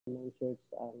ng church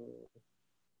ang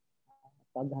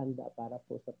paghanda para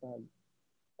po sa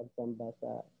pagsamba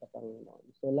sa Panginoon.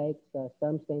 So like sa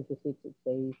Psalms 96, it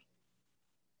says,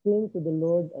 sing to the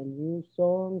Lord a new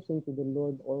song, sing to the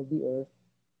Lord all the earth,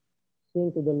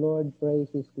 sing to the Lord, praise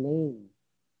His name,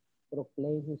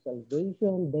 proclaim His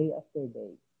salvation day after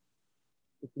day,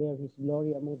 declare His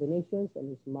glory among the nations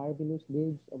and His marvelous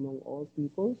deeds among all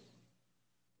peoples.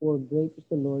 For great is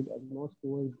the Lord and most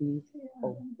worthy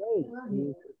of praise. He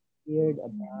is feared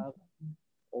above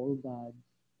all gods.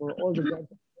 For all the gods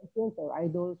of nations are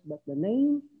idols, but the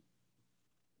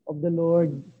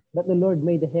Lord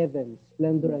made the heavens.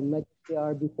 Splendor and majesty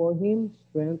are before Him.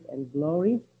 Strength and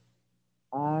glory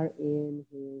are in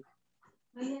His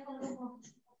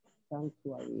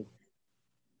sanctuary.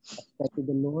 Ascribe to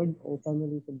the Lord, O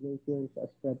families of nations,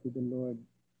 ascribe to the Lord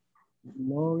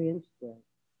glory and strength.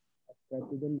 Ascribe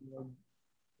to the Lord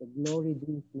the glory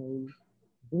due His name.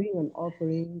 Bring an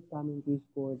offering, come into His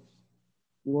courts.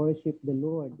 Worship the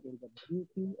Lord in the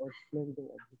beauty or splendor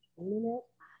of His holiness.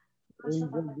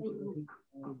 Angels declare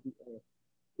all the earth.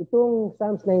 Itong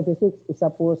Psalms 96, isa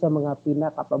po sa mga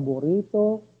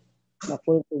pinaka-paborito na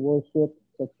call to worship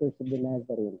sa Church of the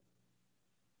Nazarene.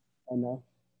 Ano?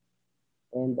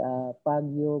 And pag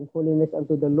yung holiness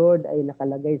unto the Lord ay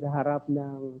nakalagay sa harap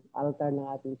ng altar ng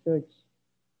ating church,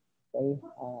 okay,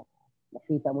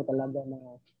 nakita mo talaga na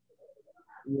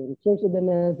yung Church of the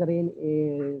Nazarene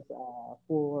is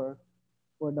for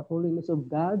the holiness of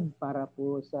God, para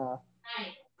po sa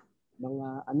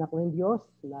mga anak ng Diyos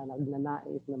na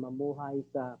nagnanais na mamuhay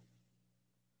sa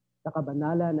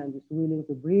kabanalan and is willing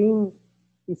to bring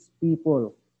His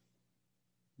people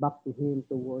back to Him,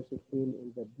 to worship Him in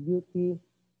the beauty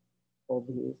of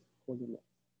His holiness.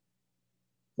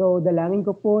 So, dalangin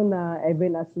ko po na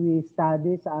even as we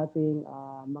study sa ating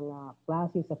mga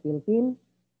klase sa Philippine,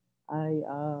 ay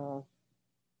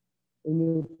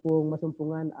inyo pong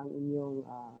masumpungan ang inyong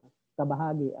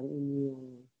kabahagi, ang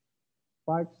inyong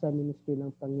part sa ministry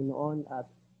ng Panginoon at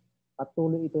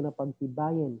patuloy ito na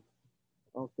pagtibayin,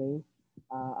 okay,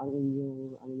 ang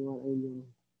inyong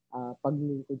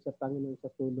paglingkod sa Panginoon sa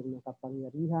tulong ng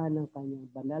kapangyarihan ng kanyang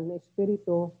banal na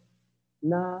espiritu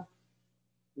na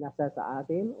nasa sa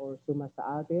atin or suma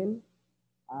sa atin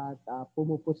at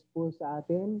pumupuspos sa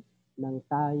atin nang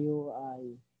tayo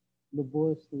ay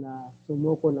lubos na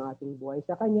sumuko ng ating buhay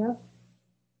sa Kanya,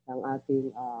 ng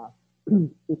ating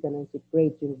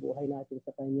i-consecrate yung buhay natin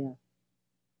sa Kanya.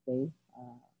 Okay?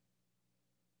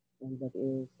 And that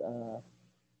is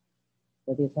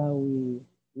how we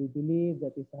believe,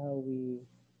 that is how we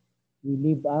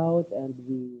live out and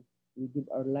we give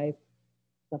our life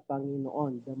sa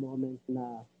Panginoon the moment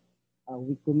na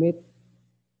we commit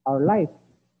our life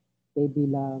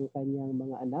bilang kanyang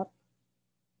mga anak,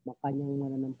 kanyang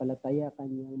mananampalataya,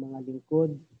 kanyang mga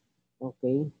lingkod,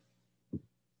 okay,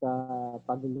 sa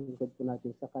paglilingkod po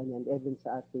natin sa kanya and even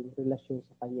sa ating relasyon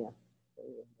sa kanya. Okay,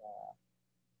 and,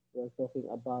 we're talking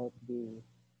about the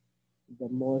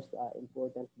most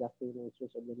important doctrine ng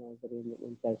Church of the Nazarene,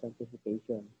 yung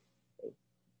inter-sanctification. Okay.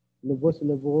 Lubos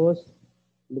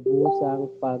ang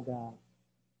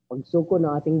pagsuko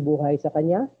ng ating buhay sa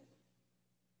Kanya.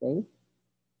 Okay?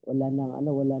 Wala nang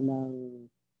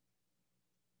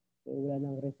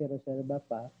reserva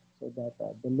pa, so that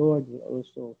the Lord will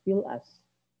also fill us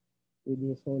with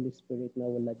His Holy Spirit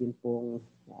na wala din pong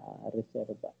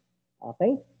reserva.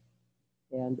 Okay?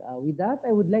 And with that,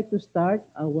 I would like to start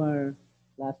our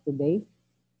class today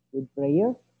with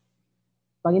prayer.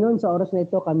 Panginoon, sa oras na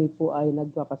ito, kami po ay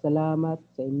nagpapasalamat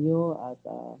sa inyo at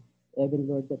even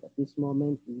Lord, that at this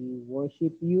moment we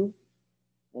worship you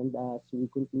and as we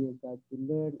continue, God, to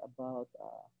learn about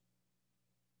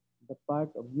the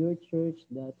part of your church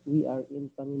that we are in,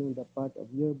 Panginoon, the part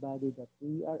of your body that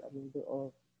we are a member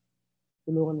of.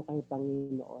 Tulungan mo kayo,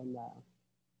 Panginoon, na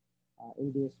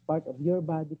in this part of your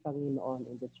body, Panginoon,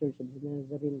 in the Church of the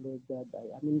Nazarene, Lord God,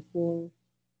 ay amin pong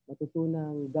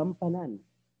matutunang gampanan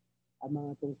ang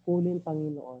mga tungkulin,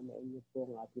 Panginoon, na inyo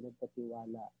pong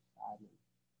pinagkatiwala sa amin.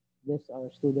 Bless our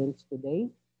students today,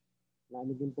 na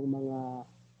amin din pong mga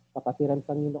kapatiran,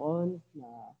 Panginoon,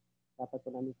 na dapat po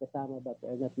namin kasama but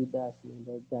are not with us. And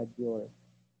Lord God, your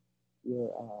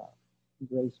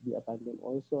grace be upon them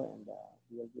also, and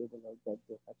we will be able, Lord God,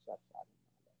 to catch up sa amin.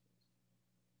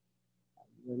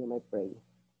 In your name I pray.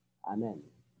 Amen.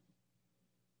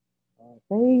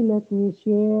 Okay, let me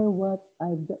share what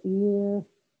I've got here.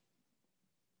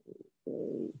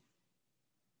 Okay.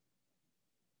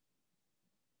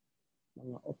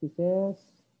 Mga offices.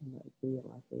 Ito yung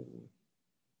ating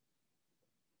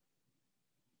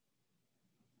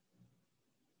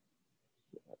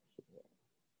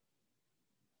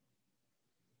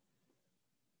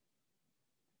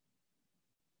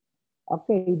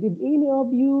Okay, did any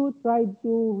of you try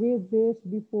to read this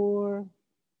before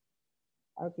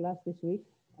our class this week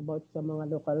about sa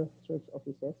mga local church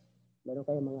offices? Meron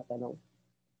kayong mga tanong?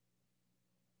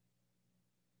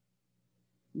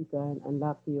 You can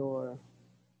unlock your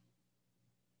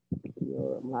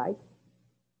mic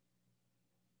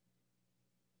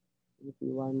if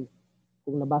you want.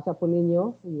 Kung nabasa po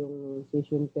ninyo yung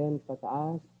session 10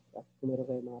 pataas, at kung meron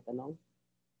kayong mga tanong.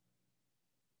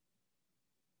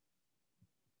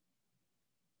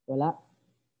 Wala?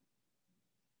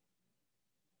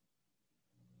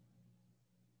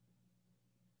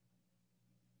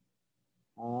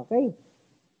 Okay.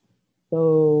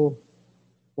 So,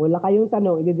 wala kayong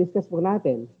tanong, i-discuss po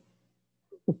natin.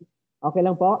 Okay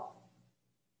lang po?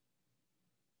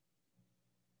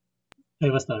 Hey,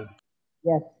 Pastor.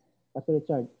 Yes, Pastor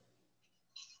Richard.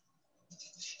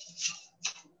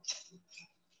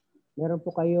 Meron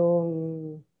po kayong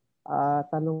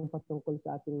tanong patungkol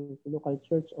sa ating local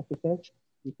church offices,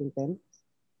 Mission 10?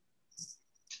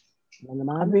 Ano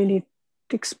naman? Ability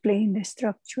to explain the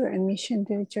structure and mission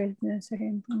to the Church of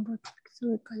Nazarene from both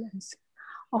historical and...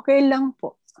 Okay lang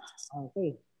po.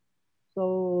 Okay.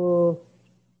 So,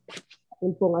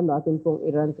 atin pong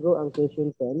i-run through ang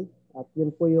session 10. At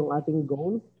yun po yung ating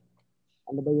goal.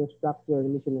 Ano ba yung structure,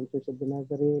 mission, and Church of the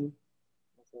Nazarene?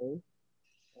 Okay.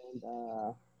 And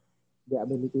the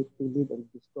ability to lead and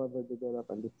discover, develop,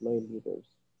 and deploy leaders.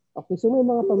 Okay, so may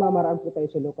mga pamamaraan po tayo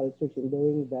sa local church in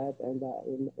doing that, and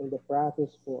in the process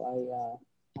po ay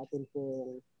atin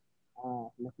pong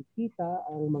nakikita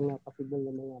ang mga possible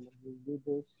na mga maging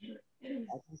leaders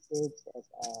at church at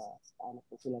paano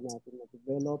po sila natin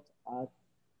na-develop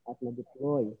at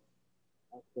na-deploy.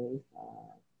 Okay,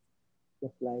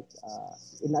 just like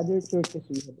in other churches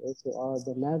we have also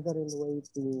the Nazarene way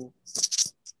to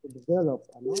develop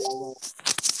our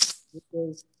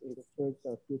leaders in the church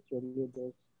or future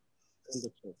leaders in the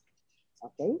church.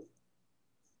 Okay?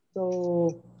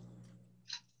 So,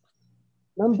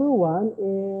 number one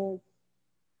is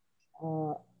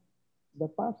the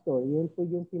pastor. Yun po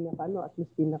yung at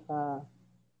least pinaka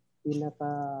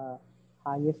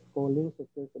highest calling sa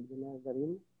Church of the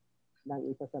Nazarene ng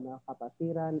isa sa mga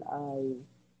kapatiran ay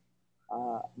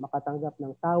makatanggap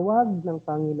ng tawag ng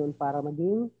Panginoon para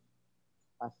maging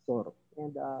pastor.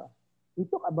 And we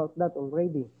talked about that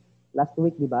already last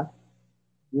week, di ba?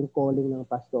 Yung calling ng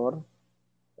pastor.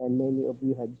 And many of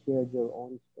you had shared your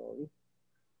own story.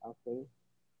 Okay?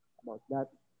 About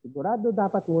that. Sigurado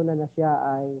dapat muna na siya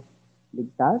ay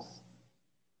ligtas.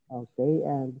 Okay?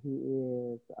 And he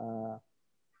is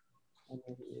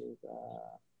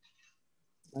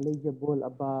knowledgeable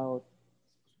about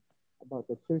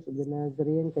the Church of the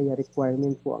Nazarene. Kaya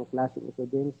requirement po ang klaseng ito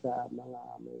din sa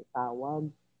mga may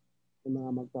tawag, sa mga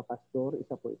magpapastor.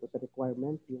 Isa po ito sa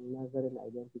requirement, yung Nazarene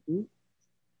identity.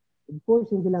 Of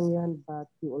course, hindi lang yan, but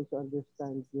you also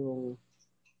understand yung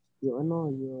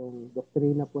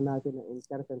doktrina po natin ng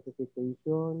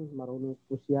intersanctification. Marunong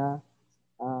po siya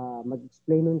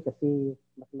mag-explain nun kasi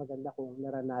mas maganda kung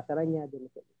naranasan niya, then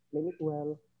explain it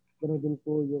well. Ganun din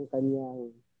po yung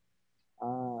kanyang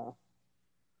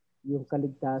yung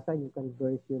kaligtasan, yung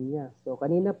conversion niya. So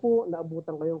kanina po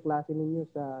naabutan ko yung klase ninyo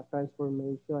sa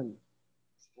transformation.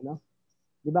 Ano?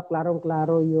 'Di ba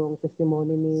klarong-klaro yung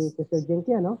testimony ni Sister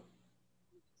Jenky, no?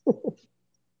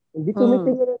 Hindi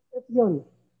tumitingin ng script yun.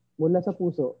 Mula sa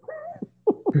puso.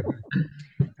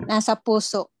 Nasa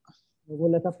puso.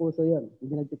 Mula sa puso yun.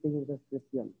 Hindi nagtitingin sa script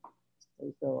yun.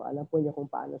 Okay, so alam po niya kung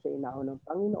paano siya inahon ng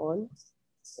Panginoon.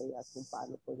 Okay, at kung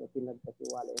paano po niya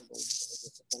pinagkatiwala yung buong buhay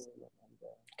sa Panginoon.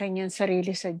 Kanyang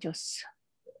sarili sa Diyos.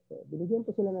 So, binigyan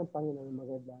po sila ng Panginoon ng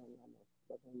magandang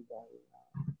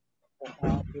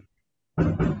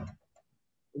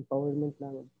empowerment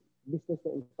ng business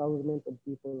na empowerment of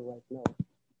people right now.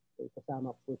 So,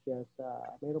 kasama po siya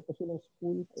sa, mayroon po silang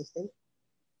school, I think,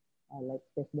 like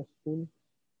TESDA school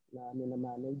na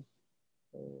minamanage.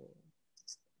 So,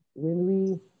 when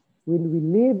we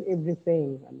leave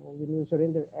everything, when we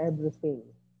surrender everything,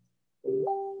 okay,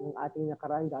 ng ating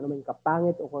nakaraan, gaano man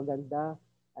kapangit o kaganda,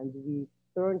 and we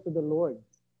turn to the Lord,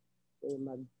 okay,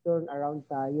 mag-turn around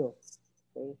tayo,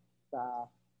 okay, sa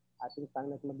ating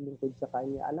tangat maglingkod sa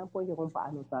Kanya. Alam po niyo kung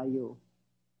paano tayo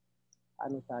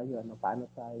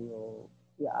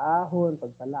iahon,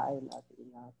 pagpalain at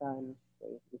ingatan,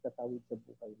 okay, itatawid sa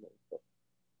buhay na ito.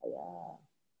 Kaya,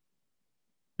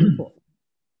 po.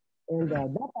 And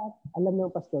dapat, alam ng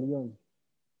pastor yun.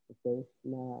 Okay?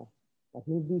 Na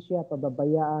hindi siya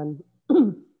pababayaan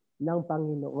ng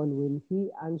Panginoon when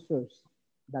He answers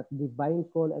that divine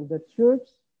call. And the church,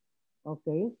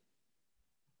 okay,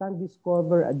 can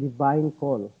discover a divine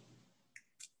call.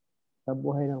 sa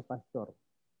buhay ng pastor.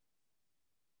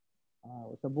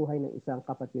 Sa buhay ng isang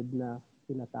kapatid na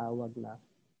tinatawag na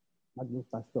maging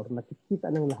pastor. Nakikita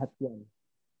ng lahat yan.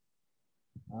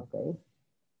 Okay?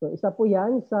 So isa po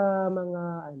yan sa mga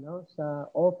sa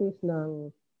office ng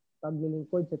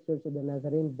paglilingkod sa Church of the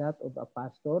Nazarene, that of a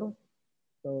pastor.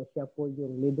 So siya po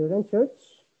yung leader ng church.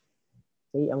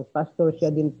 Okay, ang pastor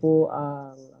siya din po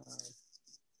ang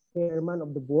chairman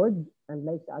of the board,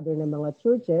 unlike sa other na mga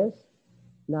churches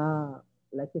na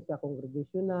like sa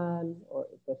congregational or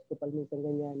episcopal minsan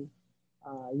ganyan,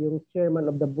 yung chairman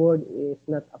of the board is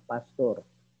not a pastor.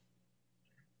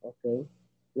 Okay?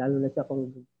 Lalo na sa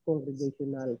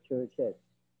congregational churches.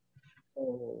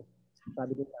 So,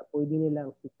 sabi nila, pwede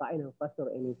nilang sipain ang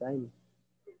pastor anytime.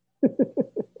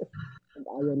 Pag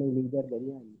ayaw ng leader,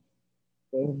 ganyan.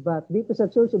 Okay? But dito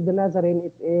sa Church of the Nazarene,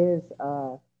 it is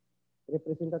a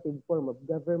representative form of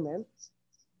government,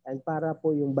 and para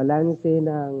po yung balanse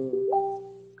ng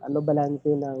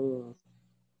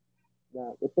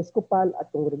episcopal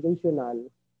at congregational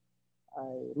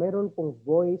ay mayroon pong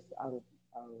voice ang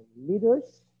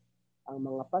leaders, ang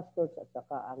mga pastors at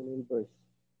saka ang members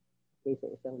sa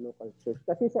isang local church.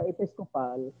 Kasi sa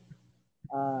episcopal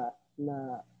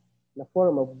na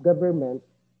form of government,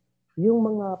 yung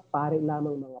mga pare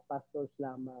lamang, mga pastors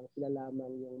lamang, sila lamang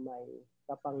yung may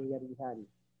kapangyarihan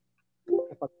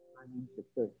sa pag-manage sa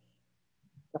church.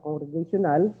 Sa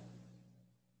congregational,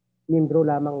 membro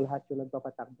lamang lahat yung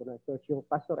nagpapatakbo ng church. Yung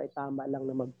pastor ay tama lang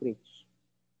na mag-preach.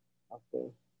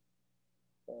 Okay.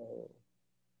 So,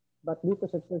 but dito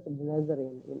sa Church of the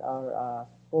Nazarene, in our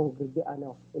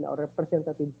in our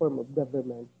representative form of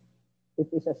government, it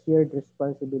is a shared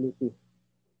responsibility.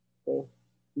 Okay?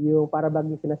 Yung para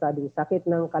bang sinasabing sakit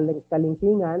ng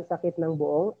kalingkingan, sakit ng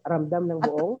buong, ramdam ng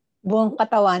buong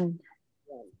katawan.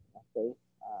 Okay.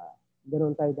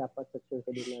 Ganun tayo dapat sa Church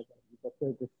of the Nazarene. It's a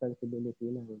shared responsibility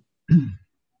ng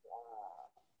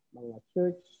mga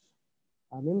church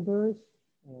members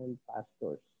and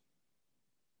pastors.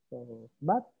 So,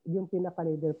 but yung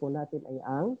pinaka-leader po natin ay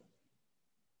ang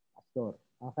pastor.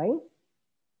 Okay?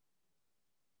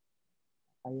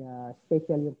 Kaya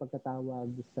special yung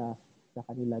pagkatawag sa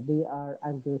kanila. They are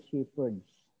under shepherds.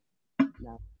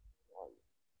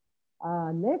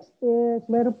 Next is,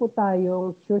 meron po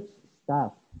tayong church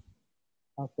staff.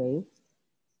 Okay?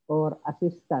 Or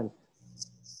assistant.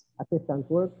 Assistant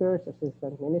workers,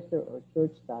 assistant minister, or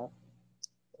church staff.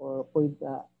 Or pwede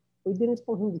rin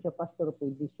po hindi siya pastor,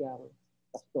 pwede siyang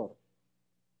pastor.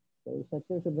 Okay? Sa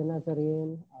Church of the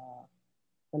Nazarene,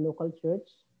 sa local church,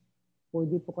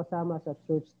 pwede po kasama sa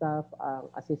church staff ang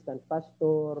assistant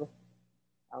pastor,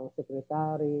 ang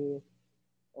secretary.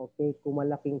 Okay, kung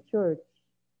malaking church,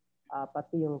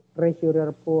 pati yung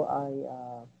treasurer po ay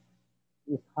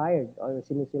is hired or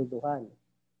sinisilduhan.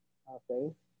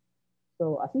 Okay?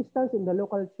 So, assistants in the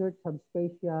local church have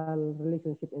special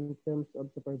relationship in terms of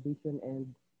supervision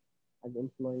and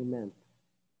employment.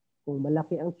 Kung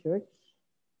malaki ang church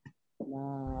na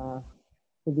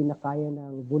hindi na kaya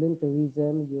ng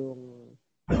volunteerism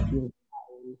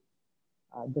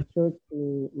the church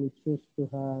may choose to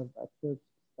have a church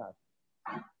staff.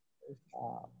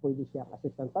 Pwede siyang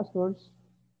assistant pastors.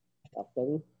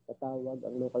 Okay? Tatawag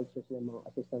ang local church ng mga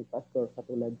assistant pastor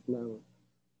katulad ng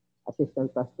assistant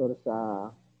pastor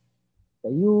sa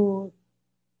youth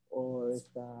or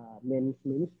sa men's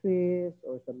ministries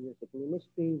or sa music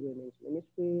ministry, women's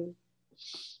ministry.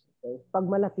 Okay? Pag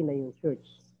malaki na yung church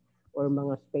or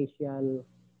mga special,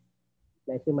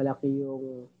 like malaki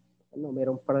yung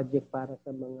mayroong project para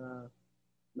sa mga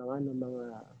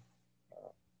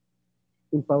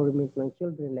empowerment ng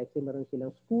children, like meron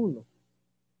silang school.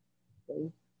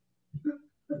 Okay?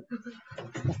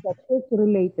 Basta church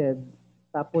related,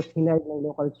 tapos hinayad ng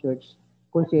local church,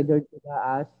 considered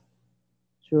sila as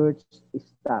church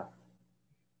staff.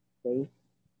 Okay?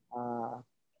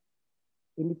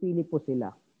 Pinipili po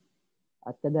sila.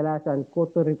 At kadalasan,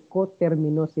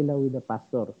 co-termino sila with the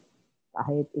pastor.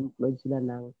 Kahit employed sila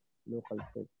ng local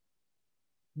church.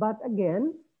 But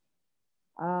again,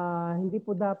 hindi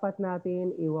po dapat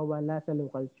natin iwawala sa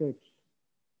local church.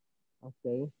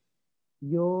 Okay?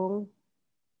 Yung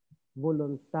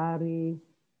voluntary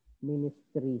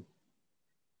ministry.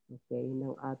 Okay?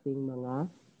 Ng ating mga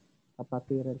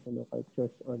kapatiran sa local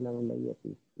church or ng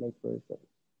laity, lay person.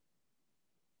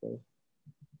 Okay?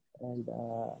 And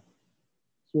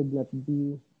should not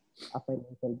be a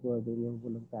financial burden yung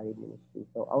voluntary ministry.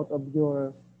 So out of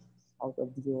your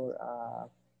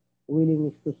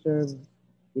willingness to serve,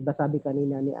 diba sabi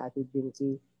kanina ni Ate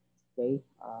Jinky, okay,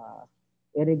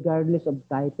 regardless of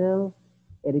title,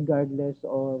 regardless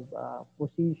of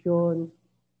position,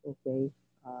 okay,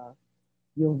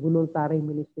 yung voluntary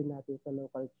ministry natin sa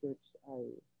local church ay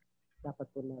dapat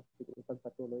po natin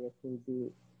ipagpatuloy at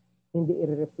hindi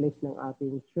i-replace ng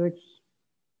ating church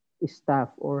staff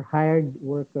or hired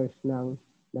workers ng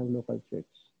local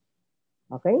church.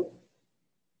 Okay?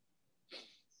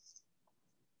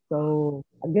 So,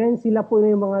 again, sila po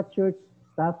yung mga church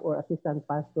staff or assistant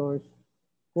pastors,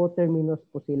 co-terminus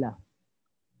po sila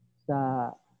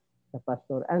sa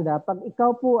pastor. And pag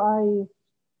ikaw po ay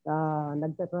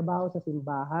nagtatrabaho sa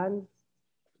simbahan,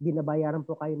 binabayaran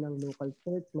po kayo ng local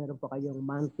church, meron po kayong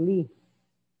monthly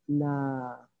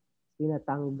na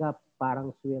tinatanggap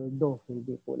parang sweldo,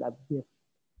 hindi po love gift.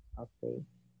 Okay.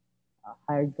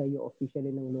 Hired kayo officially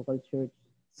ng local church.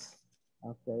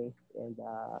 Okay. And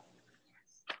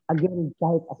again,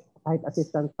 kahit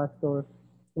assistant pastor,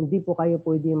 hindi po kayo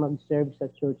pwede mag-serve sa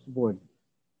church board.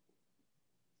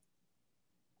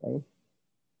 Okay?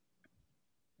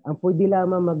 Ang pwede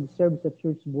lamang mag-serve sa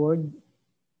church board,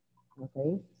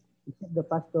 okay, except the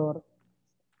pastor,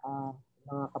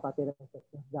 mga kapatid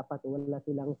dapat wala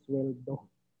silang sweldo.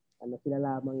 Sila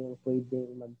lamang yung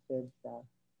pwedeng mag-serve sa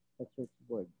church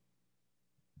board.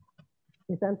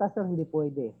 Assistant pastor hindi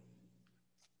pwede.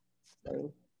 Okay?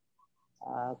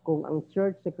 Kung ang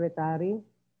church secretary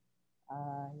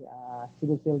ay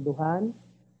siniswelduhan,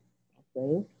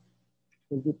 okay,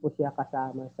 hindi po siya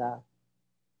kasama sa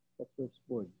church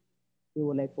board.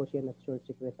 Iwalay po siya na church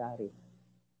secretary.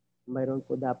 Mayroon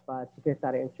po dapat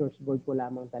secretary and church board po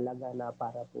lamang talaga na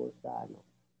para po sa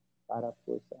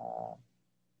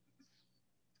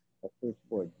church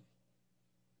board.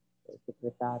 So,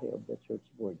 secretary of the church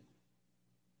board.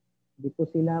 Hindi po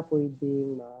sila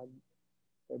pwedeng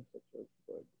mag-serve sa church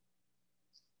board.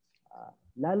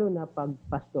 Lalo na pag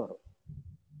pastor,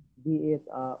 be it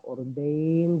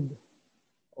ordained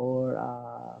or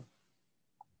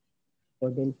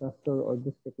ordained pastor or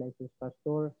district licensed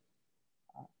pastor,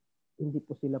 hindi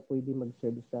po sila pwede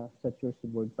mag-serve sa church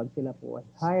board pag sila po ay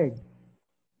hired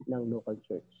ng local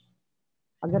church.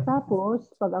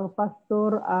 Pagkatapos, pag ang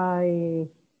pastor ay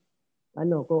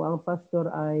kung ang pastor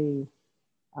ay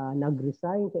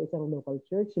nag-resign sa isang local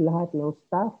church, lahat ng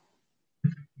staff,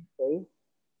 okay,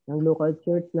 ng local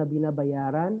church na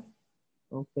binabayaran,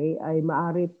 okay, ay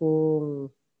maaari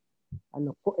pong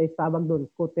tawag doon,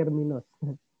 co-terminus.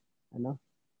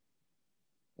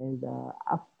 And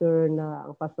after na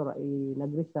ang pastor ay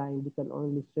nag-resign, they can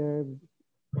only serve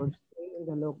or stay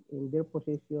in their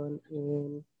position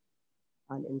in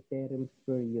an interim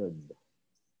period.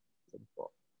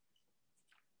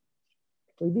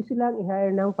 Pwede silang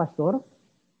i-hire ng pastor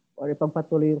or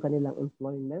ipagpatuloy yung kanilang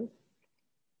employment.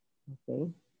 Okay?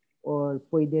 Or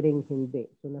pwede ring hindi.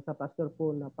 So nasa pastor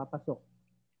po na papasok.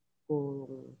 Kung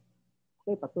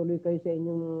okay, patuloy kayo sa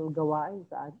inyong gawain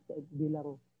sa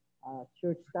bilang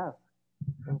church staff.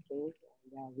 Okay?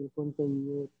 And we'll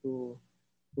continue to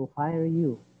hire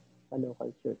you sa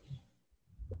local church.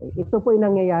 Okay? Ito po yung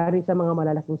nangyayari sa mga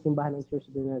malalaking simbahan ng Church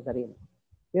of the Nazarene.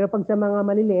 Pero pag sa mga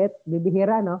maliliit,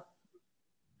 bibihira, no?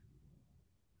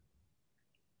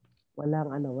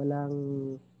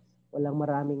 Walang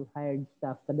maraming hired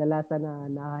staff. Kadalasan na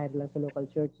na-hire lang sa local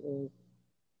church is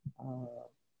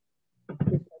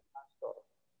assistant pastor.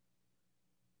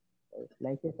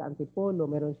 Like sa Antipolo,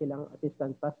 meron silang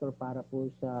assistant pastor para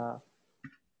po sa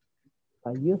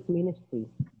youth ministry.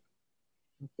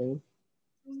 Okay?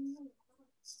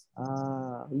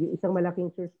 Yung isang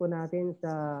malaking church po natin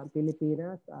sa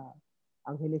Pilipinas,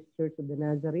 Angeles Church of the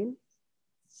Nazarene,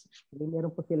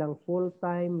 meron po silang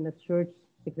full-time na church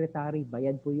secretary.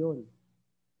 Bayad po yun.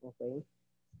 Okay?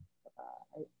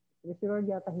 Treasurer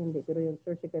yata hindi, pero yung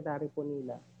church secretary po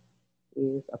nila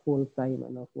is a full-time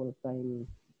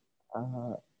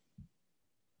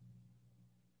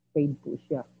paid po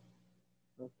siya.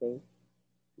 Okay?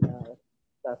 Na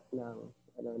staff ng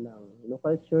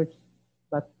local church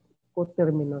but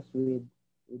co-terminus with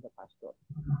the pastor.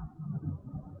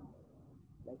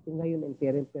 Like ngayon,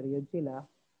 interim period sila.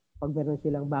 Pag meron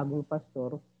silang bagong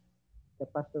pastor, the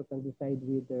pastor can decide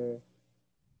whether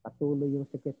patuloy yung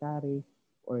secretary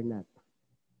or not.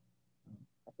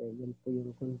 Kasi yun po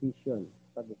yung condition.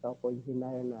 Pag ikaw po yung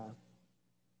hinire na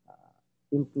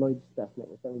employed staff ng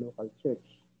isang local church,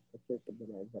 the Church of the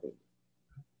Nazarene.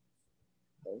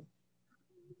 Okay?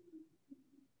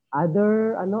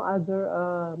 Other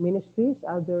ministries,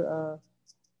 other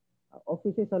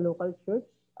offices sa local church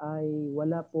ay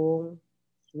wala pong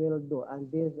sweldo,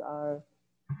 and these are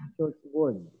church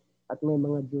board at may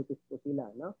mga duties po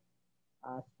sila, no?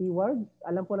 Stewards,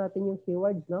 alam po natin yung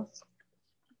stewards, no?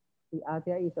 Si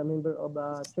Ate is a member of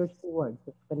church steward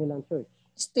sa kanilang church.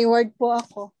 Steward po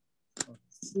ako.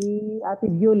 Si Ate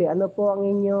Julie, ano po ang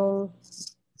inyong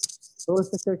Role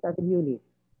sa church, Ate Yuli.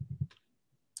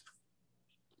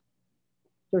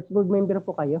 Church board member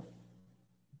po kayo?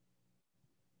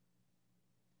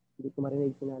 Hindi ko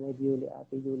marinig si Nanay Yuli,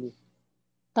 Ate Yuli.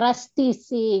 Trustee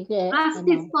si...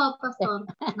 Trustees po, Pastor.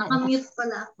 Nakamute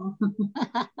pala ako.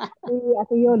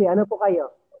 Ate Yuli, ano po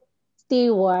kayo?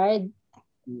 Steward.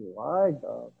 Steward,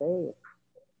 okay.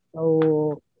 So,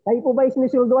 kayo po ba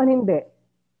isinusulduan? Hindi.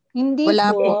 Hindi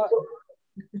Wala po.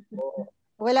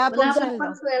 Wala Wala pong pong sweldo.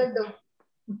 pagsweldo.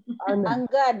 Ano? Ang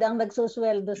God ang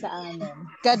nagsusweldo sa amin.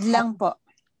 God lang po.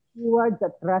 Stewards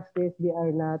at trustees, they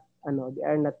are not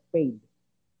paid.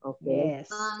 Okay? Yes.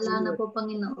 Wala na po,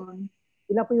 Panginoon.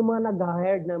 Sila po yung mga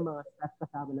nag-hired ng mga staff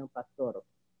kasama ng pastor,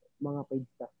 mga paid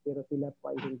staff. Pero sila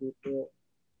po ay hindi po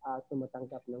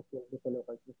tumatanggap ng sweldo sa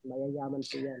local church. Mayayaman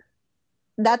po yan.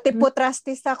 Dati po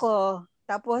trustees ako.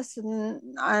 Tapos,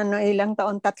 ilang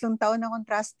taon, 3 taon akong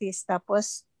trustees.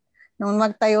 Tapos, nung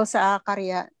magtayo sa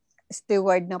Akarya,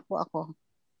 steward na po ako.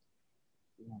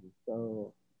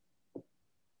 So,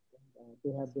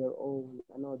 they have their own,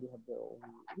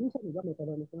 usually ba may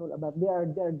traditional, but they are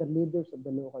the leaders of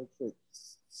the local church.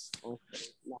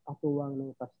 Okay. Nakatuwang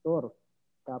ng pastor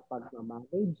kapag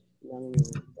ma-manage ng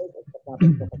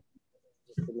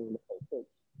local church.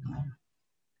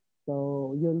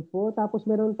 So, yun po. Tapos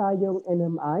meron tayong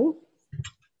NMI.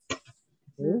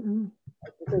 Okay.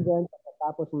 President,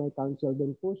 pagkatapos may council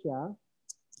din po siya.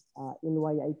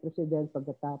 NYI President,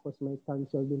 pagkatapos may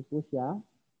council din po siya.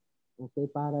 Okay,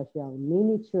 para siyang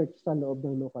mini church sa loob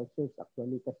ng local church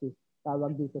actually kasi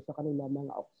tawag dito sa kanila mga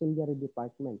auxiliary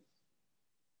departments.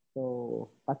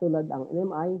 So, katulad ang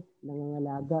NMI,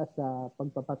 nangangalaga sa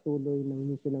pagpapatuloy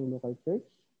ng mission ng local church.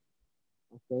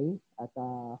 Okay? At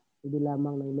hindi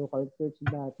lamang ng local church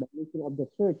but the mission of the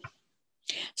church.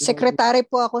 Secretary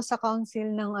po ako sa council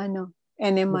ng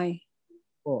NMI.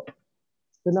 Po.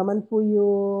 So naman po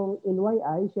yung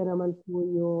NYI, siya naman po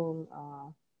yung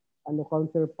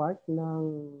counterpart ng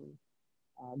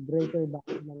greater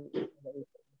body ng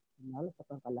international sa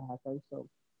pangkalahatan. So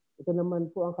ito naman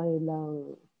po ang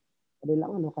kanilang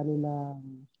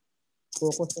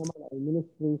focus naman ay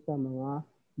ministry sa mga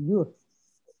youth.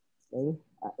 Okay?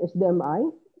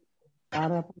 SDMI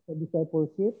para po sa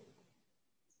discipleship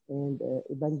and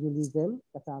evangelism,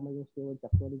 kasama yung stewards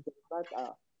actually. But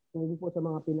hindi po sa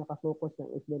mga pinaka-focus ng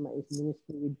SDMI is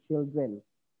ministry with children.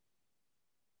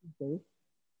 Okay?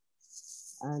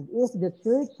 And if the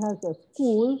church has a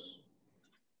school,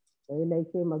 okay, like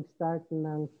say mag-start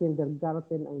ng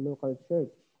kindergarten ang local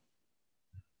church.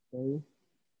 Okay?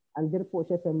 Under po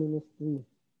siya sa ministry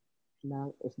ng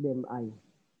SDMI.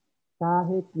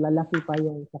 Kahit lalaki pa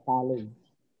yung sa college.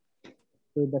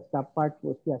 So basta part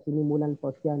po siya, sinimulan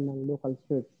po siya ng local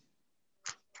church.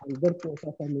 Under po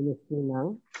siya sa ministry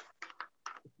ng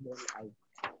SDMI.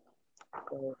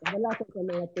 So, kadalasan sa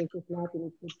mga cases natin,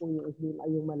 ito po yung SDMI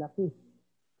yung malaki.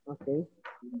 Okay?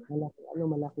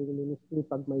 Malaki yung ministry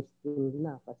pag may school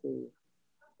na kasi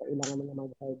kailangan mo naman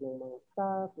mag-hire ng mga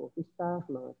staff, office staff,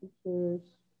 mga teachers.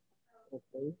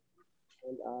 Okay?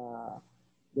 And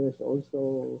there's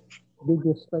also big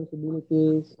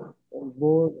responsibilities and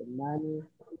board and money.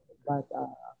 But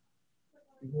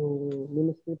yung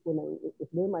ministry po ng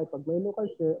SDMI, pag may local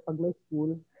church, pag may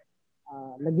school,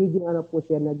 nagiging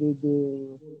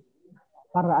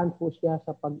paraan po siya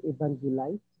sa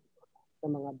pag-evangelize sa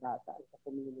mga bata sa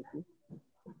community.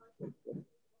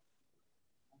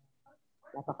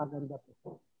 Napakaganda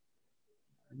po.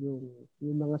 Yung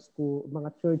mga school,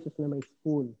 mga churches na may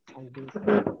school ang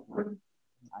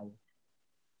ay.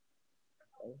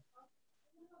 Okay.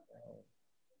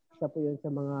 Isa po yun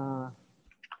sa mga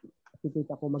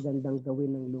nakikita ko magandang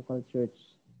gawin ng local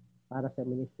church para sa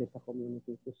ministry sa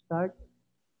community to start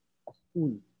a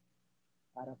school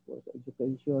para po sa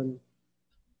education.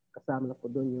 Kasama na po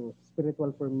doon yung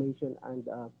spiritual formation and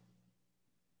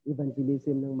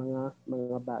evangelism ng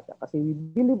mga bata. Kasi we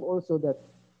believe also that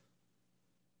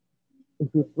if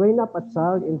you train up a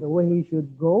child in the way he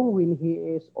should go, when he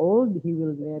is old, he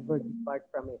will never depart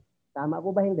from it. Tama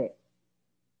po ba hindi?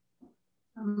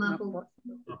 Tama po.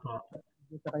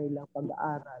 Sa kanilang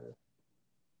pag-aaral.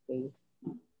 Okay?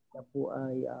 Na po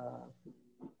ay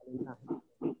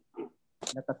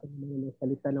natatanong ng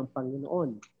salita ng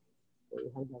Panginoon. Okay?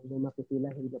 Hanggang lumaki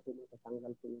sila, hindi na po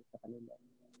matatanggal po sa kanila.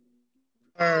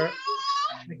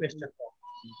 May question po.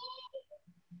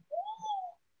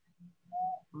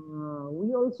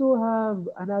 We also have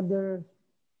another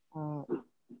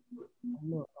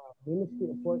ministry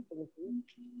opportunity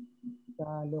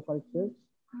sa local church,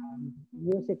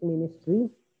 music ministry.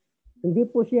 Hindi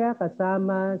po siya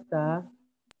kasama sa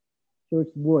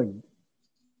church board.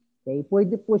 Okay,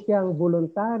 pwede po siyang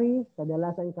voluntary,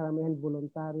 kadalasan karamihan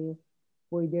voluntary,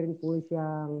 pwede rin po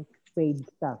siyang paid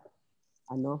staff.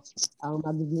 Ano? Ang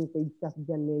magiging paid staff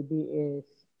dyan maybe is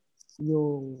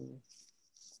yung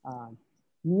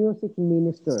music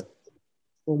minister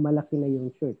kung malaki na yung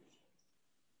church.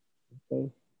 Okay?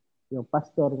 Yung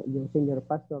pastor, yung senior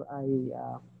pastor ay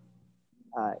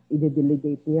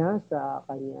i-delegate niya sa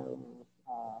kanyang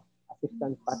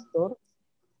assistant pastor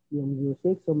yung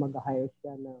music. So mag-hire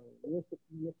siya ng music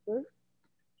minister.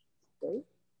 Okay?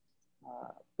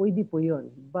 Pwede po yun.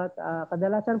 But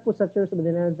kadalasan po sa Church of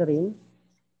the Nazarene,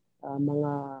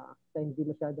 mga hindi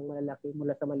masyadong malalaki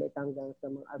mula sa maliit hanggang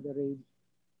sa mga average,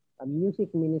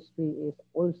 music ministry is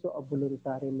also a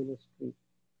voluntary ministry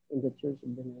in the Church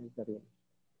of the Nazarene.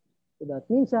 So that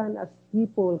minsan as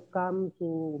people come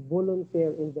to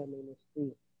volunteer in the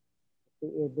ministry,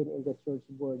 even in the church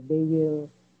board, they will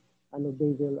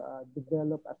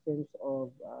develop a sense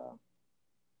of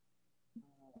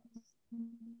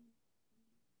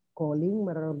calling,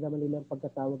 mararamdaman nila ang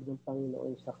pagkatawag ng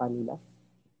Panginoon sa kanila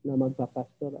na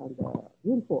magpapastor, and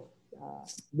yun po,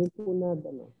 doon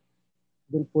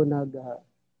po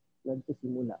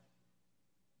nagsisimula.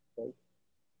 Okay?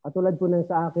 Katulad po ng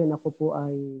sa akin, ako po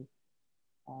ay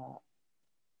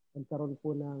nagkaroon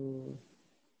po ng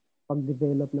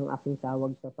pag-develop ng aking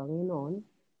tawag sa Panginoon.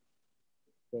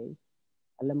 Okay?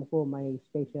 Alam ko may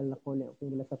special na po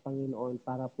mula sa Panginoon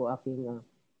para po aking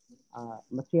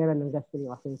masyara ng gospel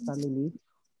yung aking family.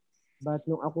 But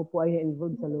nung ako po ay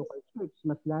involved sa local church,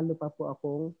 mas lalo pa po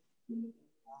akong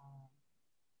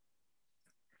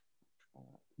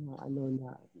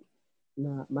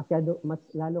mas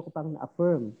lalo ko pang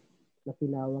na-affirm na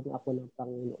tinawag ako ng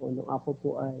Panginoon. Nung ako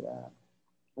po ay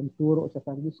nagturo sa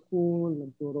Sunday School,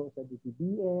 nagturo sa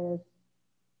DPBS,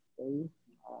 okay?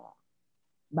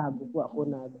 Bago po ako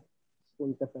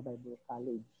nag-punta sa Bible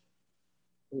College.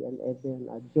 Okay, and then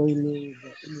joining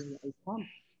the NYI camp.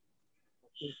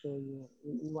 Okay, so yung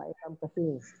NYI camp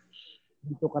kasi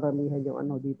dito karamihan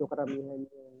yung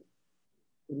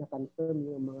pinakonfirm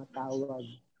yung mga tawag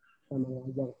sa mga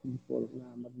young people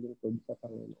na maglingkod sa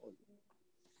Panginoon.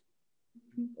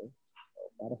 Okay? So,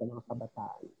 para sa mga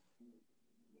kabataan.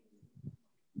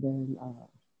 Then,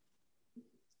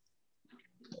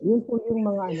 yun po yung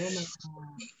mga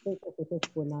processes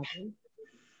po natin.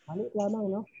 Maliit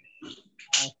lamang, no?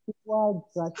 Steward,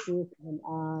 Trustees,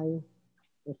 NI,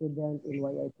 President,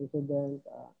 NYI President,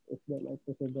 SDMI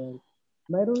President.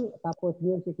 Mayroon, tapos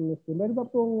music ministry. Mayroon ba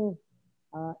pong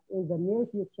in the near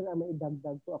future ang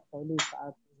maidagdag po actually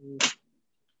sa ating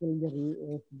Hillary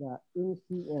is the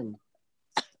NCM.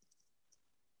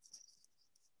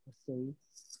 Okay.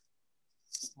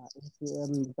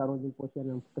 NCM, magkaroon din po siya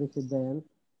ng President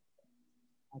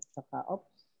at saka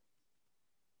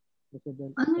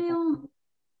President. Ano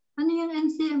yung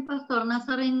NCM, Pastor?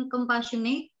 Nazarene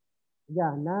Compassionate?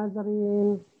 Yeah,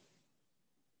 Nazarene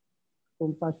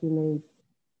Compassionate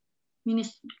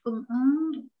Ministry.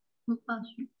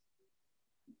 Compassion.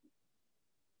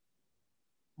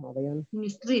 Ano ba yan?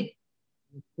 Ministry.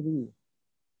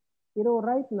 Pero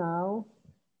right now,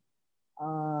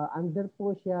 under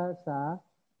po siya sa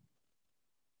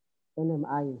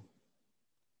NMI.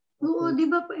 Okay. Oo,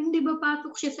 hindi ba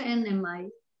pasok siya sa NMI?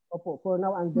 Opo, for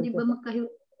now under Hindi ba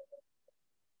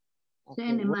sa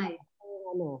NMI?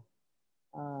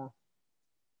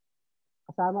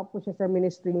 Kasama po siya sa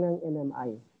ministry ng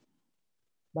NMI.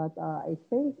 But I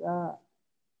think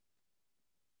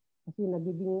kasi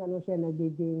nagiging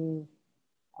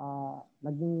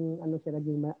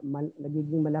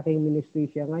malaking ministry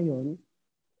siya ngayon.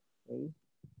 Okay?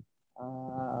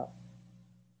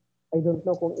 I don't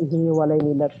know kung ihiniwalay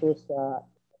nila to sa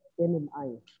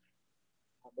NMI.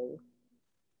 Okay?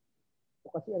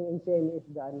 So, kasi ang NCM is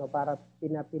para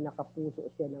pinakapuso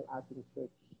siya ng ating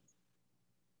church.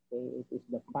 Okay? It is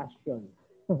the passion.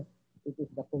 It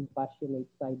is the compassionate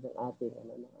side ng ating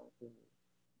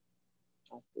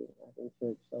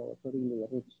church. So to really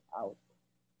reach out.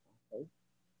 Okay?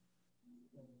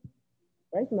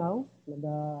 Right now,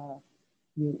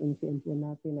 yung NCM po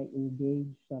natin ay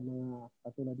engaged sa mga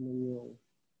katulad ng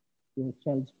yung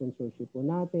child sponsorship po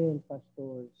natin,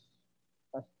 pastors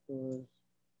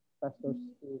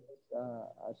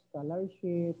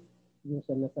scholarship, yung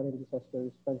sa Nazarene disaster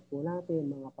response po natin,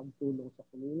 mga pagtulong sa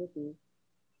community.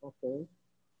 Okay.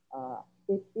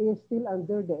 It is still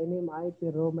under the NMI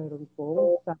pero mayroon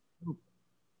po sa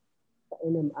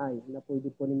NMI na pwede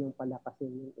po ninyong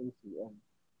palakasin yung NCM.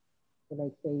 So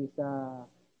like say sa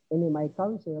NMI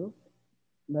Council,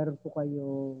 meron po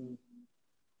kayong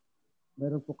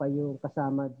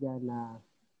kasama dyan na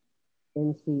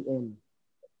NCM.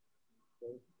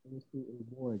 Okay. NCA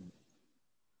board.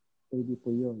 Pwede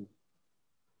po yun.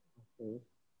 Okay.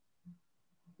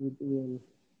 Within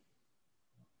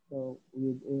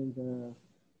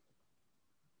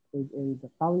the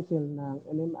council ng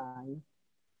NMI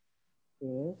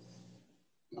is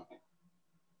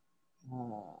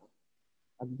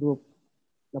a group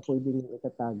na pwede nyo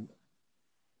itatag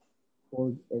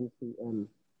called NCM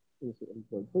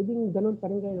board. Pwedeng ganun pa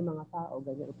rin kayo ng mga tao,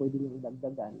 ganyan, pwede nyo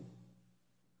idagdagan.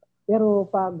 Pero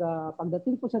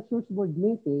pagdating po sa church board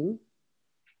meeting,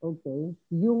 okay,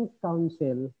 yung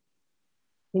council,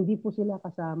 hindi po sila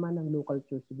kasama ng local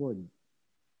church board.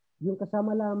 Yung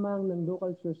kasama lamang ng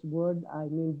local church board ay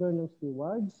member ng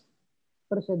stewards,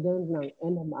 president ng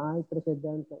NMI,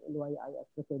 president ng LYI, at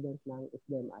president ng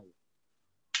SDMI.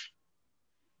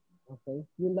 Okay?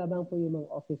 Yun lamang po yung mga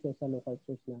officers sa local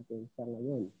church natin sa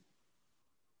ngayon.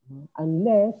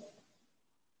 Unless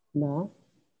na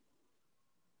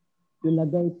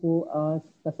ilagay po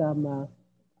kasama,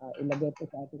 ilagay po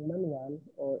sa ating manual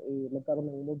o magkaroon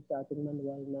ng move sa ating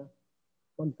manual na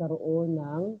magkaroon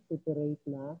ng separate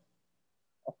na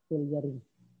auxiliary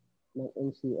ng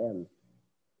NCM.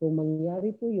 Kung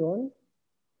mangyari po yun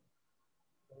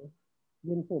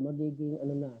po, magiging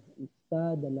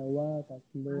isa, dalawa,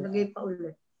 tatlo. Nalagay pa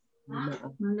ulit.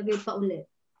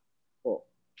 Po.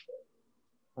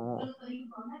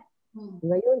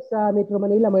 Ngayon sa Metro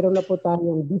Manila, mayroon na po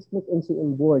tayong District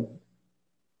NCM Board.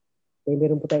 Okay,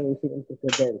 mayroon po tayong NCM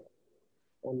President.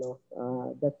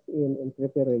 That's in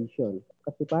preparation.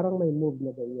 Kasi parang may move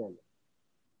na ganyan.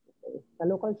 Okay. Sa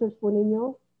local church po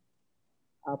ninyo,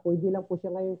 pwede lang po siya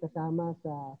ngayon kasama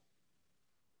sa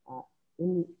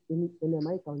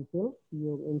NMI Council,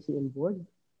 yung NCM Board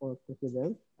or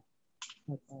President.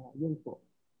 At yun po.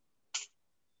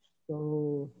 So,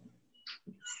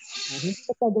 hindi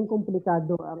masyadong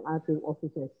komplikado ang ating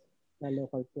offices sa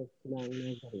local church ng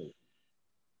Nazarene.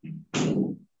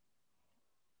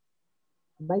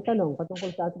 May tanong patungkol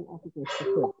sa ating offices.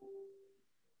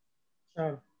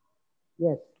 Sir,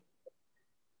 Yes.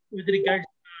 with regards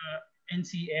to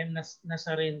NCM,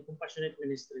 Nazarene Compassionate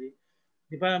Ministry,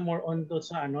 di ba more on to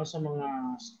sa sa mga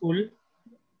school?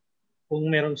 Kung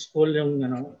merong school yung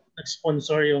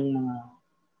nag-sponsor yung mga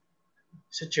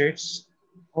sa church.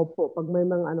 Opo, pag may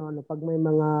mga pag may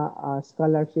mga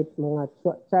scholarship, mga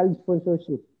child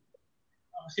sponsorship.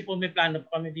 Kasi po may plano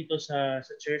po kami dito sa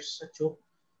church, sa CHUP.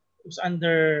 It's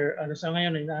under, sa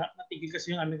ngayon, natigil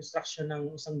kasi yung aming construction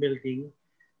ng isang building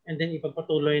and then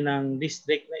ipagpatuloy ng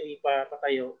district na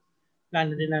ipapatayo.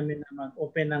 Plano din namin na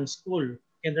mag-open ng school,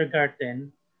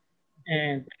 kindergarten,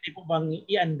 and pwede po bang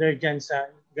i-under dyan sa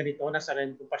ganito,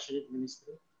 Nazarene Compassionate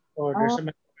Ministry? Or there's a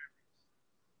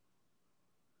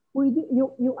pwede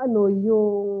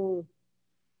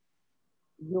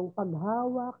yung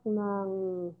paghawak ng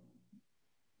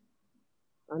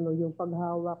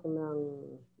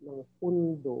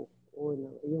pundo o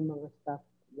yung mga staff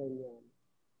ganyan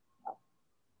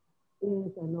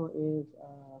is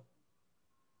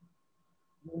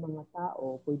yung mga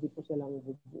tao pwede po silang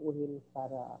bubuuhin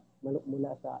para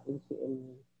mula sa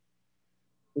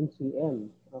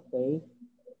NCM, okay,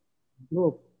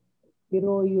 group.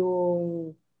 Pero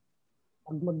yung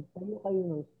pag magtayo kayo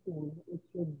ng school, it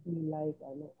should be like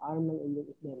arm ng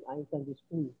inyong SDMI Sunday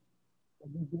school.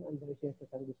 Magiging under siya sa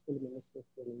Sunday school ministry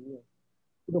ninyo.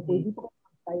 Pero pwede po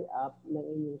kayo tie up ng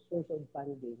inyong source of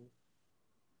funding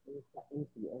sa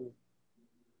NCM.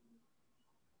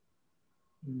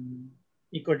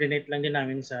 I-coordinate lang din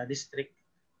namin sa district.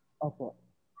 Opo.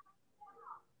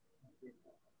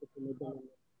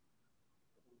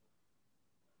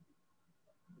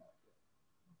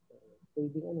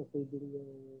 Pwede yung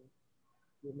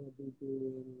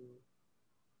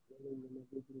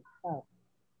magiging staff.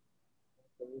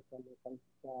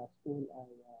 Sa school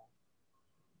ay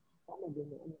tama din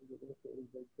yung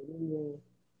sa ninyo.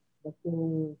 But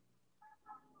yung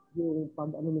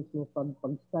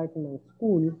pag-start ng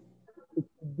school, it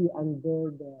should be under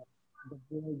the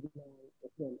board ng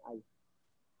SNI,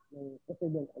 ng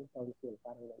President and Council,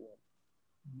 parang ganyan.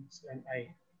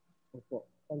 SNI. Opo,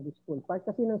 Sunday school. Part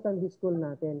kasi ng Sunday school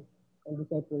natin, ang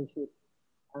discipleship,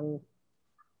 ang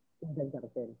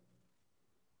kindergarten.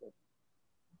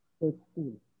 Church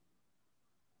school.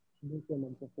 Hindi siya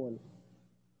magpupol.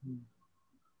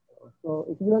 So,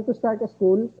 if you want to start a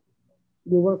school,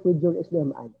 you work with your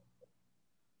SDMI.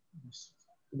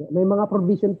 May mga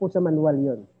provision po sa manual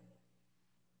yon.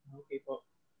 Okay po.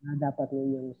 Na dapat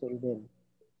ninyong sundin.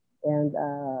 And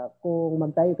kung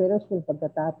magtayo kayo ng school,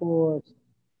 pagkatapos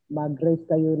mag-raise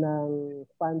kayo ng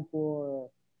fund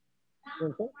for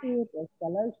sponsorship or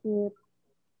scholarship,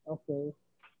 okay,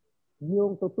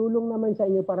 Yung tutulong naman sa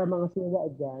inyo para mga siwa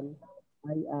dyan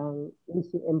ay ang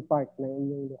ECM part ng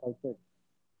inyong local church.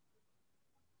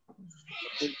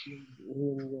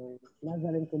 Yung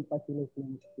Nazarene Compassionate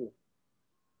Ministry.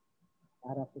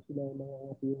 Para po sila yung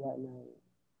mga siwa ng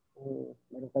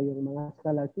meron kayong mga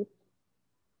scholarship.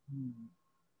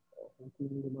 Kung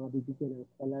sino yung mga bibigyan ng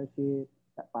scholarship,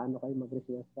 paano kayo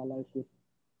mag-receive ng scholarship.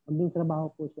 Maging trabaho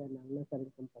po siya ng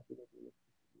Nazarene Compassionate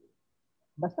Ministry.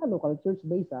 Basta local church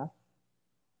base, ha?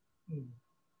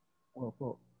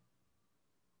 Opo.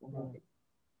 Okay.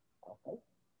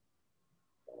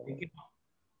 Thank you po.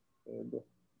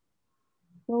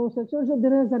 So, sa Church of the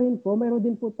Nazarene po, mayroon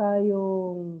din po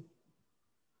tayong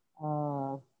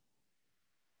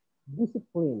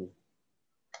discipline.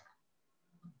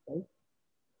 Okay?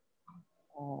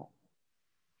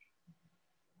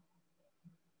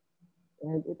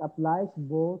 And it applies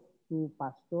both to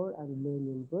pastor and lay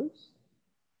members.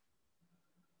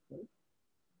 Okay?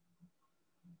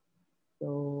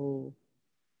 So,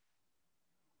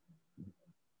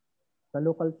 sa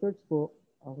local church po,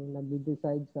 ang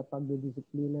nag-decide sa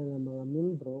pagdidisiplina ng mga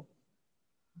membro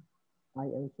ay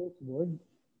ang church board.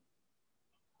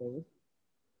 Okay?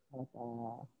 At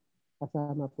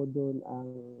kasama po doon ang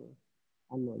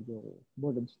yung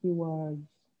board of stewards.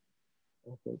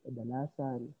 Okay,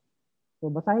 kadalasan. So,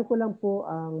 basahin ko lang po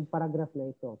ang paragraph na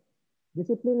ito.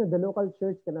 Discipline of the local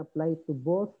church can apply to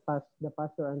both the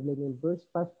pastor and lay members.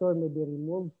 Pastor may be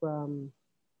removed from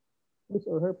his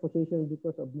or her position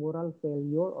because of moral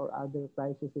failure or other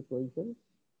crisis situations.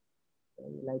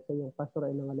 Like say yung pastor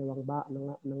ay nangaliwa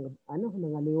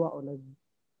o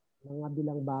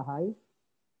nangabilang bahay.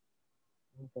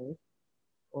 Okay?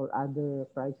 Or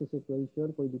other crisis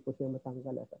situation, pwede po siya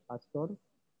matanggal as a pastor.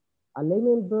 A lay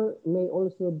member may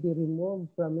also be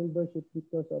removed from membership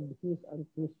because of his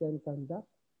unchristian conduct,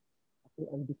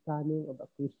 unbecoming of a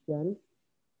Christian,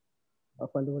 a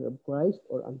follower of Christ,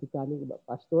 or unbecoming of a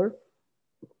pastor.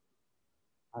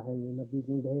 Ay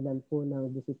nagiging dahilan po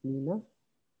ng disiplina.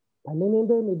 A lay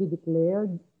member may be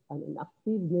declared an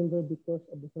inactive member because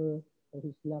of her or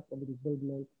his lack of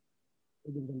involvement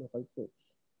within the local church.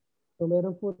 So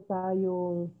meron po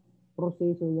tayong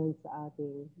proseso yan sa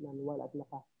ating manual at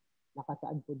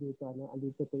nakasaad po dito.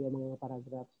 Andito po yung mga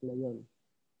paragraphs na yun.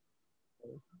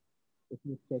 Okay. If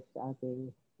you check sa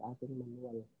ating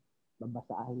manual,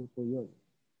 babasahin po yun.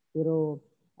 Pero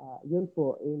yun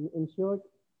po, in short,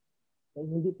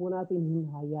 hindi po natin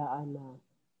hinahayaan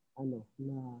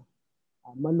na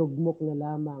malugmok na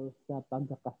lamang sa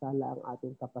pagkakasala ang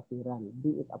ating kapatiran.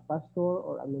 Be it a pastor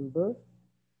or a member,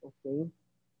 okay?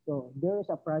 So, there is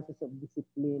a process of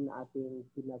discipline na ating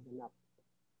ginaganap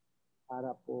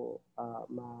para po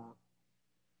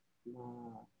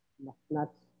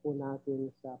ma-snatch po natin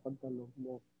sa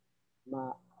pagkalugmok,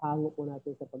 mahango po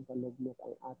natin sa pagkalugmok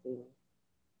ang ating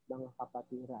mga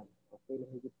kapatiran. Okay, na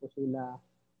hindi po sila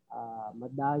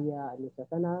madaya ni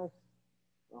Satanas.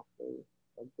 Okay,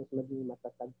 pagkos maging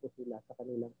matatag po sila sa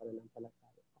kanilang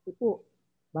pananampalataya. Kasi po,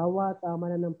 bawat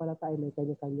mananampalataya may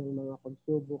kanya-kanyang mga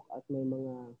pagsubok at may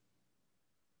mga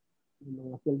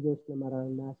failures na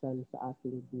maranasan sa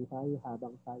ating buhay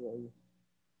habang tayo ay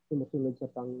sumusunod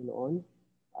sa Panginoon.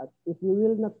 At if we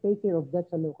will not take care of that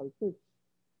sa local church,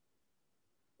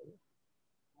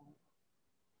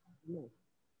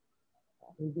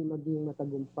 hindi maging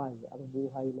matagumpay ang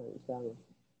buhay ng isang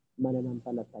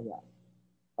mananampalataya.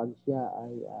 Pag siya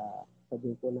ay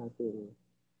sabihin po natin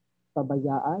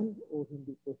pabayaan o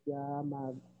hindi po siya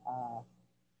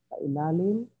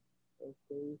kailalim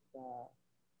sa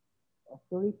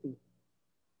authority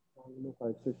ng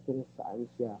local church kung saan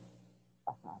siya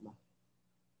kasama.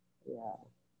 Kaya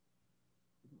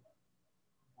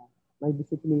may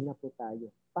disiplina po tayo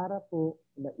para po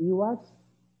maiwas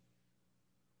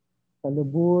sa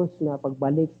lubos na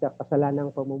pagbalik sa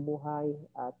kasalanang pamumuhay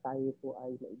at tayo po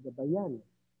ay maigabayan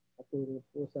at tungo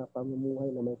po sa pamumuhay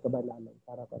na may kabanalan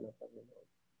para pa ng Panginoon.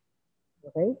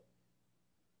 Okay?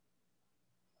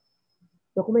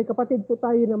 So kung may kapatid po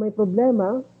tayo na may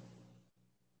problema,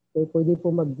 pwede po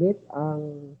mag-meet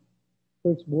ang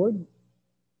church board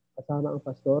kasama ang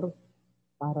pastor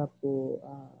para po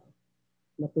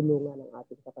matulungan ang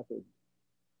ating kapatid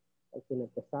ay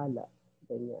pinagkasala.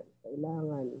 Ganyan.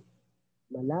 Kailangan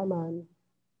malaman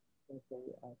at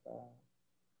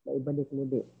maibalik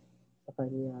muli sa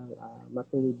kanyang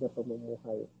matuwid na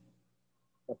pamumuhay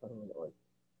sa Panginoon.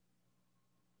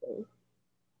 Okay?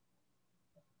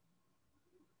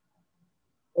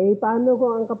 Paano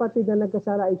kung ang kapatid na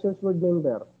nagkasala ay church board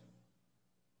member?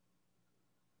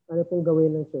 Ano pong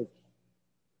gawin ng church?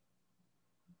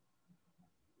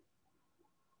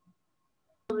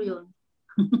 Yun.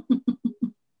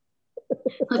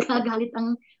 magagalit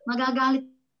ang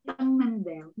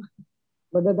member.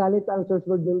 Magagalit ang church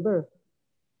board member.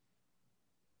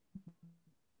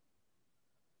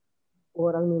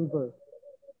 Or ang member.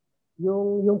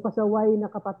 Yung pasaway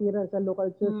na kapatiran sa local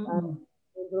church at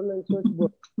membro ng church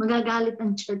board. Magagalit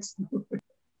ang church board.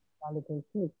 Magagalit ang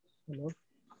church.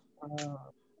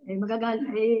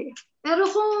 Magagalit.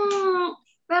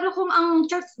 Pero kung ang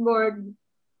church board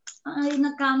ay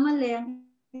nagkamali,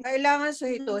 Kailangan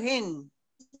suhituhin.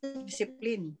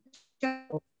 Discipline.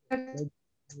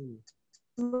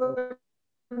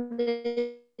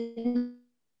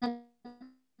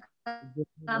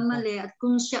 Kamali at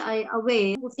kung siya ay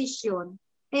away, position,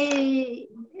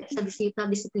 sa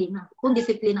disiplina. Kung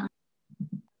disiplina.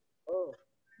 Oh.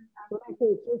 So,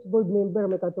 kasi church board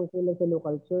member may katungkulan sa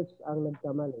local church ang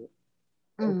nagkamali.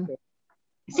 Okay.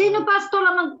 Sino pastor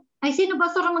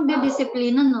ang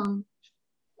magdidisiplina nun?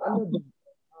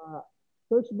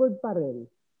 Church board pa rin.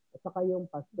 At saka yung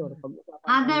pastor.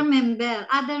 Other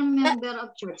member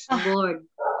of church board.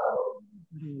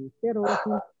 Pero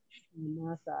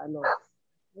nasa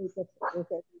sa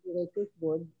church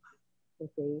board,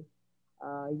 okay,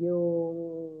 yung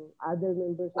other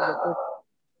members of the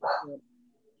church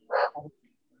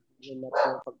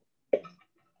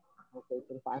okay,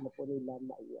 kung paano po nila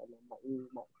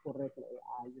mai-correct na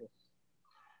iayos.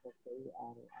 Okay,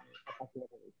 ang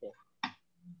kapatiran ito.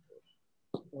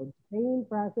 So, same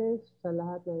process sa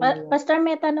lahat ng Pastor,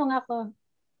 may tanong ako.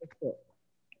 Okay.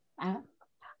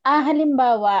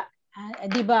 Halimbawa,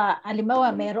 di ba,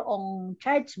 mayroong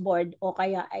church board o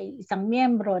kaya ay isang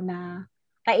miyembro na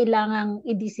kailangang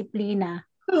idisiplina,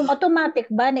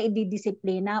 automatic ba na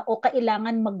ididisiplina o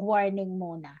kailangan mag-warning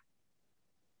muna?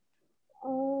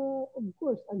 Of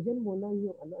course, andyan muna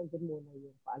yung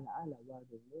paalaala,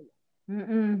 warning muna.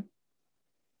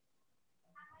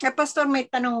 Pastor, may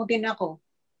tanong din ako.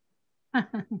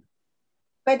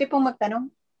 Pwede pong magtanong?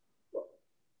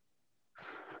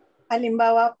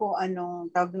 Halimbawa po,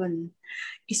 tawag doon,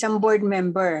 isang board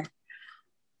member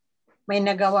may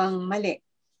nagawang mali.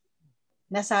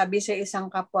 Nasabi sa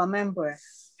isang kapwa member.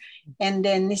 And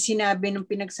then, sinabi nung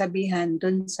pinagsabihan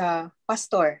doon sa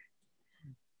pastor.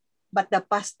 But the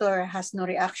pastor has no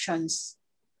reactions.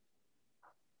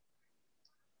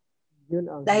 Yun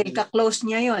ang Dahil ka-close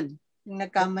niya yon, yung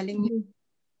nagkamaling.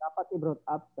 dapat i-brought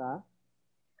up sa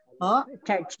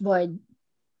Church board.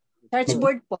 Church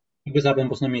board po. Nag-usapan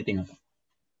po sa meeting.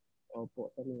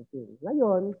 Opo, sa meeting.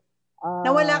 Ngayon,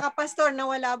 nawala ka, pastor.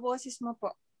 Nawala boses mo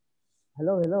po.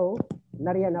 Hello.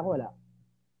 Nariyan ako, wala?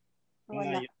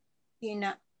 Wala.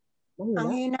 Hina.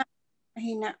 Mahina? Ang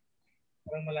hina.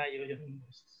 Parang malayo yun.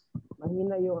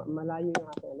 Malayo yung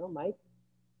aking mic?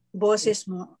 Boses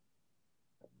mo.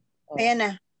 Ayan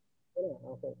na.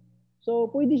 Okay. So,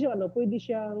 pwede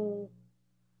siyang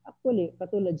actually,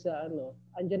 katulad sa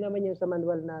andyan naman yung sa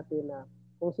manual natin na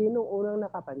kung sinong unang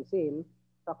nakapansin,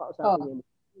 kakausapin niya.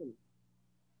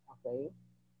 Okay?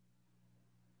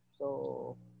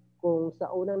 So, kung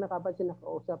sa unang nakapansin,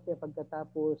 nakausap niya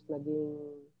pagkatapos naging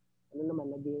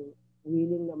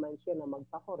willing naman siya na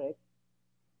magpa-correct,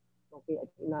 okay, at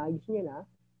inaayos niya na,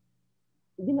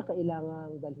 hindi na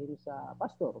kailangang dalhin sa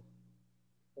pastor.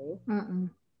 Okay?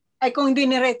 Ay, kung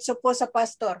diniretso po sa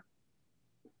pastor.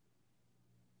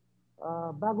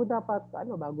 Bago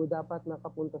dapat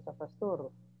nakapunta sa pastor.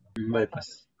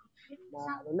 Bypass.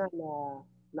 Na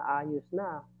naayos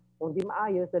na. Kung di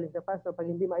maayos, dalhin sa pastor. Pag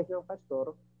hindi maayos ng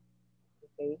pastor,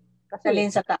 okay? Kasi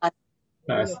Dalhin sa taas.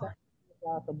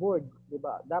 Sa board, di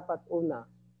ba? Dapat una,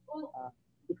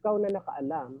 ikaw na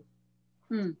nakaalam,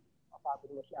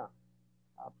 kapapin mo siya.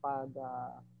 Pag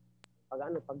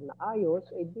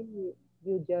naayos,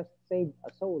 you just save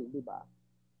a soul, di ba?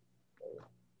 Okay.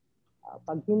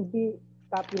 Pag hindi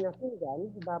ka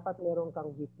pinakinggan, dapat meron kang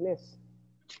witness.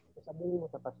 Sabihin mo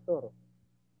sa pastor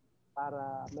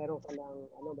para meron ka ng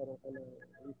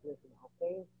witness na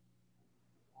okay,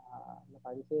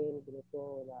 napansin,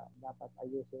 ganito na dapat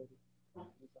ayusin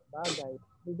isang bagay.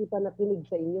 Hindi pa nakinig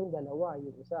sa inyong dalawa,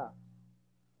 yung isa.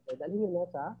 Okay, dalhin nyo na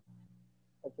sa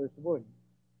church board.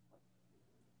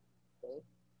 Okay.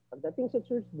 Pagdating sa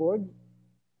church board,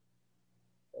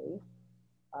 okay,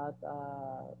 at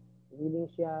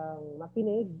willing siyang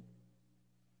makinig,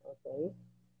 okay,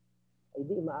 ay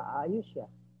di maaayos siya.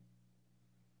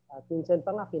 At minsan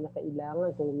pa nga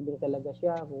kinakailangan kung willing talaga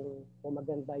siya, kung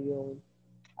maganda yung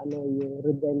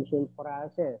redemption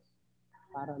process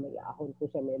para may ahon ko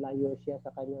siya, may layo siya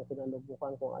sa kanyang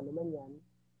kinalubukan kung ano man yan.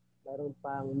 Mayroon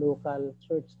pang local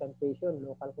church confession,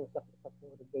 local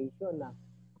congregation na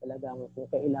talagang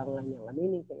kung kailangan niyang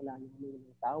aminin, kailangan niyang aminin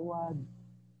ng tawad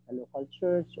sa local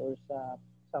church or sa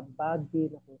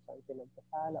somebody na kung saan siya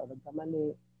nagkasala o nagkamali,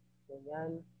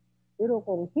 ganyan. Pero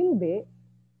kung hindi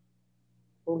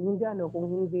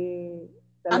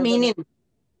Aminin.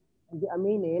 hindi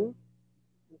aminin,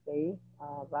 okay,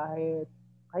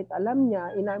 kahit alam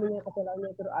niya, inamin niya kasalanan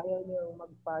niya, pero ayaw niya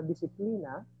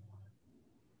magpa-disiplina,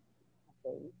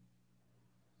 okay.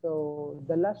 So,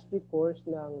 the last recourse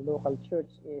ng local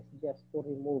church is just to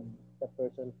remove the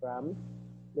person from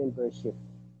membership.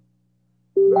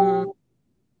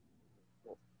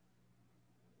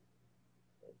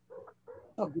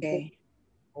 Okay.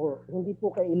 Hindi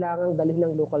po kailangang dalhin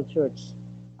ng local church.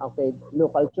 Okay,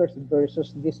 local church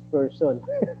versus this person.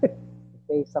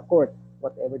 Okay, sa court,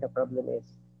 whatever the problem is.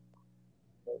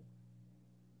 Okay.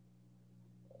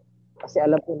 Kasi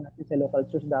alam po natin sa local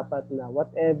church dapat na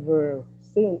whatever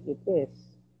sin it is,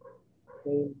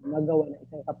 okay, nagawa ng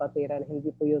isang kapatiran,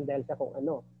 hindi po yun dahil sa kung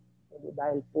ano. Hindi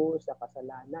dahil po sa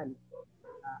kasalanan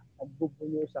na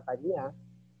nagbubuyo sa kanya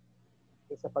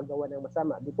sa paggawa ng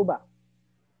masama. Di po ba?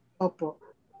 Opo.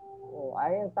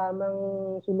 Ay ang tamang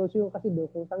solusyon kasi doon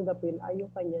kung tanggapin ay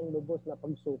yung kanyang lubos na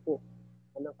pagsuko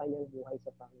ng kanyang buhay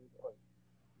sa Panginoon.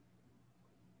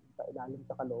 Sa ilalim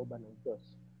sa kalooban ng Diyos.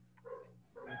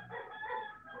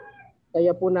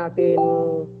 Kaya po natin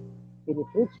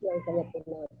pinipreach yan, kaya po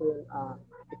natin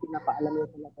ipinapaalam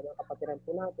yung sa lahat ng kapatiran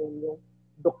po natin yung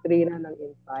doktrina ng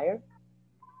entire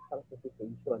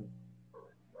sanctification.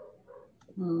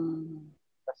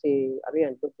 Kasi ano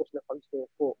yan, lubos na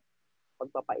pagsuko,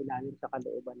 pagpapailalim sa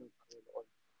kalooban ng Panginoon.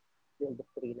 Yung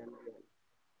doktrina na yan.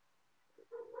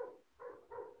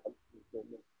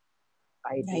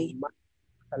 Kahit yung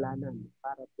kasalanan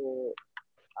para po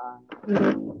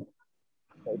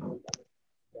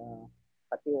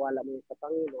patiwala mo sa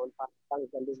Panginoon para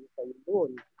tanggalin mo sa iyo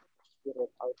doon,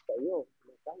 i-root out sa iyo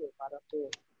para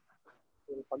po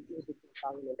yung pag-ibig ng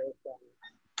Panginoon sa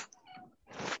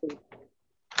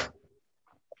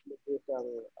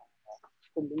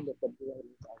kumilo sa buhay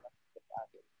ng bawat sa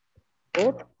atin.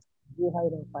 O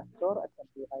buhay ng pastor at sa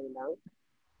buhay ng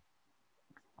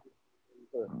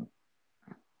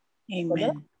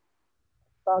Amen.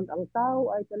 Pag ang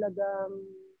tao ay talagang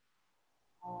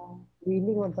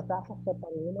willing magpasakop sa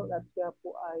Panginoon at siya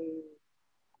po ay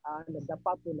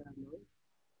nagdapat po lamang,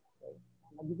 okay,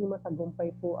 nagiging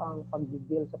matagumpay po ang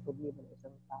pagdidil sa problema ng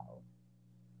isang tao.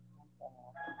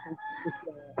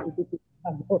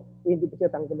 Hindi po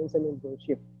siya tanggalin sa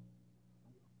membership.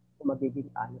 Kung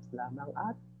magiging honest lamang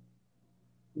at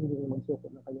hindi magsuko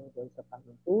ng kanyang buhay sa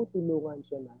Panginoon. Tutulungan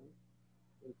siya ng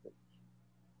church.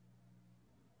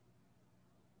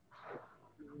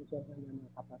 Siya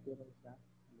ng kapatiran sa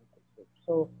local church.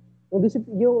 So,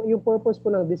 yung purpose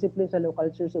po ng discipline sa local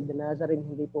church of the Nazarene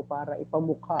hindi po para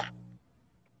ipamukha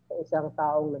sa isang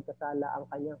taong nagkasala ang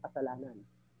kanyang kasalanan.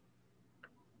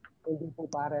 Hindi po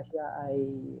para siya ay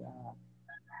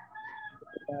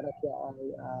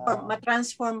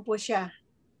matransform po siya.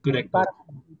 Correct.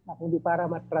 Hindi para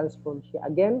matransform siya.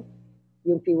 Again,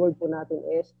 yung keyword po natin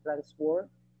is transform.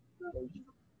 Okay?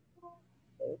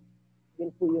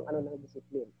 Yun po yung ng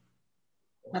discipline.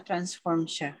 Na-transform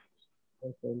siya.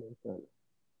 Transformation.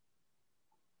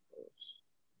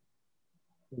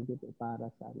 Hindi po para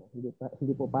sa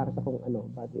hindi po para sa kung ano,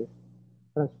 but is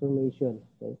transformation.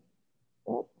 Okay?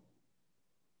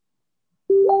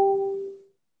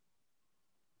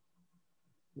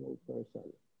 No person.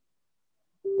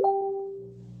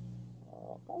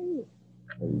 Okay.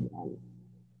 Ayan.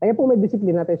 Kaya po may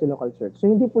discipline natin sa local church. So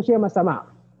hindi po siya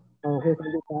masama. Okay,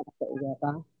 hindi pa sa iya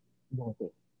ka bote.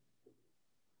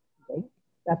 Okay?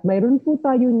 At mayroon po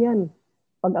tayo niyan.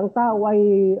 Pag ang tao ay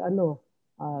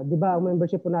di ba, ang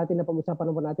membership po natin na pag-usapan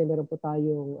po natin, meron po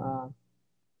tayong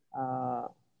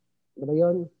ano ba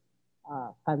yun?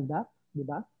 Conduct, di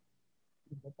ba?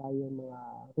 Meron po tayong mga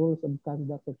rules of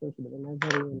conduct sa church of the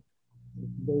Nazarene.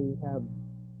 They have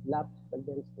lapsed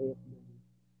against it.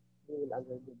 They will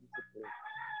undergo discipline.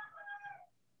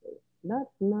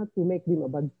 Not to make them a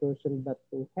bad person, but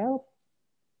to help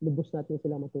lubos natin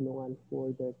sila matulungan for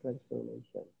their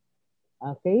transformation.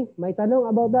 Okay? May tanong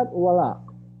about that? Wala.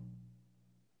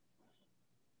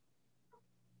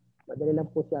 Madali lang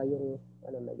po siya yung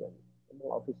yung mga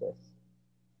offices.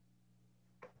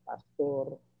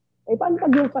 Pastor. Paano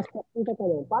pag yung pastor?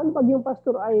 Paano pag yung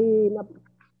pastor ay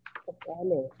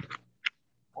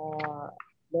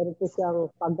meron po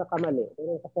siyang pagkakamali,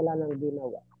 meron kasalanang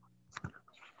ginawa.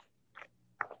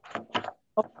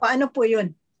 Paano po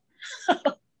yun?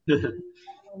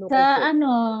 Parang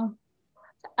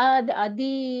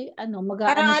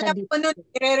alam ko nun,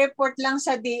 i-report lang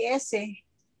sa DS eh.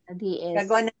 Sa DS.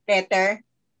 Gagawa ng letter.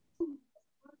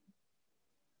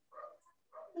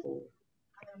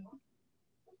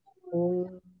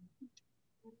 kung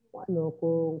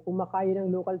makaya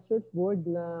ng local church board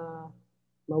na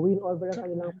ma-win over ang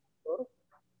kanilang pastor,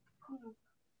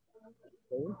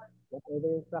 okay,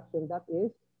 whatever instruction that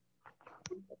is,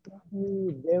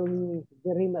 be very,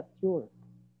 very mature,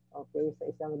 okay, sa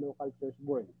isang local church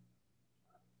board.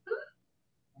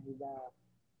 And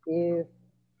if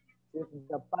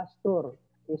the pastor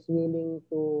is willing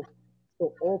to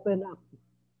open up,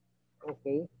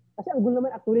 okay, kasi ang gulo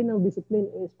naman actually ng discipline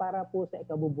is para po sa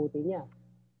ikabubuti niya.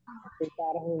 Okay,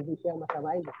 para hindi siya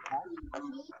masamain, diba?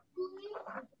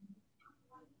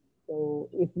 So,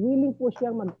 if willing po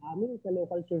siyang mag-amin sa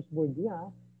local church board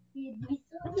niya,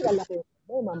 lalaki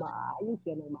maayos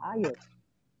siya ng maayos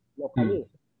locally.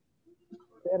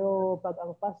 Pero pag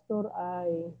ang pastor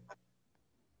ay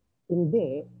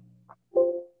hindi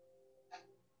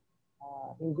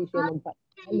siya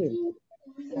magpa-alim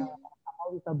na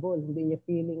accountable, hindi niya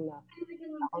feeling na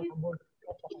accountable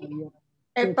sa kanya.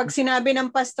 Pag sinabi ng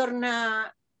pastor na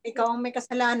ikaw ang may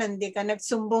kasalanan, hindi ka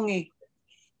nagsumbong eh.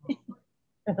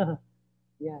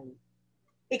 Yan.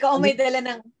 Ikaw ang may dala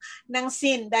ng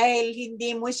sin dahil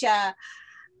hindi mo siya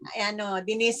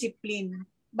dinisiplin.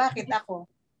 Bakit ako?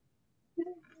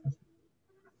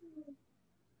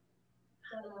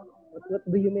 What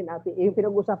do you mean, ate? Yung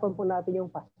pinag-usapan po natin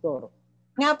yung pastor.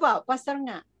 Nga po, pastor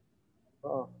nga.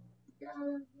 Oo.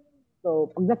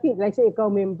 So, pag like say ikaw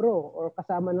membro or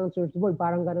kasama ng church board,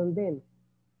 parang ganun din.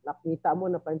 Nakita mo,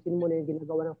 napansin mo na yung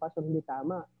ginagawa ng pastor hindi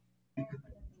tama.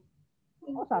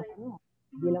 O, sabi mo,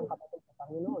 bilang kapatid sa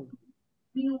Panginoon.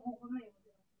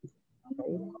 Okay?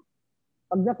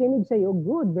 Pag nakinig sa'yo,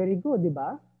 good, very good, di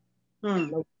ba?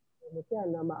 Nagsasabi siya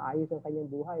na maayos ang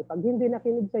kanyang buhay. Pag hindi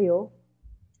nakinig sa'yo,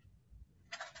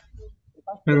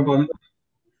 pero po,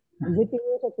 Bitin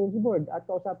mo sa church board at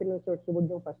kausapin ng church board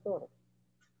yung pastor.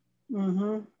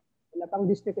 Wala pang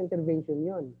district intervention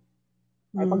yun.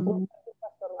 Ay pag yung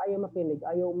pastor ayaw makinig,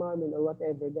 ayaw umamin or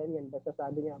whatever, ganyan. Basta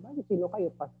sabi niya, bakit sino kayo?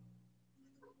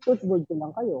 Church board ko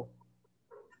lang kayo.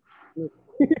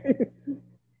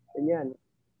 Ganyan.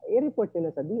 I-report nyo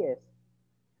na sa DS.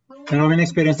 pero may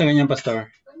experience na ganyan, pastor.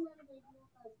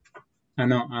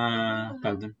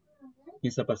 Pardon.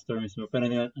 Yung sa pastor mismo. Pero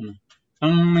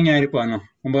ang nangyari po,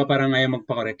 kumbaga parang ayaw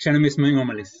magpa-correct. Siya na mismo yung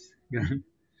umalis.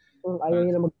 Ayaw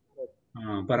niya na mag-correct.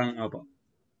 Parang, opo.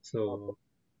 So,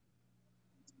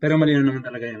 pero malinaw naman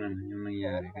talaga yung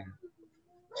nangyari.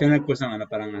 Siya nagpus ng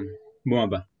parang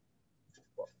bumaba.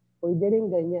 Pwede rin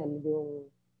ganyan.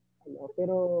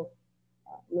 Pero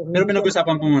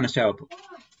pinag-usapan po muna siya, opo.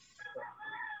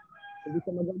 Hindi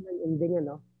siya magandang ending,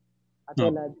 At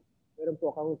meron po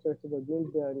akong church board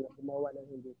member na gumawa ng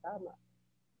hindi tama.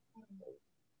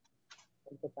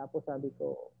 Pagkatapos sabi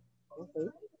ko, okay,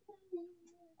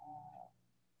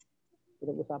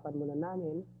 pinag-usapan muna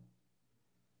namin.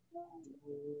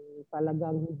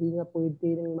 Talagang hindi nga pwede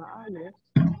ng maayos.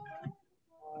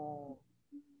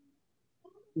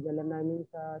 Sinala namin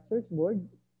sa church board.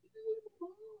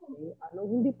 Okay,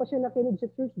 hindi pa siya nakinig sa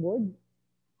church board.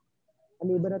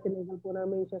 Aliba na tinanggal po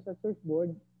namin siya sa church board,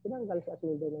 tinanggal siya as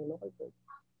member ng local church.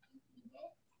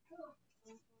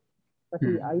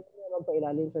 Kasi ayaw niya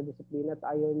magpailalim sa disiplina at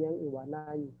ayaw niyang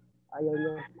iwanan. Ayaw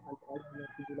niya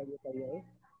sigilan niya kanya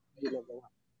ginagawa.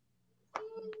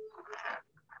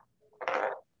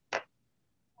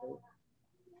 Okay.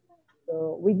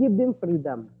 So, we give them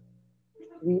freedom.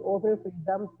 We offer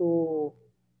freedom for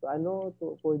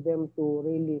them to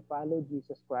really follow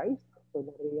Jesus Christ. So,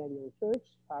 nariyan yung church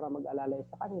para mag-alalay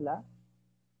sa kanila.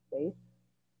 Okay?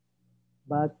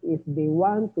 But if they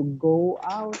want to go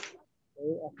out,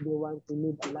 if they want to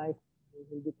live a life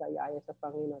hindi kaya sa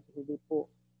Panginoon, hindi po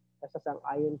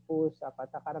kasasang-ayon po sa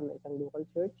patakaran ng isang local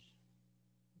church,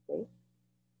 okay?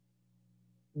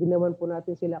 Hindi naman po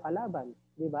natin sila kalaban,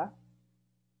 di ba?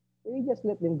 We just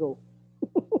let them go.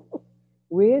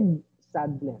 With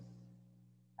sadness.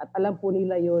 At alam po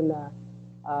nila yun na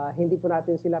hindi po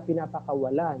natin sila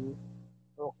pinapakawalan,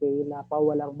 okay, na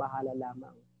pawalang bahala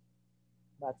lamang.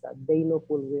 But they know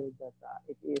full well that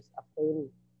it is a pain,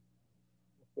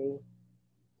 okay,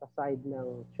 sa side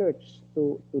ng church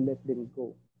to let them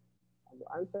go.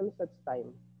 Until such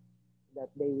time that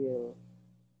they will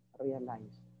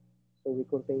realize. So we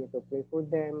continue to pray for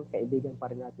them, kaibigan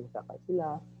pa rin natin sa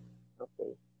sila.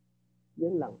 Okay.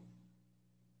 Yun lang.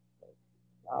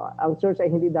 Ang church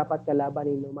ay hindi dapat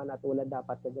kalabanin naman at wala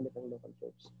dapat kagalit ang local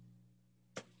church.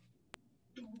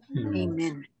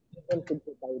 Amen. Defensive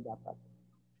po tayo dapat.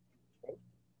 Okay?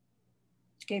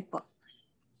 Okay po.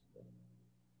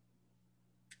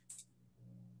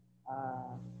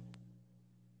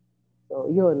 So,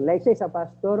 yun. Like say sa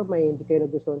pastor, may hindi kayo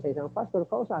nagustuhan sa isang pastor,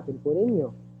 kausapin po ninyo.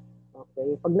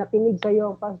 Okay? Pag nakinig sa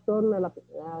iyo ang pastor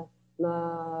na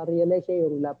realize niya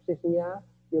yung lapses niya,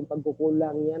 yung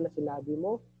pagkukulang niya na sinabi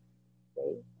mo,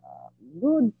 okay?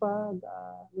 Good pag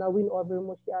na-win over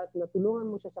mo siya at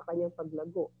natulungan mo siya sa kanyang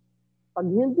paglago. Pag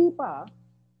hindi pa,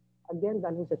 again,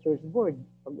 dalhin sa church board,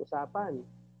 pag-usapan.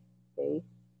 Okay?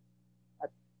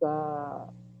 At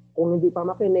kung hindi pa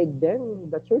makinig, then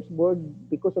the church board,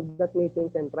 because of that meeting,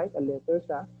 can write a letter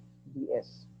sa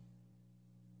DS.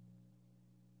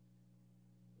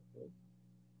 Okay.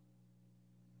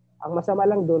 Ang masama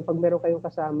lang doon, pag meron kayong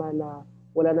kasama na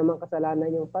wala namang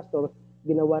kasalanan yung pastor,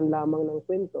 ginawan lamang ng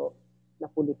kwento na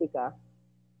politika,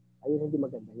 ayun, hindi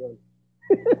maganda yun.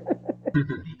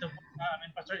 Dito po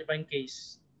pastor, iba yung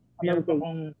case. Meron po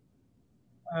akong,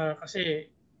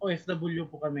 kasi OFW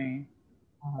po kami,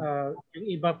 yung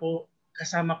iba po,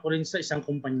 kasama ko rin sa isang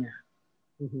kumpanya.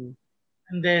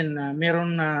 And then,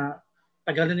 meron na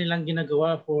tagal na nilang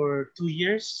ginagawa for 2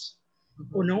 years.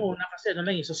 Unang-una kasi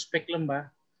suspect lang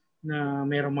ba na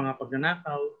merong mga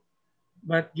pagnanakaw.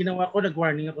 But ginawa ko,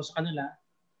 nag-warning ako sa kanila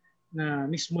na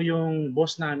mismo yung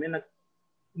boss namin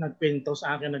nagkwento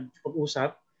sa akin,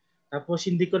 nagpag-usap. Tapos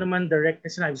hindi ko naman direct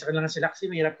na sinabi sa kanila sila kasi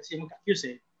mahirap kasi mag-accuse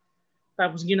eh.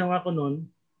 Tapos ginawa ko noon,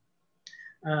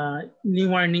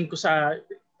 ni-warning ko sa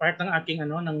part ng aking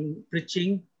ng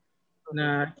preaching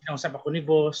na kinausap ako ni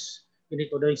boss.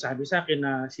 Ganito daw yung sabi sa akin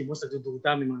na si boss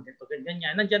nagdududa, may mga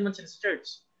ganyan. Nandyan man sila sa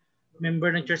church. Member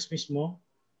ng church mismo.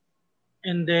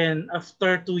 And then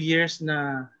after 2 years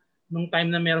na nung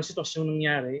time na merong sitwasyong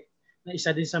nangyari, na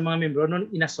isa din sa mga membro, noon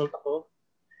inassault ako.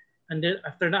 And then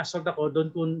after na-assault ako,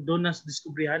 doon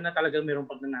na-discoveryhan na talagang merong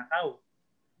pagnanakaw.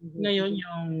 Ngayon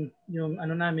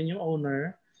yung namin, yung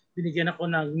owner, binigyan ako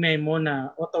ng memo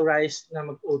na authorized na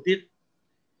mag-audit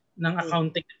ng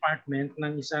accounting department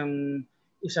ng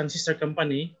isang sister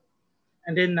company.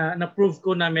 And then na-prove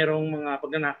ko na merong mga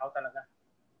pagnanakaw talaga.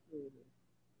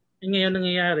 And ngayon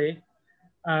nangyayari,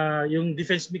 yung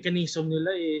defense mechanism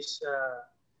nila is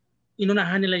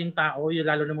inunahan nila yung tao, yung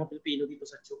lalo ng mga Pilipino dito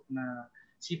sa Chuk na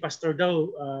si pastor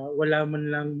daw wala man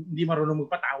lang, hindi marunong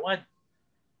magpatawad.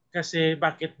 Kasi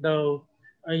bakit daw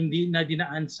hindi na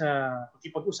dinaan sa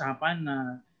pag-usapan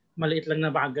na maliit lang na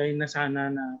bagay na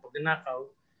sana na pagnanakaw,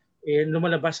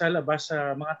 lumalabas sa labas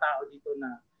sa mga tao dito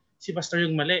na si pastor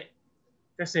yung mali.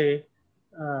 Kasi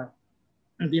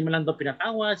hindi man lang daw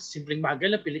pinatawad, simpleng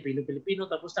bagay lang, Pilipino,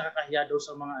 tapos nakakahiya daw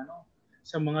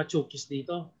sa mga chukis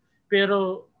dito.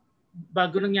 Pero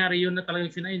bago nangyari yun na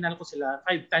talagang final ko sila,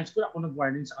 5 times ko ako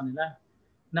nag-warning sa kanila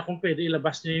na kung pwede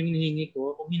ilabas nyo yung hinihingi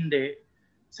ko, kung hindi,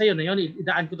 sa'yo na yun,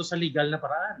 idaan ko to sa legal na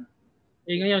paraan.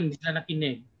 Ngayon, hindi sila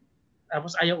nakinig.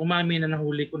 Tapos ayaw umamin na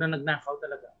nahuli ko na nagnakaw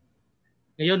talaga.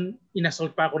 Ngayon,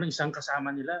 inassault pa ako ng isang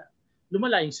kasama nila.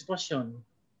 Lumala yung sitwasyon.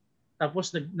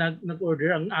 Tapos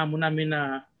nag-order ang amo namin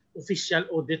na official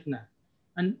audit na.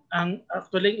 Ang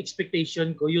actually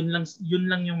expectation ko, yun lang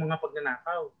yung mga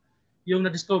pagnanakaw. Yung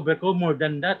na-discover ko, more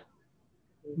than that.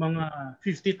 Mga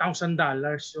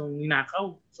 $50,000 yung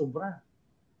ninakaw. Sobra.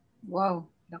 Wow,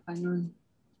 laka nun.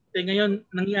 Ngayon,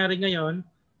 nangyari ngayon,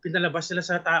 pinalabas sila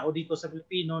sa tao dito sa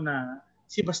Pilipino na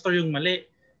si pastor yung mali.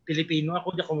 Pilipino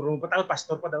ako, di ako marunong patawad.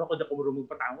 Pastor pa daw ako, di ako marunong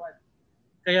patawad.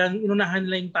 Kaya inunahan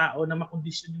nila yung tao na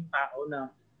makondisyon yung tao na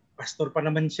pastor pa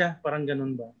naman siya. Parang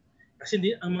ganun ba? Kasi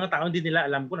ang mga tao hindi nila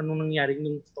alam kung anong nangyari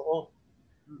nung totoo.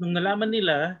 Nung nalaman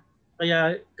nila,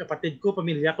 kaya kapatid ko,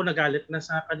 pamilya ko nagalit na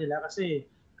sa kanila kasi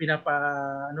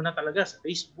na talaga sa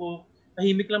Facebook.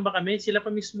 Tahimik lang ba kami? Sila pa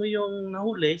mismo yung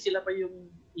nahuli, sila pa yung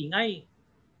ingay.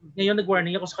 Ngayon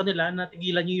nag-warning ako sa kanila na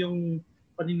tigilan niyo yung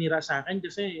paninira sa akin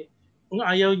kasi kung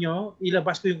ayaw nyo,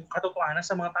 ilabas ko yung katotohanan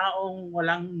sa mga taong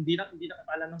hindi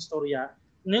nakakaalam ng storya.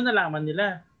 Ngayon nalaman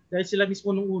nila. Dahil sila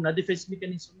mismo nung una, defense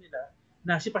mechanism nila,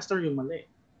 na si pastor yung mali.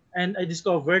 And I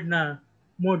discovered na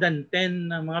more than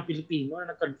 10 na mga Pilipino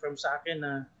na nag-confirm sa akin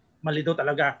na mali daw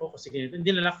talaga ako kasi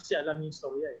hindi nila kasi alam yung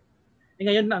storya eh.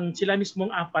 Ngayon sila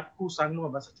mismong 4 kusang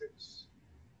lumabas sa church.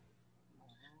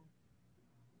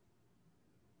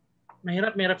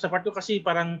 Mahirap sa part ko kasi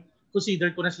parang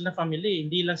consider ko na sila family,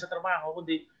 hindi lang sa trabaho,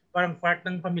 kundi parang part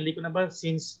ng family ko na ba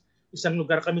since isang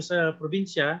lugar kami sa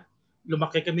probinsya,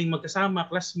 lumaki kaming magkasama,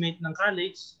 classmate ng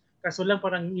college, kaso lang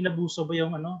parang inabuso ba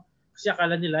yung kasi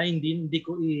akala nila hindi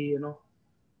ko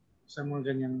sa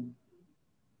mga ganyan.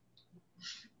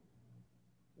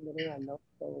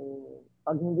 So,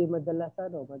 pag hindi madala sa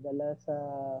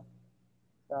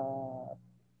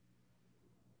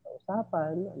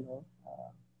usapan,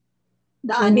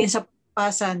 daanin sa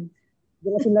pasan.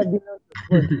 Hindi na sila bilang church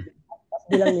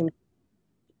board.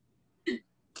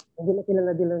 Hindi na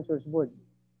sila bilang church board.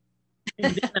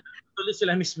 Hindi na. Tuloy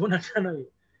sila mismo na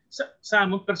sa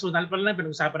among personal pa lang,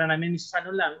 pinag-usapan na namin sa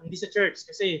ano lang, hindi sa church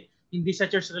kasi hindi sa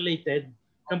church related,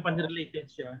 company related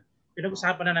siya.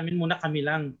 Pinag-usapan na namin muna kami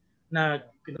lang na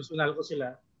personal ko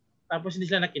sila. Tapos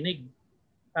hindi sila nakinig.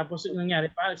 Tapos yung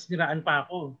nangyari pa, siniraan pa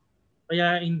ako.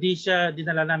 Kaya hindi siya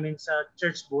dinala namin sa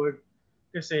church board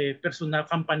kasi personal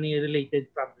company related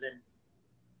problem.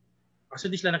 Kasi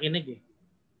hindi sila nakinig eh.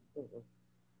 Mhm.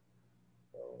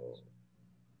 So,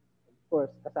 of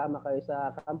course, kasama kayo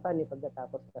sa company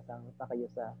pagkatapos kasama pa kayo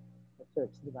sa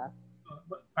church, di ba?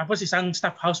 Tapos isang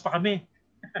staff house pa kami.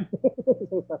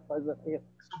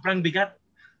 Sobrang bigat.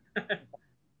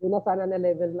 Yun na sana na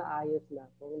level na ayos na.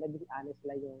 Kung naging honest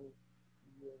lang yung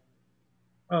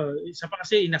Isa pa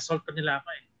kasi inassault pa nila ako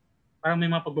eh. Parang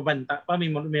may mga pagbabanta pa,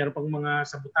 meron pang mga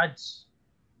sabotage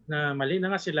na mali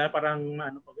na nga sila, parang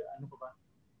ano pa ba.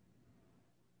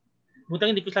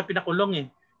 Butang hindi ko sila pinakulong eh.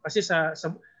 Kasi sa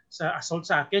assault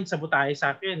sa akin, sabotage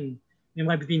sa akin, may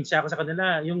mga ebidensya ako sa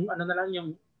kanila. Yung ano na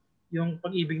lang, yung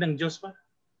pag-ibig ng Diyos pa.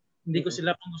 Hindi ko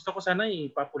sila, kung gusto ko sana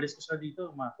ipapulis ko sila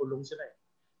dito, makulong sila eh.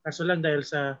 Kaso lang dahil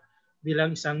sa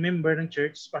bilang isang member ng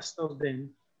church, pastor din,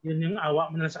 yun yung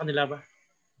awa mo na lang sa kanila ba?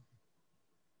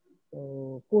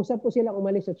 So, kusa po silang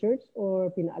umalis sa church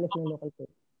or pinaalis ng local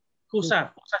church?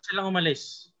 Kusa silang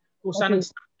umalis. Kusa ng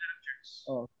staff ng church.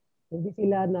 Oh, hindi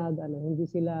sila hindi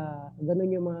sila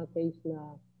ganun yung mga case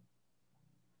na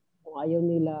kung ayaw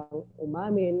nilang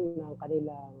umamin ng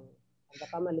kanilang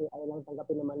pagkakamali, ayaw lang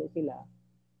tanggapin na mali sila,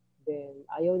 then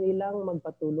ayaw nilang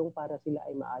magpatulong para sila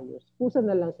ay maayos. Kusa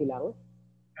na lang silang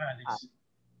Alis.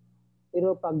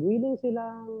 Pero pag willing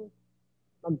silang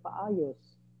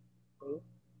magpaayos, okay,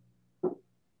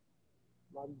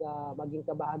 maging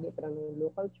kabahagi pa ng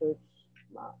local church,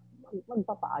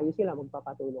 magpapaayos sila,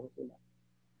 magpapatulong sila.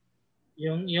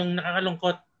 Yung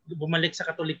nakakalungkot, bumalik sa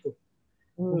Katoliko.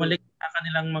 Bumalik sa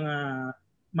kanilang mga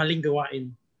maling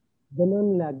gawain.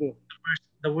 Ganun lagi.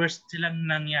 The worst silang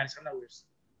nangyari sa worst.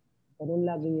 Ganun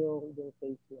lagi yung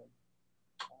case yan.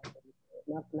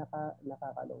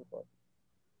 Nakakalungkot.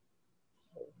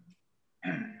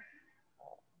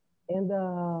 And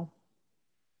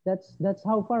that's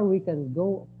how far we can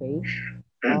go, okay?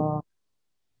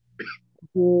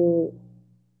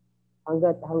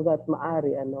 Hanggat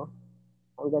maaari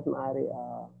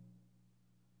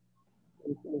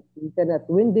we cannot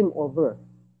win them over.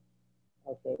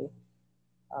 Okay?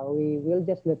 We will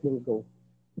just let them go.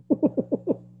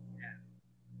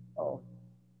 Oh,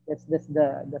 that's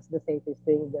the safest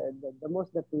thing, the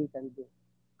most that we can do.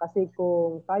 Kasi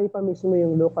kung tayo pa mismo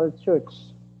yung local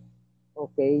church,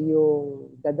 okay,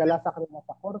 yung dadala sa kanila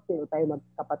sa korte o tayo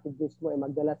magkapatid mismo ay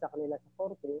magdala sa kanila sa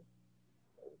korte,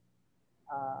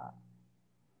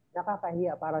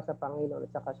 nakakahiya para sa Panginoon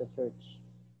at saka sa church.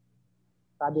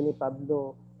 Sabi ni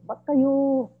Pablo, ba't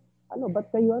kayo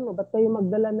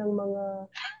magdala ng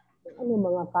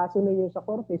mga kaso ninyo sa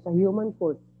korte, sa human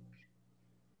court?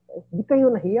 Di kayo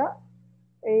nahiya?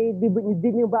 Di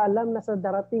niyo ba alam na sa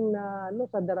darating na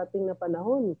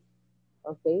panahon,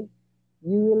 okay,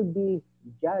 you will be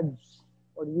judged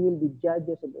or you will be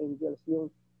judges of angels.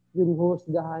 Yung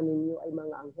husgahan ninyo ay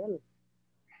mga anghel.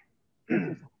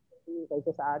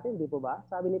 Kaysa sa atin, di po ba?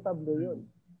 Sabi ni Pablo yun.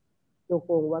 So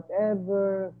kung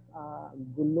whatever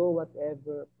gulo,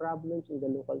 whatever problems in the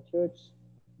local church,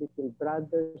 between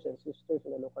brothers and sisters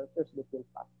in the local church, between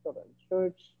pastor and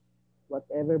church,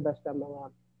 whatever basta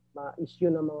mga issue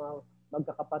ng mga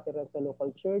magkakapatiran sa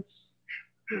local church,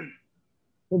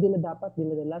 hindi na dapat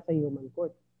dinadala sa human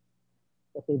court,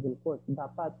 sa civil court.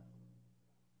 Dapat,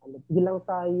 bilang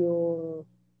tayong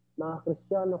mga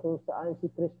Kristiyano kung saan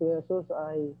si Kristo Jesus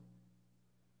ay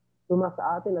tuma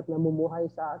sa atin at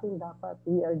namumuhay sa atin, dapat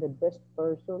we are the best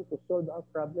person to solve our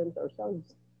problems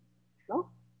ourselves.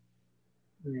 No?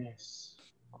 Yes.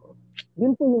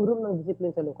 Yun po yung room ng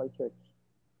discipline sa local church.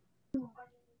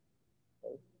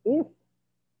 If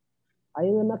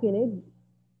ayaw na makinig,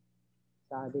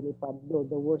 sabi ni Pablo,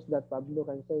 the worst that Pablo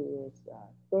can say is,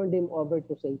 turn them over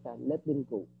to Satan. Let them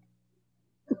go.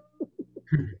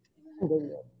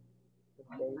 Okay.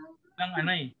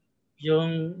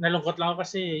 Yung nalungkot lang ako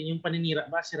kasi yung paninira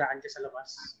ba, siraan ka sa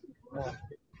labas.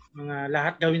 Mga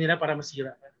lahat gawin nila para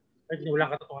masira ka. Kahit wala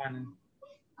katotohanan.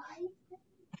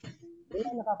 Yan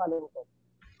ang nakakalungkot.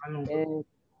 And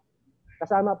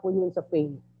kasama po yun sa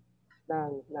pain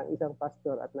ng isang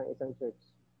pastor at ng isang church.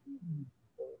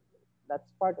 That's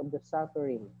part of the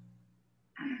suffering.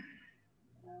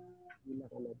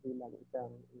 Bilang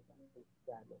isang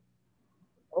Kristiyano.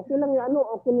 Okay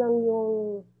lang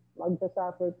yung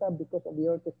magsa-suffer ka because of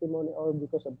your testimony or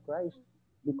because of Christ,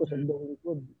 because of the Holy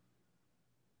Good.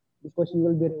 Because you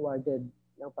will be rewarded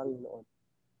ng Panginoon.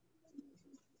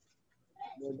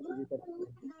 Lord, we can forgive.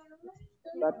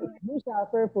 But if you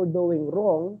suffer for doing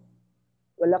wrong,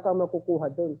 wala kang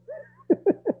makukuha doon.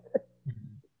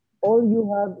 All you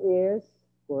have is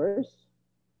curse.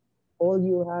 All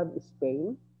you have is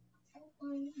pain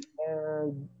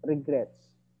and regrets.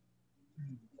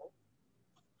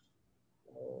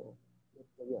 So,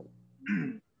 yun.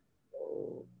 So,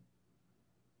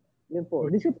 yun po.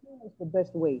 Discipline is the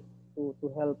best way to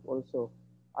help also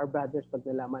our brothers pag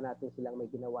nalaman natin silang may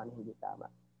ginawa na hindi tama.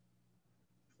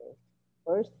 Okay.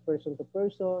 First, person to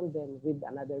person, then with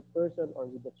another person or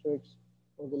with the church.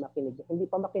 Kung hindi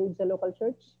pa makinig sa local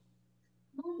church,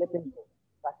 let them go.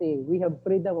 Kasi we have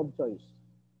freedom of choice.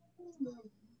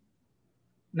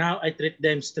 Now, I treat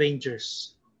them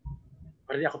strangers.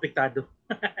 Para di ako piktado.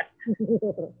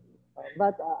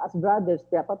 But as brothers,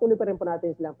 kaya patuloy pa rin po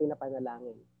natin silang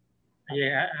pinapanalangin.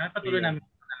 Yeah, patuloy namin.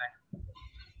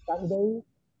 Someday,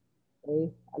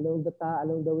 okay, along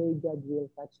the way, God will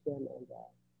touch them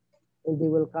and they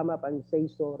will come up and say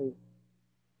sorry.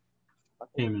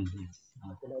 Amen.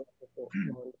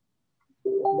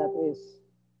 That is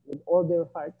with all their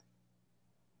heart,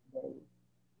 then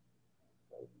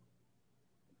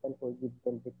can forgive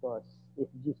them because if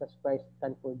Jesus Christ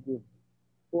can forgive,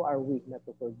 who are we not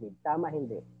to forgive? Tama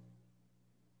hindi?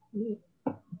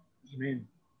 Amen.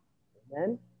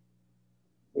 Amen?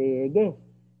 Sige.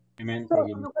 Amen. So,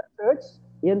 local church,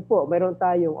 yun po, mayroon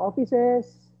tayong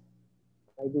offices,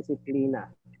 may disiplina.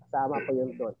 Kasama po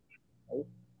yun doon. Okay?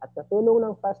 At katulong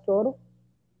ng pastor,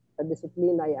 sa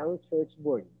disiplina ay ang church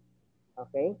board.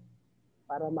 Okay?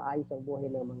 Para maayos ang buhay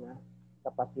ng mga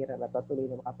kapatiran at patuloy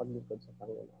na makapaglingkod sa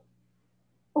Panginoon.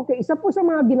 Okay, isa po sa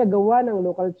mga ginagawa ng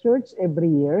local church every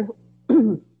year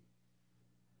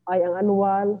ay ang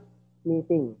annual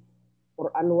meeting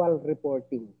or annual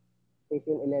reporting.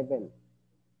 Session 11.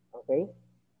 Okay?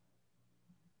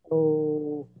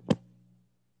 So,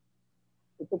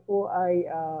 ito po ay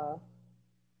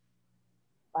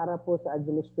para po sa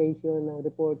administration ng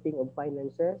reporting of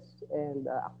finances and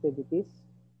activities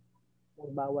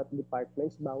ng bawat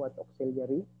departments, bawat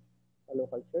auxiliary sa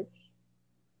local church.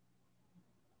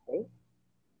 Okay?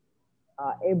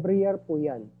 Every year po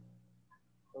 'yan.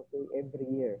 Okay, every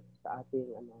year sa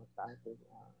ating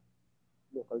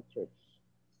local church.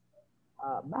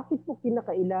 Bakit po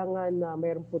kinakailangan na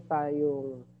mayroon po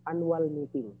tayong annual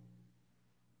meeting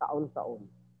taon-taon?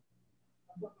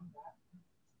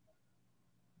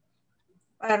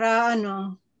 Para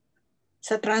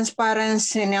sa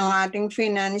transparency ng ating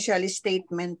financial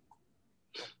statement.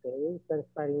 Okay,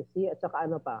 transparency at saka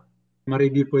ano pa?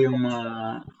 Ma-review po yung mga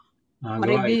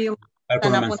Ma-review yung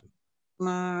performance.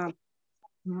 mga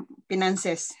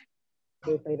finances.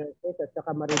 Okay, finances at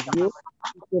saka ma-review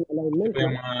yung alignment.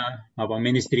 Yung mga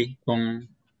ministry kung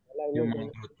yung mga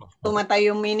growth po.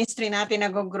 Tumatay yung ministry natin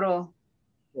nag-grow.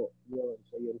 So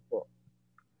yun po.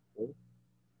 Okay.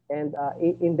 And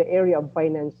in the area of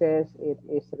finances, it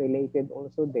is related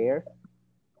also there.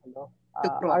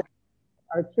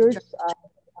 Our church,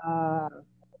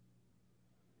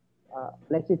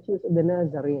 like the Church of the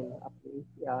Nazarene,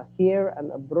 here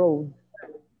and abroad,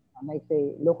 like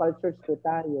say, local church po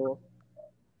tayo,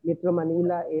 Metro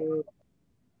Manila is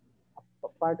a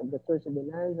part of the Church of the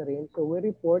Nazarene. So we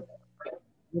report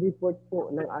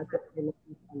po ng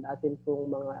ating pong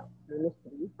mga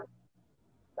ministry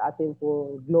sa ating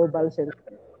pong global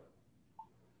center.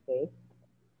 Okay?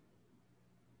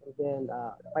 And then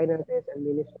finances and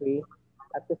ministry.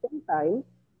 At the same time,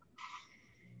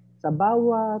 sa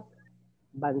bawat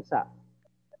bansa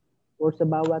or sa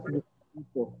bawat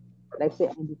distrito, like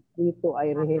say, ang distrito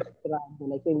ay rehistrado,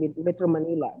 like say, Metro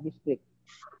Manila District,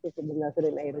 so sa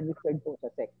Nazarene ay registered po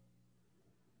sa SEC.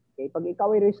 Okay, pag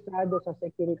ikaw ay rehistrado sa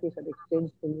Securities and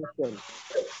Exchange Commission,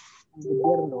 ang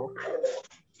gobyerno,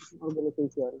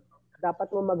 organization, dapat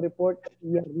mo mag-report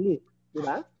yearly, di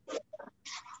ba?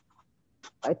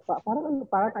 Kahit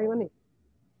para tayo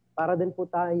para din po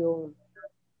tayong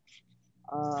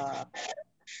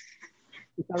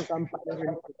isang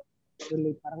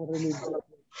company parang religious.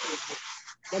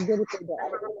 Nag-report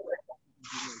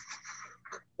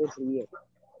every year.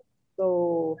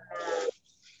 So,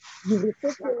 yung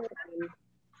report natin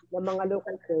ng mga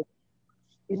local church,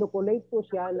 inoculate po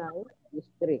siya ng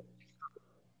district.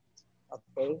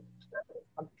 Okay?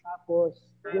 Pagkatapos,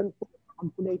 yun po,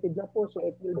 calculated na po, so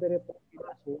it will be reported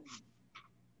as well.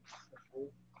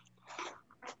 Okay?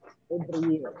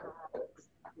 Every year.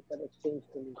 It's an exchange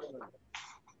commission.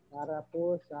 Para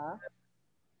po sa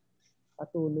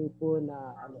patuloy po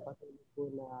na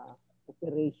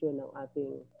operation ng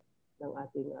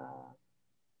ating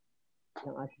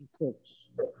church.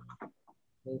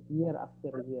 Okay? Year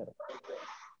after year.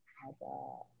 At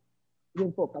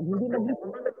Yun po, pag hindi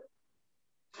nag-report,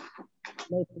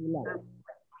 may kulang.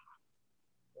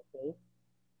 Okay?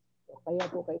 So, kaya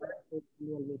po kayo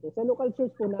annual meeting. Sa local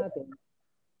church po natin,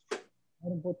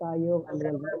 meron po tayong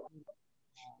annual meeting.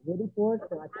 We report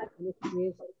sa ating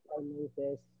ministries,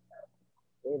 finances,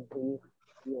 every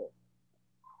year.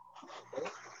 Okay?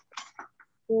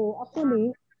 So,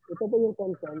 actually, ito po yung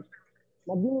content.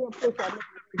 Naging nga po sa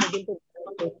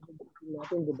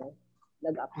natin, di ba?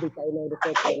 Nag-update tayo ng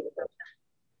report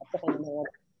at saka ng mga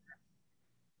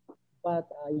but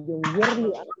yung yearly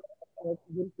report,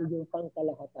 yun po yung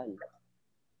pangkalahatan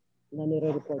na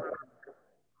nire-report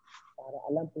para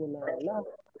alam po na lahat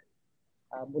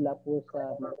mula po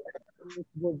sa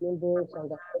board members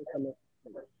hanggang sa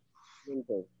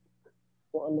members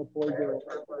kung ano po yung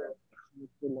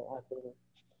gusto ng ating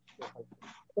local.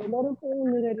 So, meron po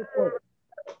yung nire-report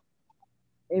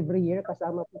every year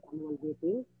kasama po sa annual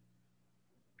meeting.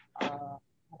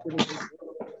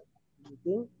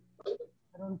 Meeting.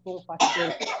 Meron po pastor.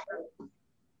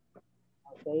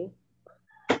 Okay?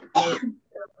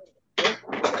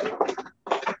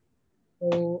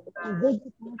 So, good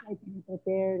po ay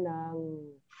prepare ng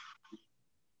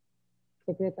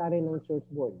secretary ng church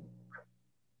board.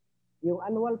 Yung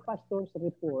annual pastor's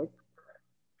report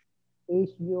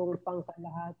is yung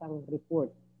pangkalahatang report.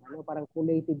 Ano, parang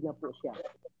collated na po siya.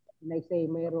 Like say,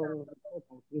 mayroong report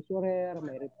ang treasurer,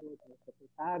 may report ang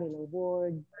secretary ng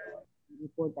board,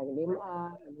 report ang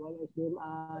LMI, annual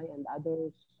LMI, and others.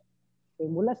 So,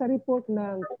 mula sa report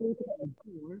ng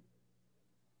 2004,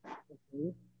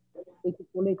 okay,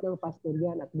 itukulate ng pastor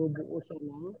yan at bubuo siya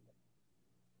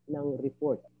ng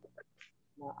report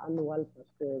na annual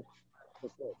pastor's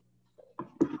report.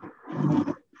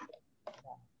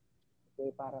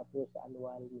 Okay, para po sa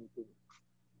annual meeting.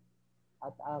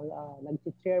 At ang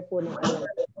nag-share po ng annual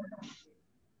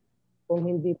kung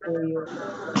hindi po yung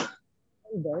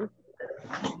president,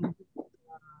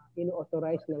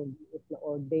 ino-authorize ng na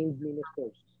ordained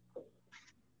ministers.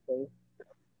 Okay?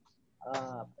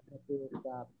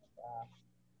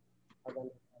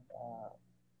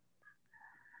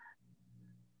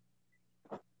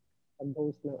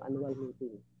 Pag-host ng annual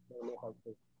meeting ng local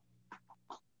church.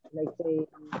 Like say,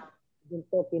 dun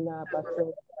po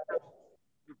pinapasok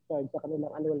sa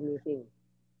kanilang annual meeting.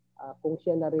 Kung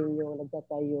siya na rin yung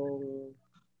nagtatayong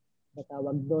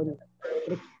natawag doon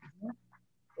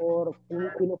or kung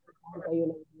pinupuntahan kayo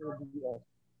ng DBS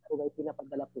o ay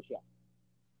pinapadala po siya.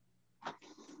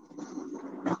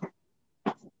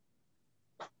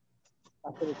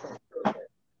 Pastor sa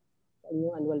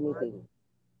inyong annual meeting.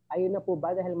 Ayun na po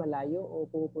ba dahil malayo o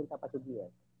pupunta pa sa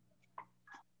DBS?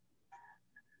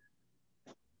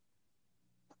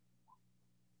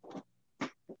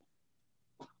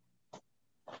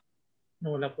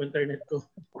 Wala po internet ko.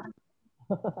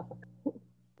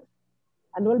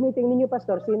 Annual meeting ninyo,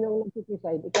 Pastor, sino ang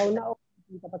nag-decide? Ikaw na o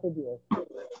pupunta pa sa DBS?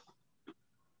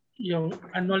 Yung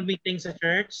annual meeting sa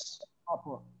church?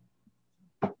 Opo.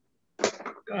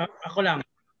 Ako lang.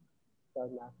 Ikaw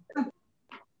na.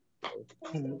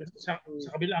 Sa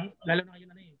kabilang, lalo na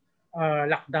ngayon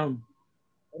lockdown.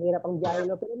 Ang hirap ang biyahe,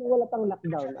 no? Pero wala pang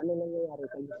lockdown. Ano nangyayari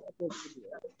sa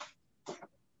DBS?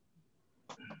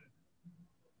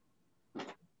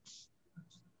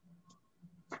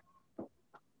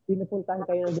 Pinupuntahan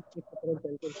kayo ng district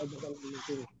superintendent sa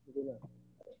meeting.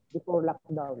 Before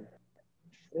lockdown.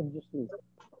 Previously.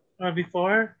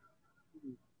 Before?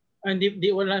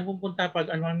 Hindi wala pupunta pag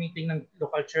annual meeting ng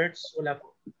local church. Wala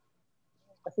po.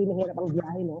 Kasi mahirap ang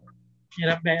biyahe, no?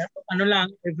 Hirap. Ano lang,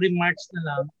 every March na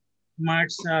lang.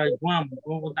 March sa Guam.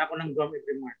 Pupunta ako ng Guam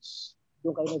every March.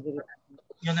 Yung kayo nag-report.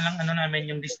 Yun na lang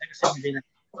namin yung district assembly na.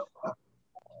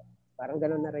 Parang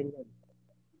gano'n na rin yun.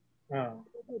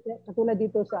 Katulad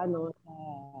dito sa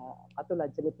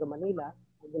katulad sa Metro Manila,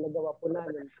 ang ginagawa po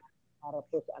namin para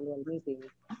po sa annual meeting,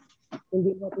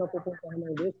 hindi mo mapupuntahan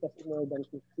ng days kasi more than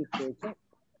 50%.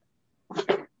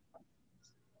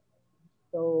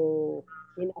 So,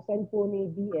 in-assign po ni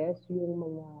DS yung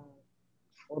mga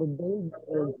ordained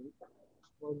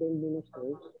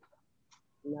ministers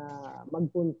na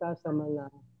magpunta sa mga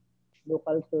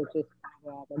local churches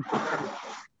para magpunta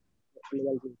sa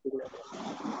annual meeting.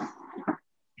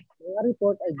 Mga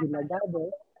report ay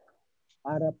ginagabo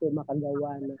para po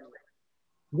makagawa ng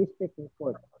district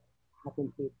report na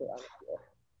kumpleto ang CS.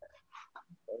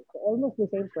 Okay. So almost the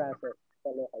same process sa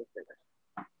local church.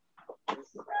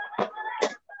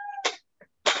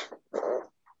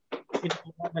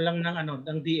 Pinukuha na lang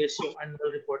ng DS yung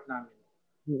annual report namin.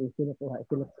 Sinukuha.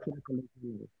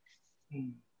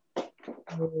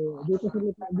 Dito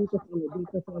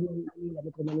sa Manila,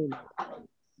 Metro Manila,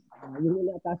 Yung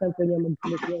inaatasan po niya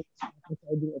mag-select yung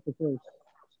presiding officers.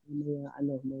 Yung mga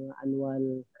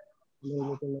annual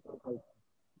meeting ng local.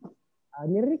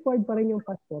 Nire-record pa rin yung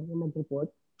pastor na mag-report.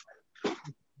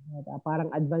 Parang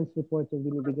advance report yung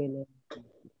binibigay ng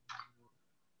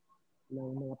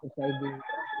mga presiding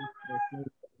officers ng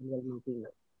annual meeting.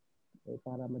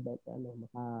 Para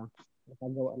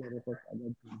makagawa ng report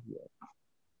agad sa GS.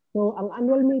 So, ang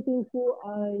annual meeting po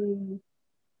ay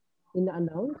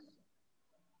ina-announce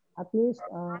at least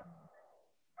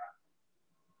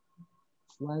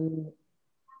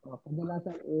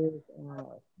kadalasan is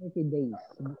 30 days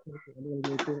before the annual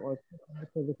meeting or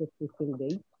services 15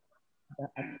 days. At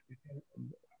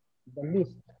the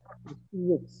least is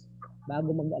 2 weeks bago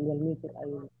mag-annual meeting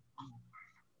ay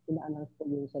ina-announce po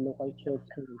yung sa local church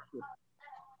leadership.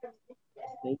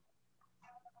 Okay?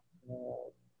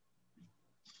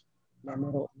 Na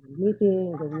mayroong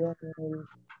meeting, ganyan,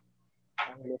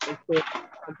 ang local church.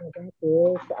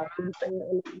 Pagkatapos, sa ating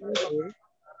meeting,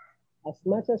 as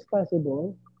much as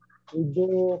possible, we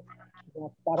do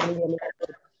parliament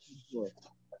work.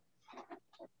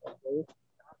 Okay?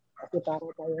 Kasi para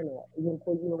tayo yun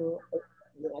po yung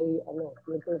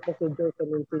procedure sa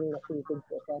meeting na sinunod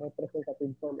po sa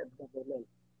representative form of government.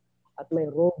 At may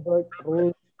Robert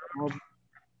Rules of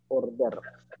Order.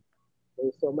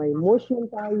 Okay, so may motion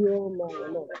tayo,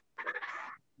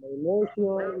 may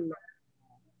motion,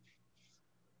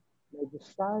 may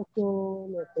discussion,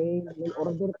 okay, may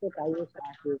order po tayo sa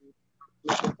ating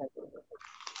meeting tayo.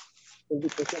 Hindi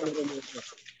po siya nire-motion.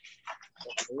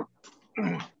 Okay.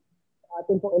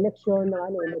 Ating po election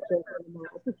ng election ng mga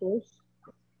officers,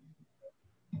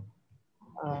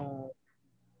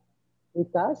 we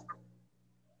cast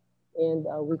and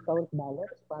we count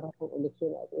ballots para po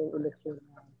election at yung election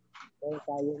meron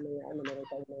tayong mga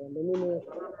nominees,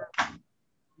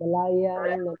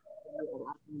 malayang na ang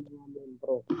ating mga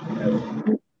membro.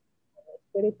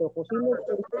 Pero ito, kung sino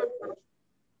po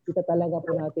kita talaga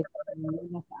po natin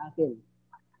muna sa akin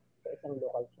sa isang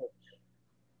local church.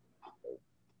 Okay.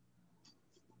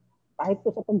 Kahit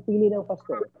po sa pagpili ng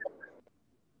pastor,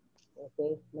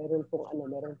 okay, meron pong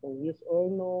yes or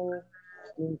no,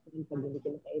 minsan pag hindi ko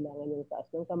na kailangan yung taas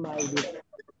ng kamay, dito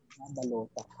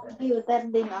balota. Computer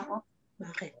din ako.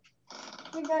 Okay.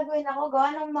 May gagawin ako, gawa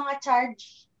ng mga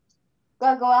charge.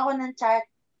 Gagawa ako ng chart.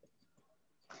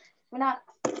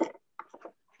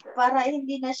 Para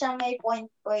hindi na siya may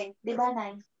point-point. Di ba,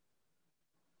 Nay?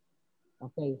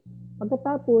 Okay.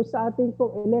 Pagkatapos sa ating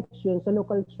pong election sa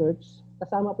local church,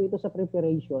 kasama po ito sa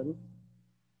preparation,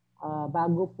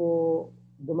 bago po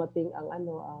dumating ang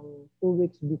 2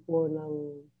 weeks before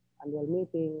ng annual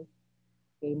meeting,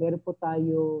 okay, meron po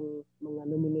tayong mga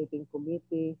nominating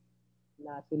committee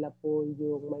na sila po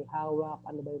yung may hawak,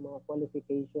 ano ba yung mga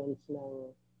qualifications ng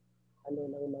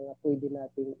ng mga pwede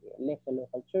nating elect sa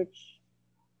local church.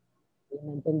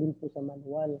 Nandun din po sa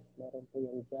manual, meron po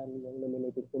yung dyan, yung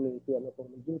nominating committee, ano po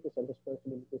yung duties and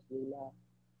responsibilities nila,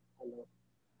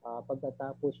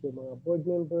 pagkatapos yung mga board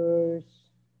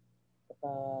members,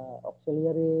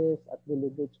 auxiliaries at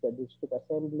delegates sa district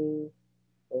assembly.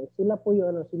 Sila po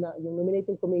yung yung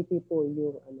nominating committee po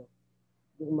yung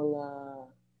yung mga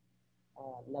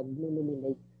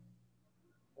nag-nominate.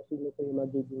 Sino po yung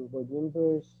magiging board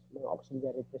members, mga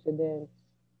auxiliary presidents,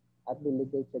 at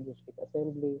delegates sa district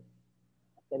assembly,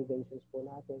 at conventions po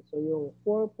natin. So yung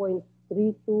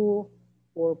 4.32,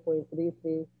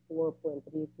 4.33,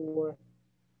 4.34,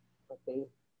 okay.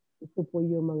 Ito po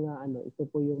yung mga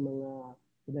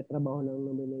pinatrabaho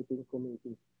ng nominating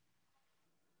committee.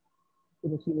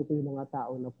 Sino po yung mga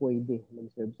tao na pwede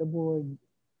mag-serve sa board,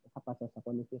 nakapasa sa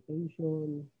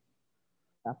qualification,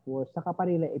 tapos saka pa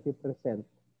nila ipipresent,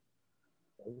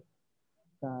 okay,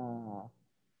 sa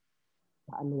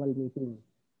annual meeting.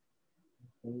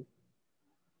 Okay?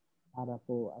 Para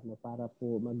po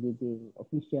magiging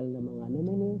official na mga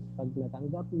nominees, pag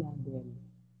natanggap na, then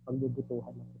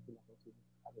pagbubutuhan na po sila kung sino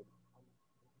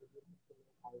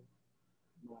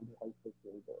mga local church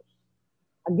members.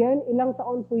 Again, ilang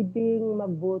taon pwedeng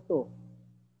magboto?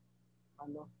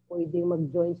 Pwedeng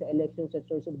mag-join sa election sa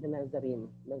Church of the Nazarene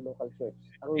ng local church.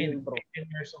 Ang membro.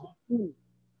 15 years old.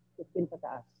 15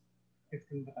 pataas.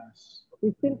 15 pataas.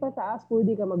 15 pataas,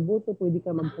 pwede ka magboto, pwede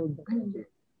ka mag-hold. 15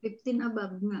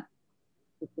 above nga.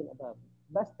 15 above.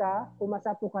 Basta,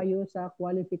 pumasa po kayo sa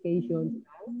qualifications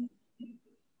ng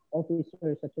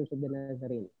officer sa Church of the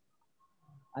Nazarene.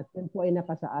 At yun po ay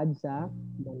nakasaad sa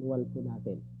manual po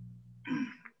natin.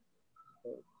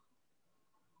 Okay.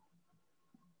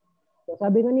 So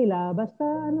sabi nga nila, basta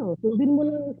sundin mo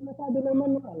lang yung sinasabi ng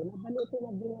manual.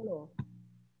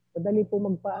 Madali po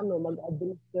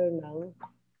mag-administer ng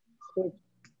church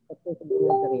sa Church of the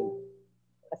Nazarene.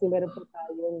 Kasi meron po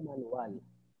tayong manual.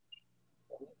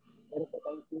 Meron po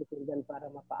tayong sinusundan para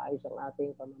mapaayos ang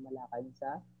ating pamamalakad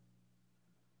sa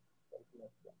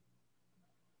Iglesia.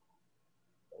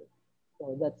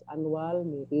 So that's annual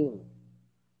meeting.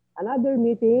 Another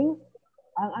meeting,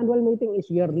 ang annual meeting is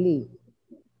yearly.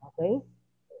 Okay?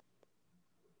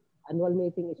 Annual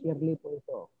meeting is yearly po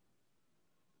ito.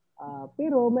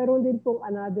 Pero mayroon din pong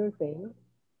another thing.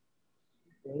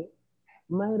 Okay?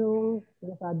 Mayroong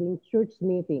sinasabing church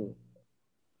meeting.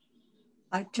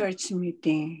 A church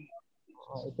meeting.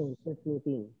 Ito, church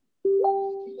meeting.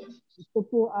 Ito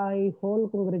po ay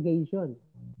whole congregation.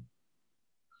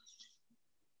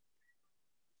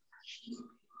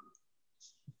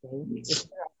 Okay? If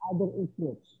there are other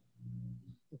issues,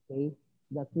 okay,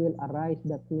 that will arise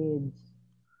that needs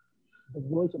the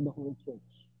voice of the whole church.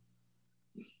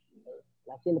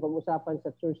 Kasi napag-usapan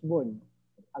sa church board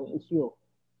ang issue.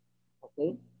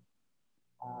 Okay?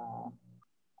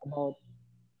 About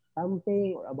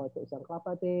something or about isang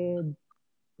kapatid.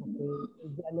 Okay?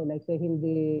 Like say,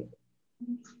 hindi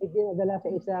nadala sa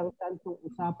isang santong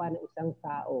usapan ng isang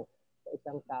tao. Sa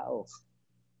isang tao.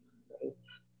 Okay?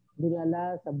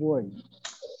 Dinala sa board.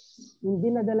 Hindi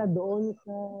nadala doon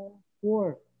sa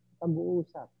work,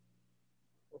 pag-uusap.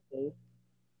 Okay?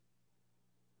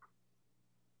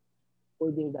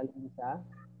 Pwedeng dalhin sa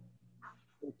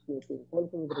church meeting, whole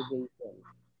congregation.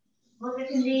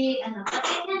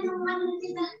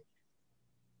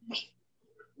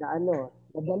 Na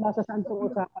nadala sa santong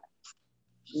usapan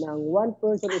ng one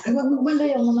person is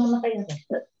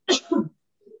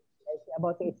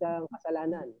about sa isang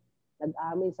kasalanan.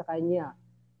 Nag-amin sa kanya.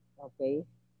 Okay?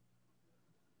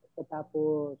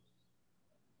 Tapos,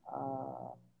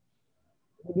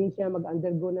 hindi siya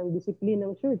mag-undergo ng discipline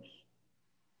ng church.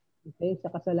 Okay? Sa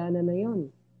kasalanan na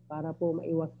yon para po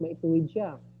maituwid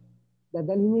siya.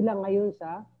 Dadalhin nila ngayon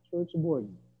sa church board.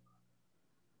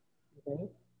 Okay?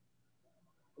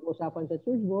 Usapan sa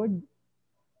church board,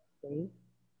 okay?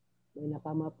 May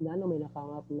nakamap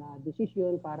na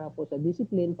decision para po sa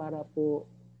discipline para po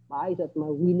maayos at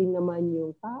willing naman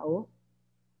yung tao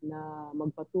na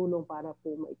magpatulong para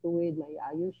po maituwid,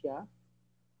 maiayos siya.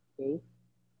 Okay?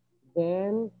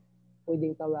 Then,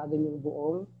 pwedeng tawagin yung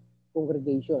buong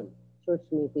congregation, church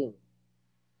meeting.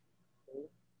 Okay?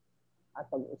 At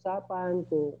pag-usapan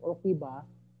kung okay ba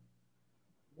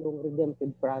yung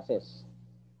redemptive process.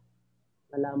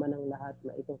 Nalaman ng lahat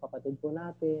na itong kapatid po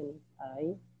natin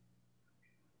ay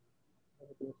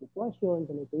ganito yung sitwasyon,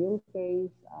 ganito yung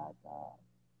case, at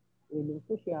willing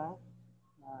po siya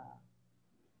na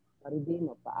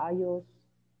ma-redeem, mapaayos.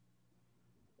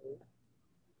 Okay.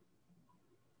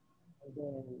 And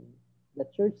then, the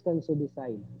church can so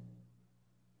decide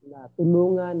na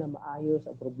tulungan na maayos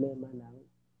ang problema ng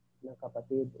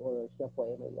kapatid or siya po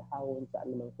ay may ihawon sa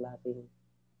anumang klaseng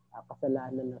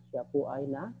kasalanan na siya po ay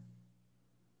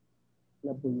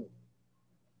nabuyo.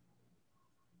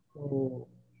 So,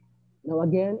 now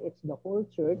again, it's the whole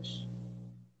church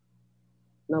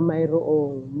na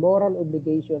mayroong moral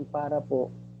obligation para po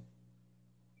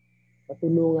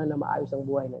patulungan na maayos ang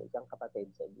buhay ng isang kapatid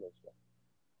sa iglesia.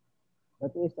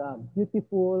 That is a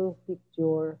beautiful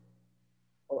picture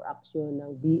or action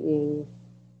ng being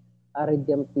a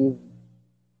redemptive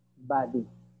body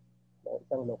ng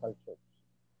isang local church.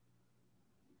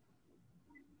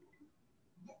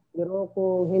 Pero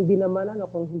kung hindi naman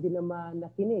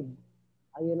nakinig,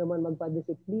 ayaw naman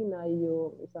magpadisiplina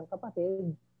yung isang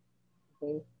kapatid,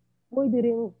 okay, pwede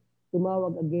rin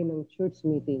tumawag again ng church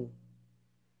meeting.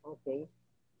 Okay?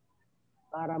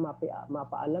 Para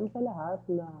mapaalam sa lahat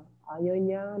na ayaw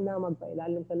niya na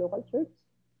magpailalim sa local church.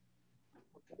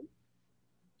 Okay?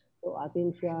 So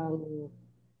atin siyang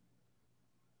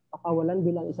pakawalan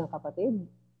bilang isang kapatid.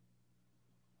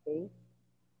 Okay?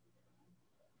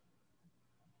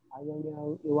 Ayaw niya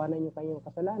iwanan yung kanyang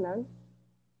kasalanan.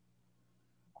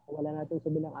 Pakawalan natin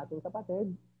siya bilang ating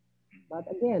kapatid. But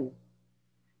again,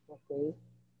 okay,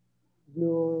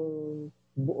 yung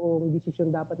buong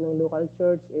decision dapat ng local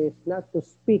church is not to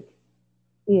speak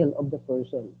ill of the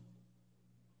person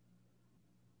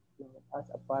as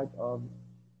a part of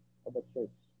the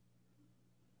church.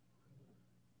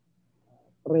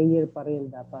 Prayer pa rin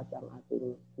dapat ang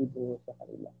ating ibuhos sa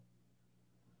kanila.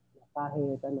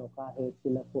 Kahit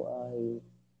sila po ay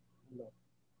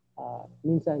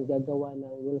minsan gagawa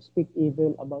will speak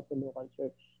evil about the local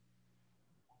church.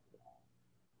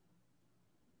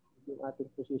 Yung ating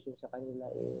position sa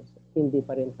kanila is hindi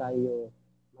pa rin tayo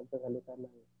magkagalita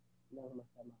ng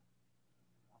masama.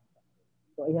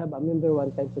 So I have a member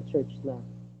one time sa church na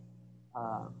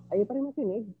ayaw pa rin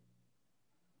makinig.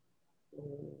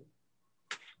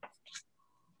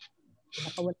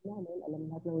 pinakawan namin, alam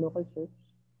lahat ng local church.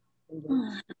 And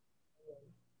then,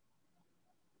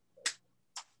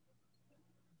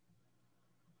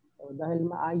 so, dahil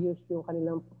maayos yung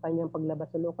kanyang paglabas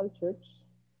sa local church,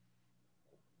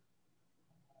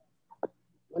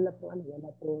 wala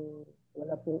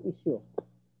pong issue.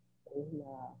 Okay,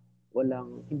 na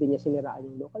hindi niya siniraan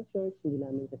yung local church, hindi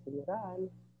namin kasi siniraan.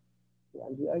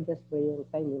 And we are just praying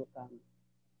time will come.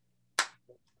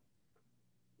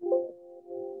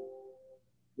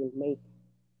 Will make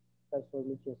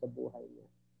transformation sa buhay niya.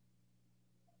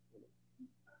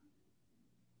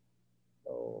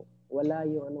 So, wala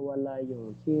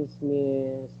yung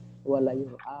chismis, wala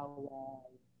yung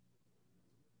away.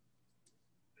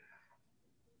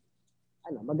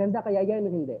 Maganda kaya yan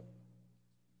o hindi?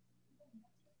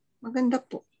 Maganda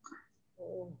po.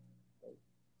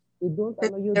 You don't,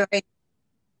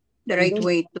 the right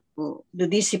way to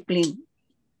discipline.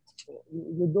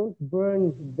 You don't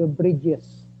burn the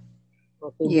bridges.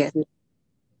 Okay, yes.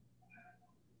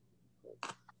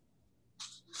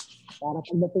 Para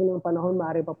pagdating ng panahon,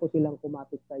 maaari pa po silang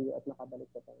kumapit sa iyo at makabalik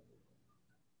sa tayo.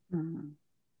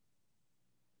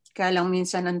 Kaya lang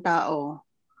minsan ang tao,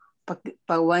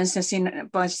 pag once na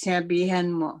sinabihan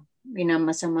mo,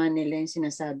 minamasama nila yung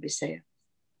sinasabi sa'yo.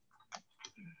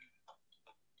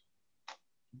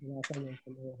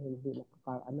 Hindi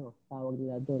tawag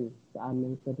nila doon sa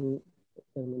aming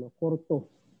termino, kurto.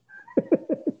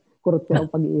 Kurto ang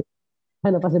pag-iisip.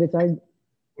 Ano pa si Richard?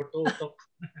 Kurto-utok.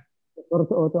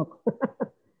 Kurto-utok.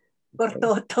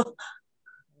 Kurto-utok.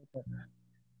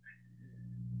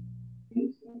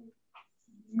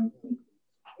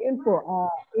 Yan po,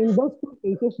 in those two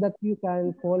cases that you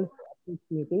can call for a church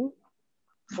meeting,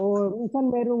 or minsan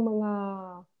merong mga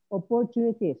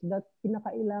opportunities that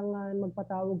kinakailangan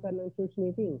magpatawag ka ng church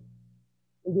meeting.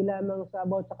 Hindi lamang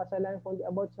about sa kasalanan, kundi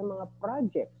about sa mga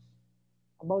projects,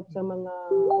 about sa mga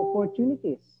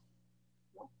opportunities.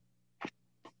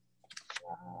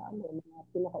 Mga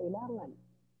kinakailangan.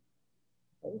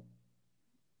 Okay?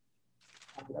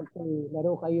 Actually,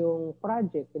 meron kayong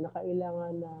project,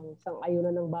 kinakailangan ng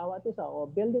sang-ayunan ng bawat isa, o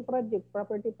building project,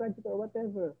 property project, or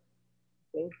whatever.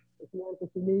 Okay? If you want to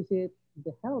solicit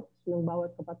the help ng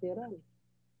bawat kapatiran,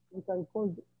 you can call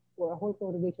for a whole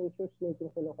congregation church meeting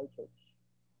sa local church.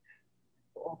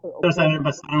 Pero sa amin,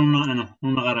 basta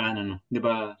nung nakaraan, di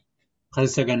ba,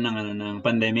 kasasagan ng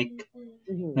pandemic,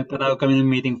 nagpatawag kami ng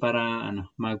meeting para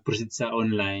mag-proceed sa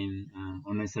online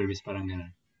service, parang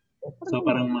gano'n. So,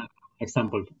 parang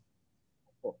example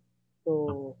po. So,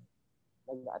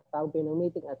 nag-tawag kayo ng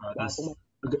meeting at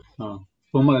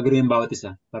kung mag-agree yung bawat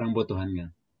isa, parang botohan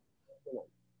gano'n.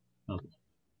 Okay.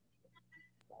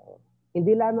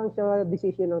 Hindi lamang sa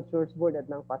decision ng church board at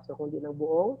ng pastor, kundi ng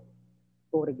buong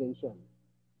congregation.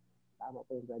 Tama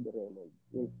po yung Brother Raymond.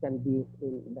 It can be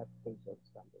in that case of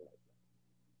something like that.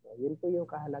 So, yun po yung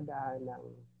kahalagahan ng...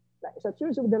 Sa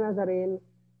Church of the Nazarene,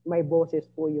 may boses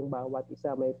po yung bawat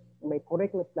isa. May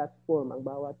correct na platform ang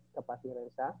bawat kapatiran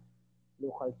sa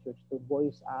local church to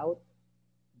voice out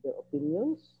their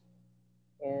opinions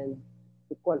and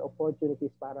equal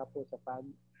opportunities para po sa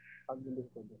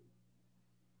paglilingkod.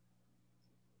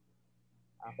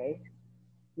 Okay?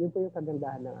 Yun po yung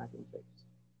kagandahan ng ating church.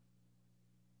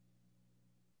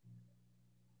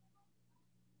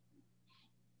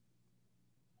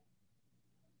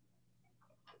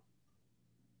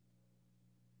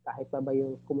 Kahit pa ba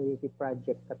yung community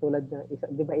project, katulad ng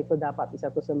di ba ito dapat isa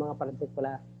to sa mga project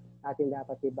pala natin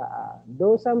dapat, di ba,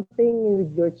 do something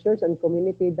with your church and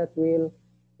community that will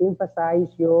emphasize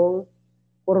yung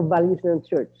core values ng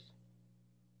church.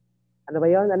 Ano ba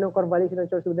yun? Anong core values ng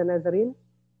Church of the Nazarene?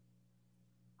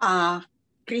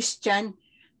 Christian,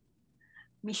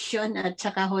 mission at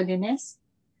saka holiness.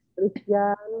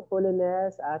 Christian,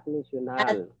 holiness at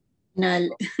missional.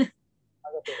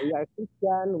 We are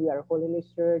Christian, we are holiness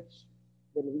church,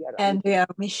 then we are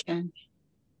mission.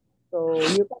 So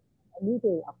you can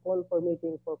meeting, a call for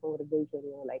meeting for congregation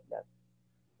like that.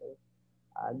 Okay?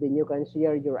 Then you can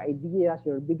share your ideas,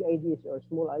 your big ideas, your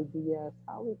small ideas,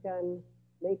 how we can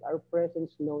make our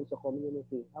presence known sa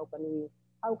community. How can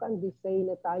we say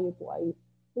na tayo po ay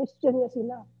Christian nga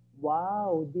sila?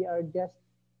 Wow, they're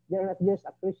not just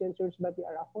a Christian church, but they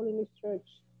are a holiness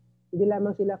church. Hindi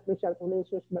lamang sila Christian holiness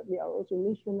church, but they are also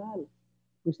missional.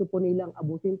 Gusto po nilang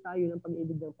abutin tayo ng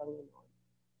pag-ibig ng Panginoon.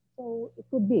 So, it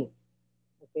could be,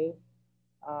 okay,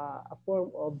 a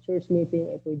form of church meeting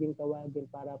ay pwedeng tawagin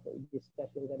para po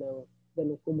i-discuss yung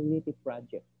ganong community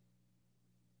project.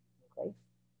 Okay?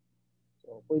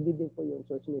 So, pwede din po yung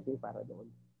church meeting para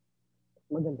doon.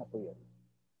 Maganda po yun.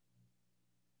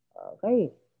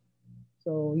 Okay.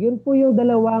 So, yun po yung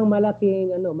dalawang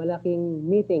malaking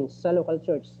meetings sa local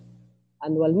church.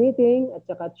 Annual meeting at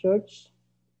saka church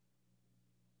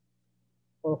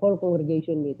or whole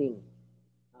congregation meeting.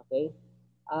 Okay?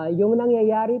 Yung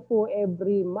nangyayari po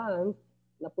every month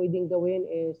na pwedeng gawin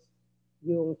is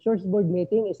yung church board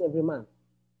meeting is every month.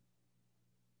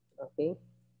 Okay?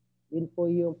 Yun po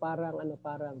yung parang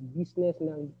business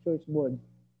ng church board.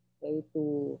 Okay?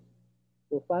 To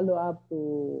follow up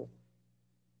to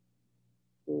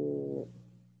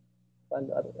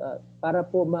follow up, para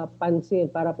po mapansin,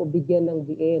 para po bigyan ng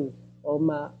diin o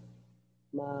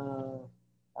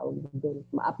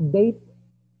ma-update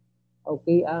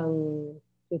okay ang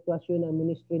sitwasyon ng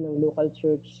ministry ng local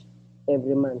church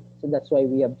every month. So that's why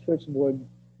we have church board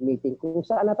meeting kung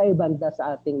saan na tayo banda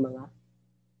sa ating mga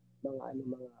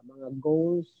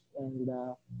goals and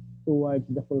towards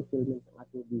the fulfillment ng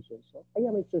ating vision. So kaya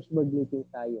may church board meeting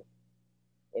tayo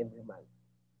every month.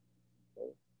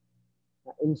 Okay.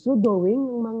 In so doing,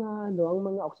 ang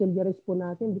mga auxiliaries po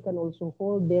natin, they can also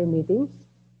hold their meetings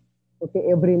okay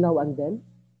every now and then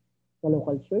sa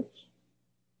local church.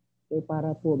 Okay,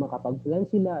 para po makapag-plan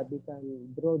sila, they can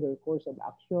draw their course of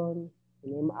action,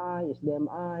 NMI,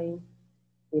 SDMI,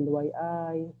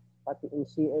 NYI, pati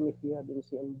NCM if you have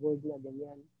NCM board na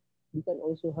ganyan. You can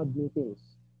also have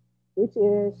meetings, which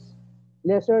is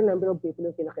lesser number of people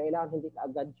yung kinakailangan, hindi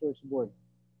agad church board,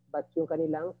 but yung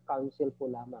kanilang council po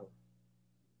lamang.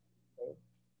 Okay?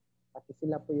 Pati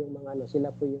sila po yung mga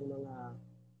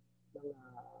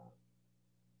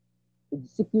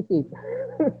executive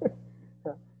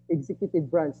executive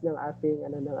branch ng ating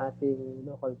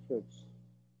local church,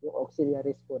 yung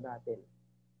auxiliaries po natin.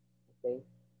 Okay?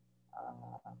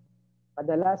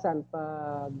 Kadalasan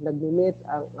pag nag-meet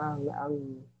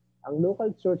ang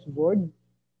local church board,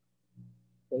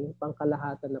 okay,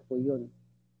 pangkalahatan na po 'yun.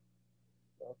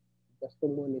 So, just to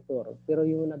monitor. Pero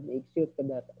yung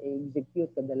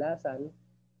nag-execute kadalasan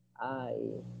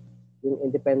ay yung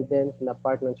independent na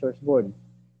part ng church board.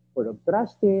 Board of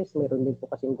Trustees, mayroon din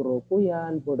po kasing grupo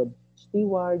yan, Board of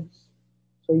Stewards.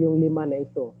 So yung 5 na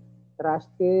ito,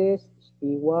 Trustees,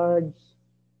 Stewards,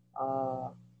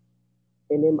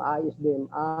 NMI,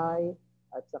 SDMI,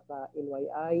 at saka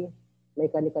NYI, may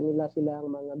kanila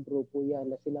silang mga grupo yan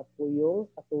na sila po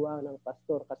yung katuwang ng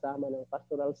pastor kasama ng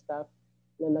pastoral staff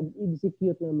na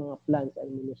nag-execute ng mga plans and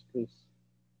ministries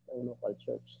ng local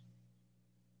church.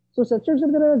 So sa Church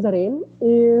of the Nazarene,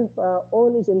 if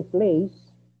all is in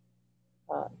place,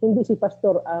 hindi si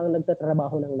pastor ang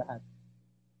nagtatrabaho ng lahat.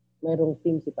 Mayroong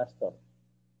team si pastor.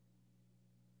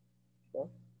 No?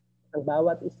 Ang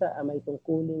bawat isa ay may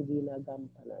tungkuling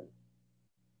ginagampanan.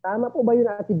 Tama po ba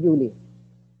yun, Ate Julie?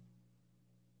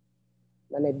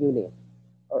 Nanay Julie?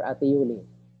 Or Ate Julie?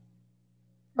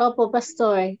 Opo,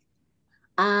 Pastor.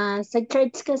 Sa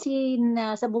church kasi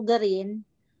na sa Bugarin,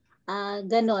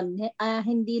 ganon.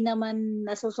 Hindi naman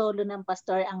nasusolo ng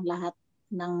pastor ang lahat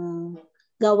ng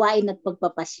gawain at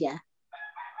pagpapasya.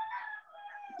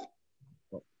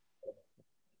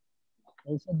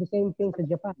 And so the same thing sa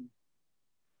Japan.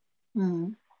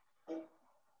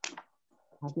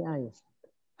 Happy eyes.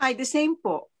 Ay, the same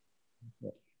po.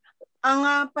 Ang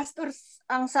pastor,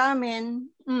 ang sa amin,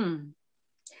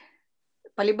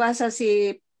 palibasa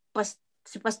si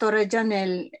Pastora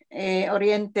Janelle,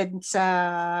 oriented sa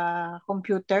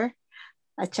computer.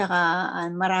 At saka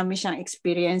marami siyang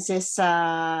experiences sa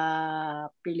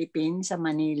Philippines, sa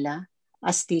Manila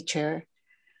as teacher.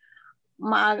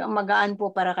 Magaan po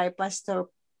para kay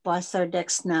Pastor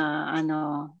Dex na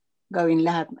gawin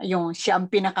lahat. Yung siya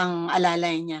ang pinakang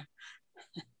alalay niya.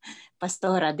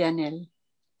 Pastora Daniel.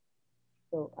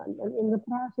 So, and in the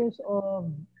process of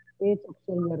its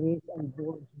auxiliaries and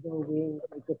boards going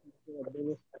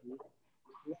ministry,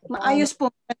 maayos po,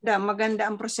 maganda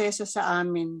ang proseso sa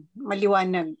amin.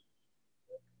 Maliwanag.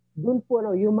 Doon po,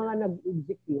 yung mga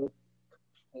nag-execute,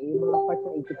 yung mga parts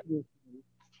ng execution,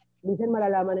 minsan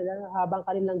malalaman nila habang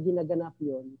kanilang ginaganap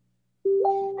yun,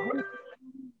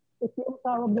 ito yung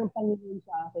tawag ng Panginoon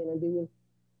sa akin, and they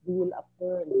will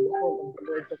affirm the call of the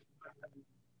Lord.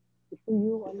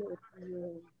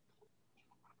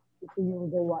 Ito yung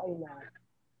gawain na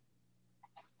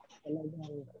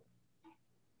talagang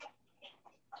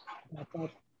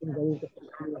dapat yung gawin ko sa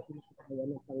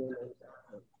ng Panginoon sa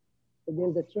akin. So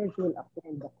then the church will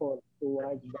affirm the call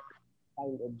towards that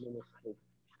kind of ministry.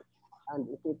 And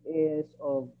if it is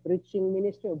of preaching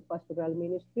ministry, of pastoral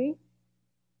ministry,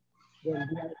 then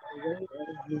we are away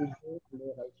every day in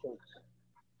the local church.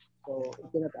 So,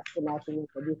 itinataas ko natin yung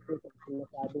sa-district at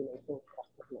sinasabi na itong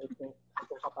pastor na itong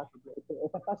kapatid na ito o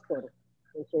kapastor.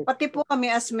 Pati po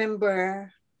kami as member,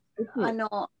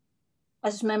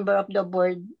 as member of the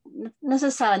board,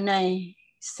 nasasanay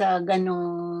sa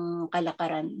ganong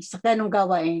kalakaran, sa ganong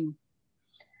gawain.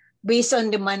 Based on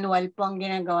the manual po ang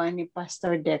ginagawa ni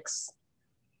Pastor Dex.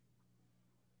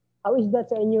 How is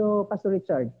that sa inyo, Pastor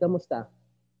Richard? Kamusta?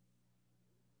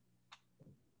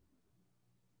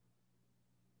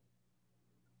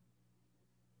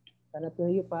 Cannot hear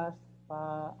you,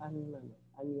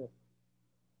 unmute.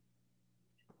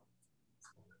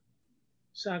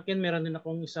 Sa akin, meron din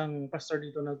akong isang pastor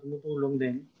dito na tumutulong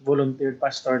din, volunteer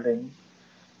pastor din.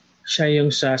 Siya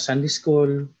yung sa Sunday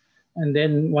school, and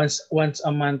then once a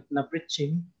month na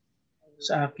preaching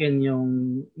sa akin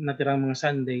yung natirang mga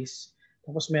Sundays.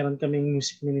 Tapos meron kaming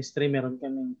music ministry, meron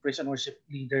kaming praise and worship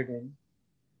leader din.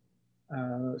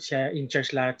 Siya in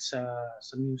charge lahat sa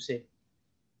music.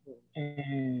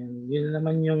 And yun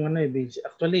naman yung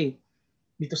actually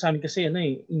dito sa amin kasi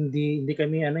hindi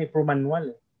kami pro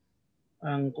manual.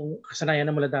 Ang kung kasanayan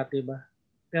na mula dati ba.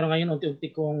 Pero ngayon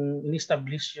unti-unti kong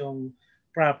in-establish yung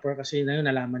proper kasi na yun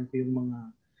nalaman ko yung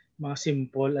mga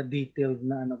simple at detailed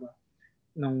na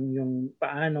yung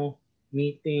paano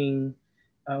meeting,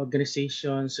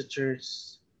 organization sa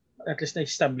church, at least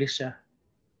na-establish siya.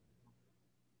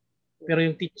 Pero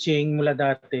yung teaching mula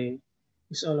dati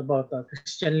is all about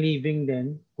Christian living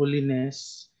din,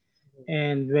 holiness,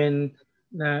 and when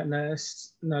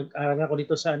nag-aral ako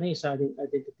dito sa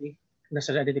identity,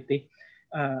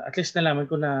 at least nalaman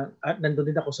ko na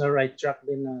nandun din ako sa right track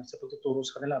din sa pagtuturo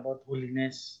sa kanila about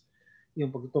holiness,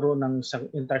 yung pagtuturo ng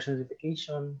entire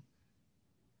sanctification.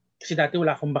 Kasi dati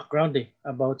wala akong background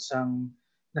about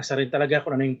Nazarene talaga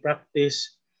kung ano yung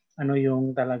practice, ano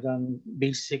yung talagang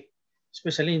basic.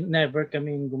 Especially never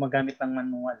kaming gumagamit ng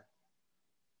manual.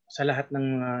 Sa lahat ng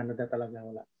mga talaga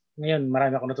wala. Ngayon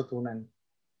marami akong natutunan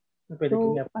na pwede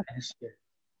kong i-apply here.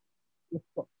 Yes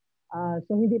po.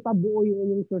 So hindi pa buo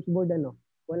yung inyong church board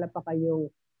Wala pa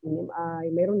kayong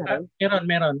NMI, meron na rin?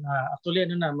 Meron. Actually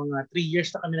mga 3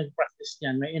 years na kami nag-practice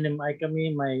niyan. May NMI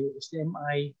kami, may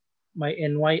STMI, may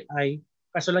NYI.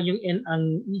 Kaso lang yung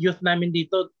ang youth namin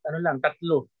dito, 3.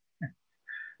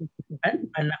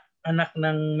 anak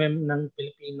ng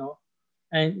Pilipino.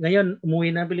 And ngayon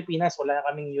umuwi na ng Pilipinas, wala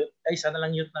na kaming youth. Isa na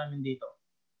lang youth namin dito.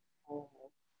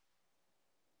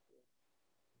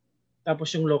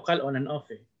 Tapos yung local on and off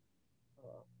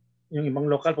Yung ibang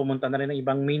local pumunta na rin ng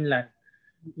ibang mainland.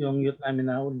 Yung youth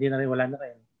namin na hindi na rin, wala na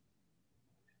rin.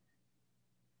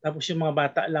 Tapos yung mga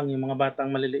bata lang, yung mga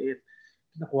batang maliliit,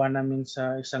 nakuha namin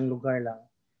sa isang lugar lang.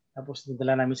 Tapos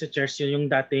dinala namin sa church, yun yung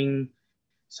dating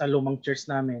sa lumang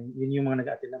church namin, yun yung mga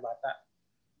nag-aatin na bata.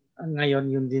 Ngayon,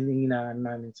 yun din yung inaan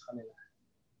namin sa kanila.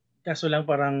 Kaso lang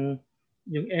parang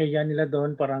yung area nila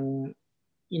doon, parang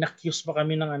inaccuse pa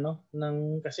kami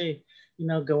kasi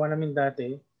ginagawa namin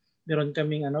dati, meron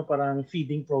kaming parang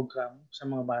feeding program sa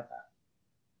mga bata.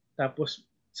 Tapos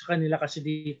sa kanila kasi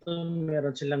dito,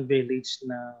 meron silang village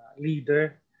na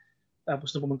leader.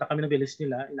 Tapos nung pumunta kami ng village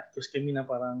nila, inaccuse kami na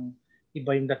parang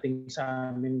iba yung dating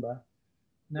sa amin ba.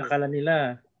 Nakala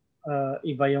nila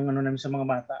iba yung namin sa mga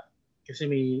bata. Kasi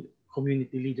may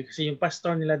community leader. Kasi yung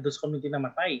pastor nila doon sa community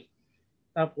namatay.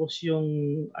 Tapos yung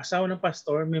asawa ng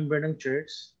pastor, member ng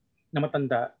church, na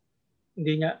matanda,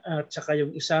 hindi niya, at saka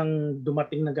yung isang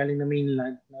dumating na galing na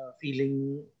mainland, na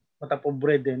feeling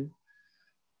matapobre din,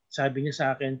 sabi niya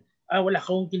sa akin, wala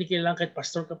akong kinikilalang kahit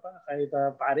pastor ka pa, kahit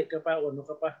pare ka pa, o ano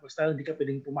ka pa, basta hindi ka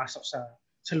pwedeng pumasok sa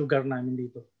lugar namin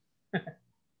dito.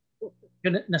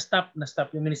 Na-stop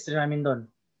yung ministry namin doon.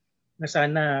 Na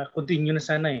sana, continue na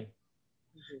sana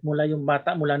Mula yung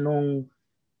bata, mula nung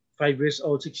 5 years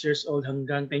old, 6 years old,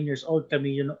 hanggang 10 years old,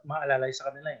 kami yun maalalay sa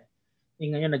kanila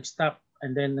ngayon nag-stop,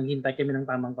 and then naghintay kami ng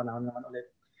tamang panahon naman ulit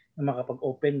na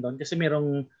makapag-open doon. Kasi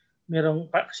merong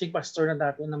kasi pastor na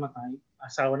dati namatay,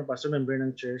 asawa ng pastor, member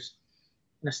ng church,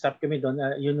 na-stop kami doon.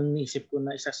 Yun yung naisip ko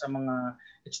na isa sa mga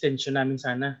extension namin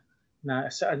sana, na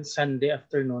sa Sunday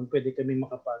afternoon, pwede kami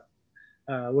makapag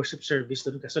worship service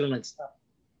doon kasi lang nag-stop.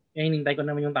 Hinintay ko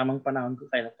naman yung tamang panahon ko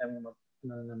kaya kami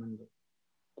naman doon.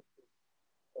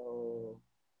 So,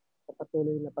 sa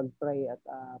patuloy na pag-pray at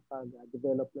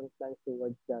pag-develop ng plans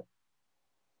towards that,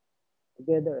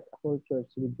 together as a whole church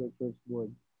with your church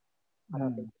board.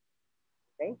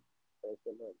 Okay? Praise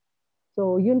the Lord.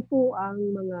 So, yun po ang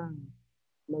mga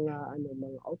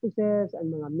offices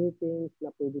and mga meetings na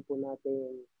pwede po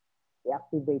natin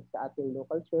i-activate sa ating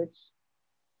local church,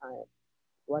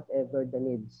 whatever the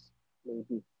needs may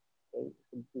be. Okay? It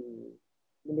could be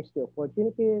ministry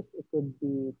opportunities, it could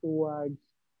be towards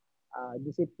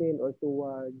discipline or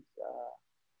towards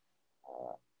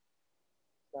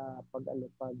sa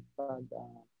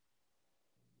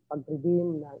pag-redeem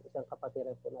ng isang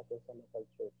kapatiran po natin sa local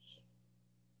church.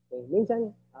 Okay.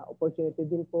 Minsan, opportunity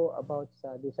din po about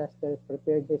sa disaster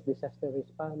preparedness, disaster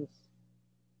response.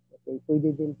 Okay.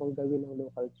 Pwede din pong gawin ng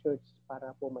local church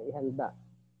para po maihanda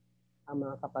ang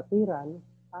mga kapatiran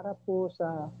para po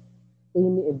sa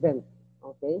any event,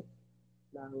 okay,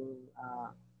 ng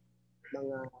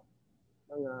mga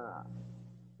mga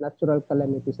natural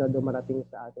calamities na dumarating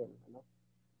sa atin. Ano?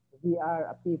 We are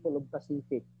a people of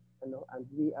Pacific, ano, and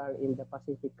we are in the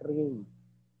Pacific Rim.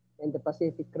 And the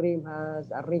Pacific Rim has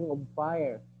a ring of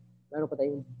fire. Meron po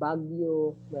tayong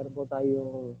bagyo, meron po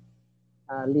tayong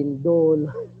lindol,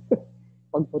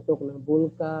 pagputok ng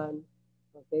vulkan.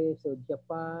 Okay, so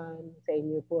Japan, sa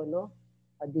inyo po, no?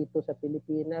 Dito sa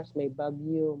Pilipinas, may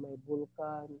bagyo, may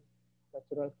vulkan,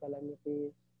 natural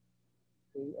calamities.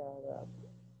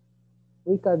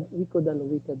 We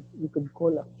could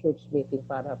call a church meeting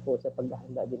para po sa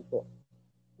paghahanda din po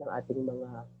ng ating mga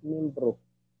membro,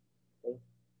 okay,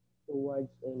 towards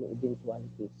any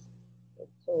eventualities. Okay.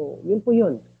 So, yun po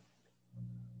yun.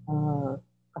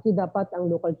 Kasi dapat ang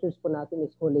local church po natin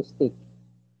is holistic.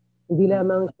 Hindi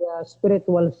lamang sa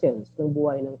spiritual sense ng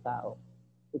buhay ng tao.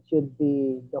 It should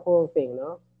be the whole thing,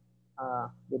 no?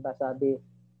 Diba sabi,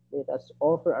 let us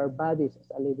offer our bodies as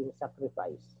a living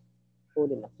sacrifice,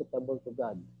 holy and acceptable to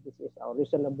God. This is our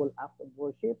reasonable act of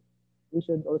worship. We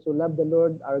should also love the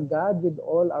Lord our God with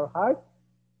all our heart,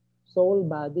 soul,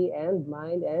 body, and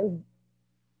mind, and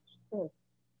strength.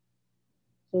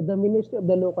 So the ministry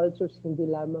of the local church, hindi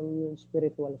lamang yung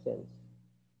spiritual sense.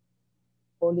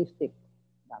 Holistic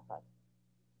dapat.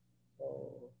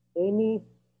 So,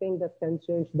 anything that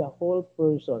concerns the whole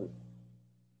person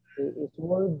is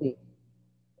worthy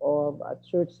of a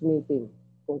church meeting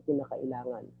kung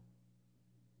kinakailangan.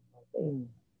 Okay.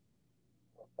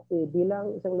 Kasi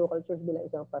bilang isang local church, bilang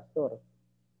isang pastor,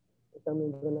 isang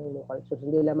membro ng local church,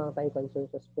 hindi lamang tayo concerned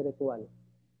sa spiritual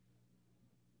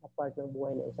na part ng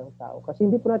buhay ng isang tao. Kasi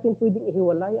hindi po natin pwedeng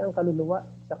ihiwalay ang kaluluwa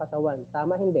sa katawan.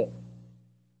 Tama, hindi?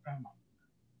 Tama.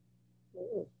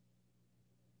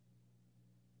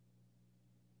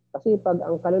 Kasi pag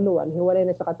ang kaluluwa, hiwalay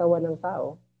na sa katawan ng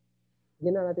tao,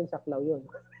 hindi na natin saklaw yun.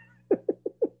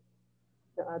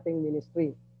 ng ating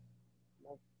ministry.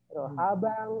 Pero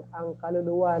habang ang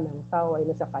kaluluwa ng tao ay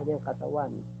nasa kanyang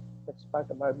katawan, that's part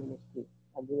of our ministry.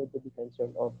 And we need to be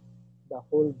concerned of the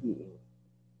whole being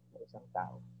ng isang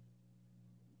tao.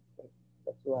 Okay.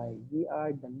 That's why we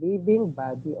are the living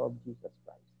body of Jesus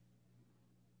Christ.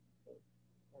 Okay.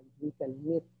 And we can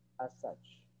meet as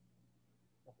such,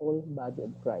 the whole body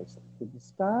of Christ, to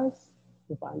discuss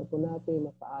kung paano po natin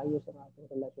mapaayos ang ating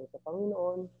relasyon sa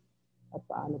Panginoon at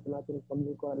paano po natin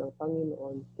paglingkuran ng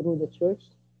Panginoon through the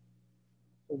church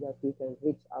so that we can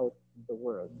reach out to the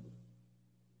world.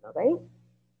 Okay?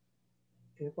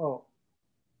 Okay po.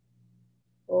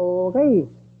 Okay.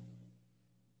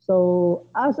 So,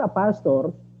 as a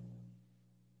pastor,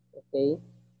 okay,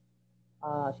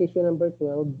 session number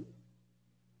 12,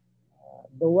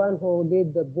 the one who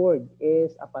lead the board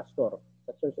is a pastor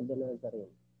sa Church of the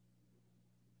Nazarene.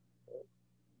 Okay.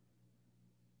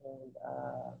 And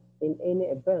in any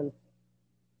event,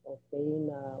 okay,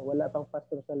 na wala pang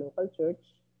pastor sa local church,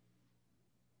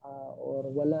 or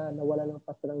nawala ng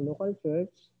pastor ng local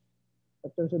church, sa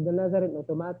Church of the Nazarene,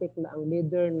 automatic na ang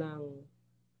leader ng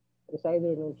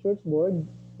presider ng church board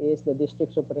is the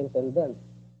district superintendent.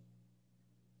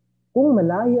 Kung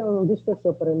malayo ang district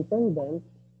superintendent,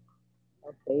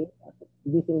 okay,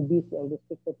 busy ang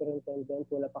district superintendent,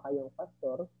 wala pa kayong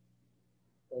pastor,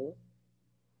 okay,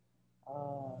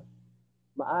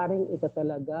 maaring ito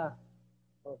talaga,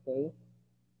 okay,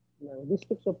 ng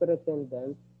district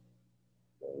superintendent,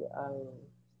 okay, ang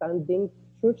standing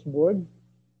church board,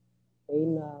 okay,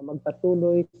 na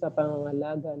magpatuloy sa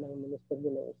pangangalaga ng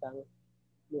ministeryo ng isang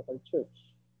local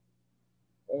church.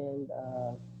 And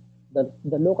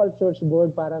the local church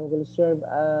board parang will serve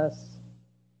as,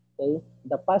 okay,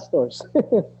 the pastors.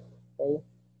 Okay,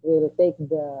 will take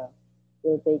the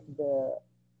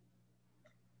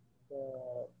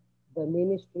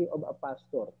ministry of a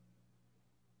pastor,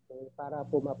 okay, para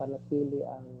po mapanatili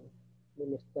ang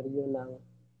ministeryo ng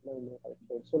local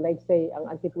church. So like say, ang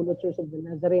Antipulo Church of the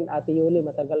Nazarene, Ate Yuli,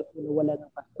 matagal po nawala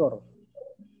ng pastor.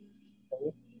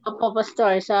 Okay? Opo,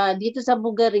 Pastor. Dito sa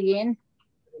Bugarin,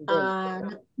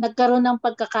 nagkaroon ng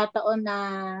pagkakataon na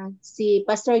si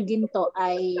Pastor Ginto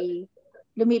ay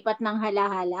lumipat ng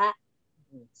halahala.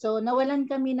 So nawalan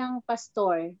kami ng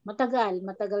pastor. Matagal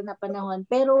na panahon.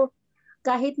 Pero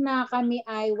kahit na kami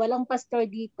ay walang pastor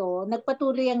dito,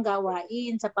 nagpatuloy ang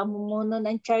gawain sa pamumuno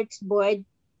ng church board.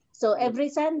 So every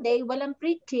Sunday, walang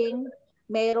preaching,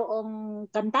 mayroong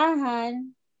kantahan,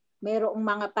 mayroong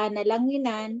mga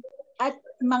panalanginan, at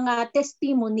mga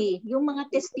testimony. Yung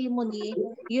mga testimony,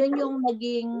 yun yung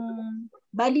naging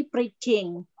bali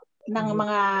preaching ng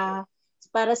mga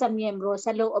para sa miyembro sa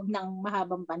loob ng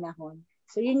mahabang panahon.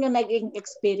 So yun yung naging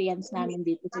experience namin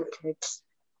dito sa church.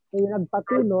 So yung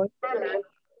nagpatuloy,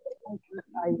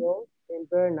 tayo,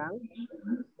 member ng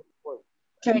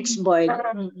Church board.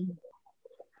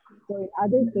 So in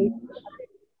other cases,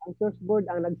 ang church board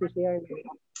ang nagsishare ng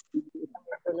isang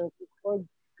member ng church board,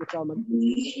 ikaw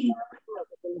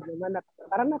mag-tulog naman,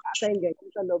 parang naka-assign guys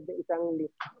sa loob ng isang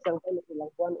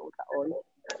ilang buwan o taon.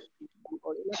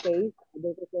 Or in a case,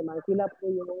 other case naman, sila po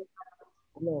yung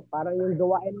parang yung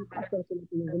gawain ng pastor, sila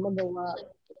po yung gumagawa,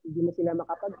 hindi na sila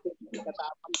makapag-fit,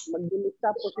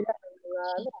 mag-lista po sila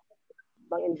ng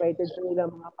mga invited po nila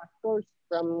mga pastors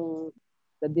from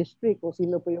the district kung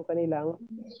sino po yung kanilang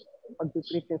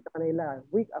pag-preach sa kanila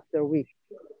week after week.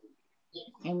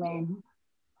 Amen.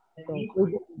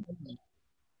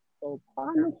 So,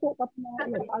 paano po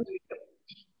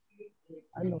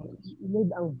i-lead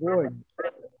ang board?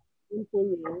 Yun po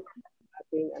yung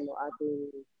ating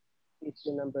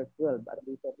issue number 12 at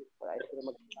dito po ay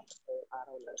mag-tapos ng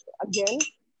araw na ito. Again,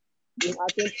 yung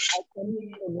ating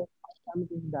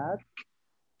something that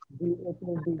it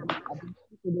will be the ability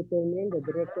to determine the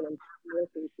direction and where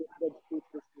to the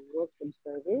species to work and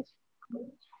service.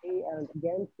 And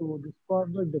again, to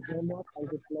discover, develop,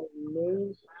 and deploy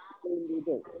main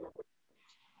leaders.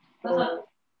 So,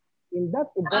 in that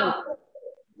event,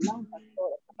 lang pastor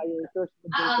at saka yung church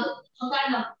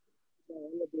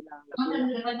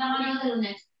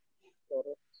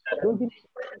doon din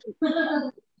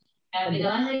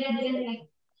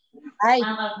Ay,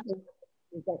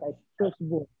 kahit church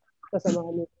board sa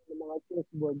mga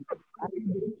church board at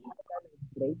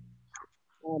break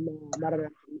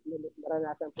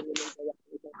maranasan po nila kaya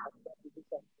isang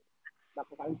pastor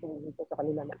makakain po dito sa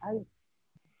kanila na ay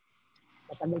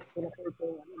matagal ko na po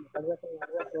ito matagal ko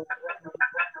na po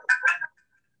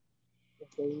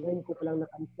okay, ngayon ko palang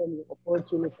na-cancel yung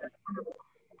opportunity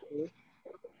okay,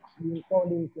 yung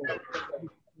calling ko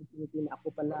opportunity na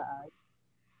ako pala ay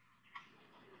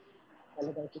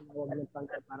talagang tinawag ng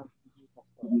pangkat parang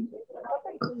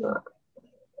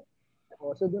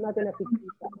so doon natin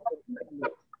nakikita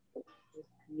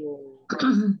yung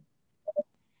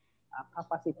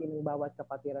capacity ng bawat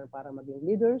kapatiran para maging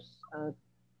leaders at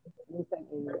minsan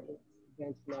in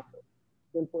events na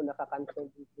doon po nakakancel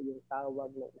dito yung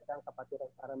tawag ng isang kapatiran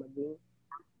para maging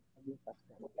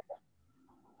pastor.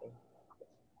 Okay.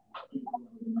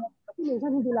 Kasi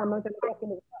minsan hindi lamang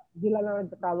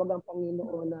nagtatawag ang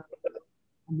Panginoon na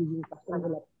magiging pastor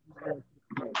nila.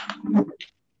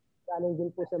 Galing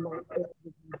din po sa mga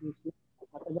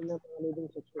matagal ng mga leading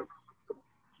sa church.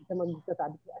 Isa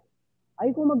magsasabi siya, ay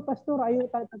kung magpastor, ayaw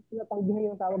tatanggihan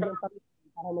yung tawag ng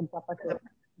Panginoon para magpapastor.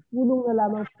 Tulong na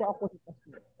lamang po ako sa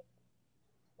pastor.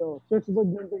 So, church board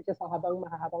din siya sa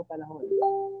mahahabang panahon.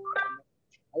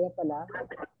 Kaya pala,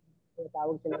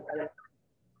 tawag siya ng Panginoon.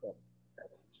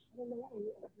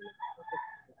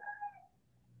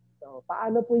 So,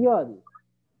 paano po yun?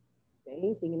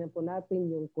 Okay, tingnan po natin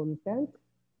yung content.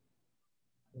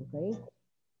 Okay.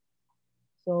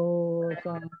 So,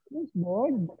 sa church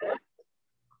board,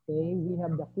 okay, we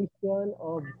have the question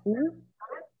of who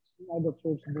are the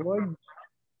church board.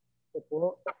 Ito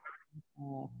po,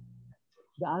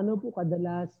 gaano po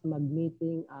kadalas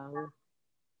mag-meeting ang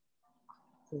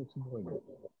church board?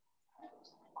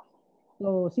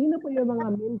 So, sino po yung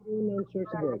mga member ng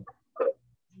church board?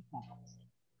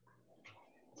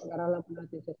 Pag-aralan po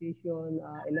natin sa session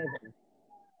 11.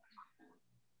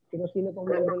 Sino pong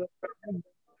member ng church board?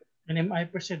 NMI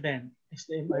President. Is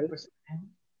the MI President.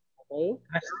 Okay.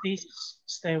 Trustees,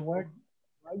 Steward.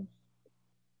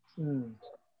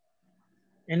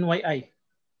 NYI.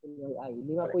 NYI.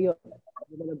 Lima po yun.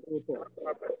 Lima nag-grupo.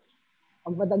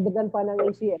 Pag madagdagan pa ng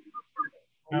ACM.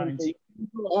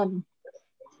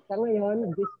 Sa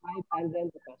ngayon, this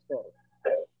 500 pastor.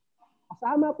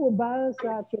 Kasama po ba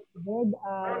sa church board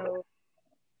ang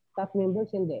staff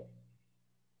members? Hindi.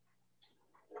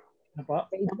 Ano po?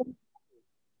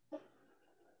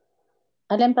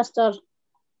 alin pastor?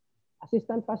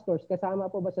 Assistant pastors, kasama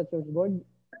po ba sa church board?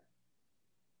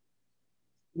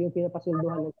 Yung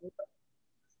pinapasulduhan ng church?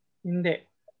 Hindi.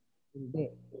 Hindi.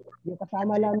 Yung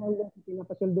kasama lamang yung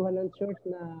pinapasulduhan ng church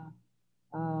na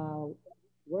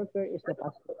worker is the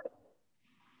pastor.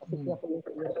 Kasi siya po yung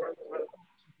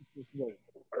church board.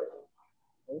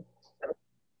 Okay?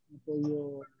 Ito po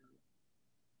yung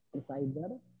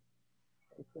presider.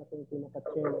 Siya po yung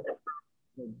pinaka-chair.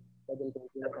 Pwede po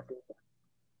yung pinaka-chair.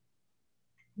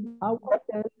 How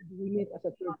often do we meet as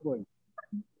a church board?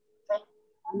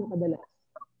 Ano kadalas?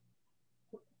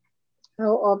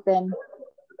 How open?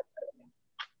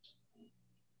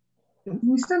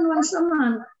 Minsan once a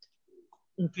month.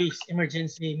 In case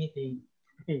emergency meeting.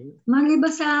 Maliba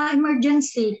sa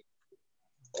emergency.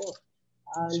 Oh,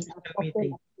 Special often,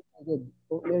 meeting.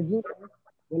 kung emergency,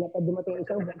 wala pa dumating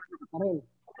isang buwan pa rin.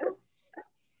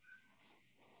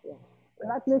 Yeah.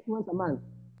 Pero at least once a month.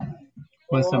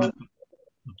 Once a Or month.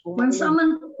 kung Once a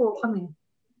month po kami.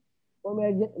 kung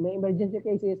may emergency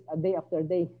cases, a day after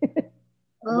day.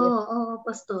 Oo,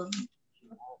 Pastor.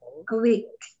 A week.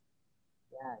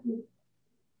 Yan.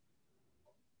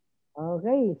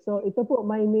 Okay, so ito po,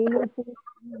 may meaning po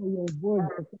yung board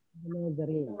sa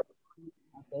Nazarene.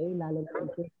 Okay, lalo na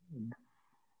ito.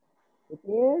 It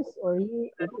is a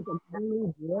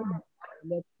governing board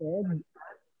elected,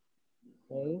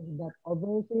 okay, that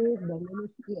oversees the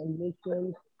ministry and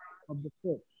missions of the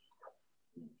church,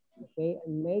 okay,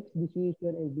 and makes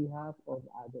decision on behalf of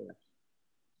others.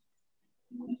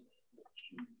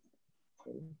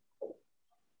 Okay.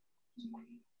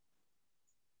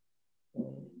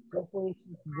 Local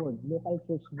church board, local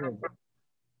church board.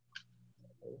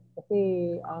 Okay. Kasi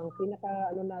ang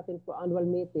natin po annual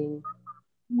meeting,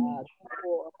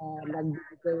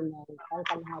 nagbibigay ng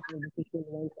pangkalahatang decision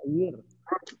once a year.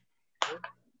 Okay?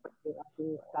 Yung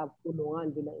ating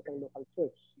pagtulungan bilang isang local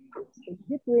church. In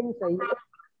between sa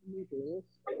meetings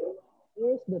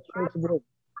is the church board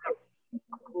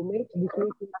who makes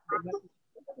decisions.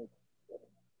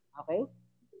 Okay?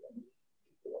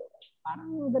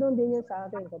 Parang ganoon din yan sa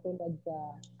atin, katulad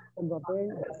sa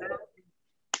govern,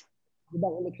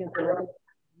 ibang election po natin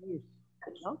years,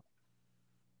 no?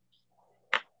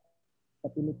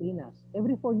 Sa Pilipinas.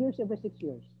 Every 4 years, every 6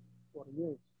 years. 4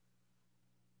 years.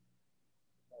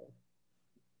 Okay.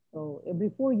 So, every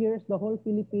 4 years, the whole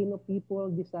Filipino people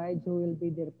decides who will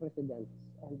be their presidents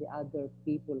and the other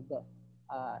people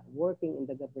working in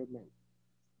the government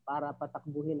para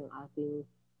patakbuhin ang ating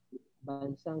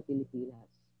bansang Pilipinas.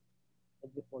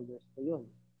 Every 4 years po yun.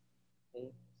 Okay.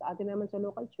 Sa atin naman sa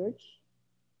local church,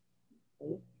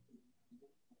 okay,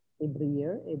 every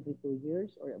year, every 2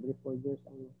 years, or every 4 years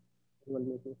ang annual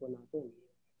meeting po natin.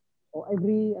 O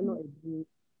every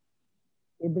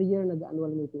year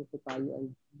nag-annual meeting po tayo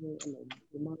and yung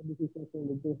mga decisions yung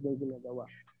leaders na ginagawa.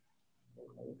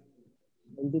 Okay.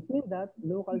 In between that,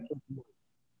 local church board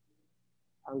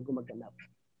ang gumaganap.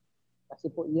 Kasi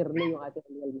po yearly yung ating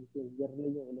annual meeting,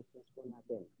 yearly yung elections po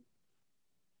natin.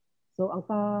 So ang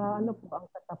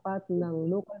katapat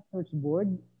ng local church board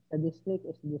sa district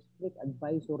is district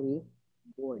advisory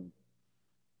board.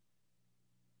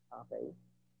 Okay.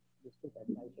 District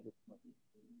advisory board.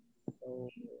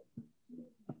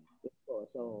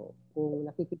 So kung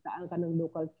nakikitaan ka ng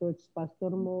local church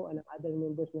pastor mo and ng other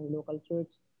members ng local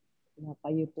church na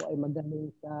kayo po ay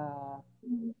magaling sa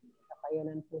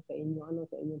kakayanan po sa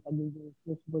inyong pagiging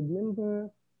church board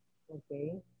member,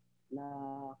 okay, na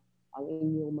ang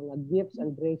inyong mga gifts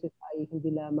and graces ay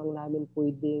hindi lamang namin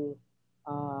pwedeng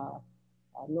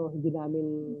hindi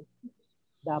namin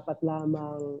dapat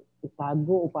lamang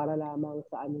itago o para lamang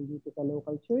sa amin dito sa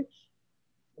local church.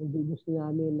 Hindi gusto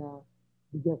namin na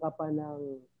bigyan ka pa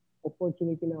ng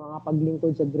opportunity na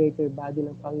makapaglingkod sa greater body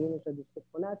ng Panginoon sa district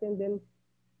po natin, then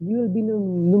you will be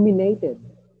nominated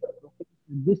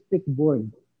to district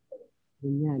board.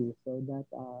 Ganyan. So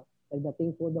that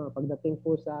pagdating po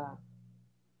sa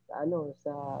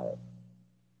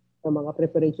mga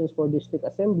preparations for district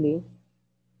assembly,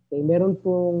 okay, meron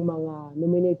pong mga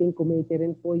nominating committee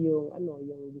rin po yung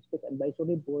district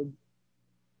advisory board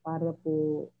para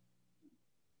po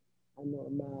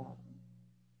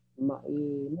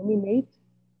ma-nominate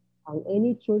ang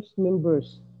any church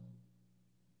members,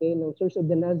 okay, ng Church of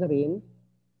the Nazarene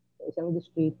sa isang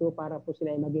distrito para po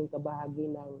sila ay maging kabahagi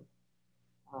ng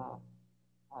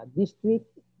district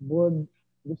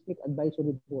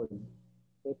advisory board,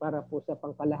 okay, para po sa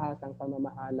pangkalahatang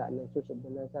pamamahala ng Church of the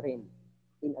Nazarene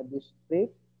in a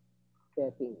district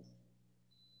setting.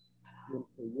 Yun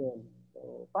po yun.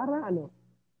 So, para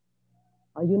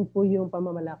yun po yung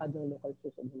pamamalakad ng local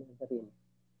Church of the Nazarene.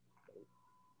 Okay.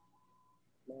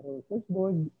 Mayroong church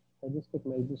board, sa district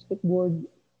may district board,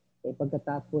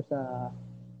 pagkatapos sa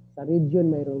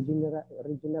region mayroong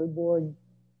regional board,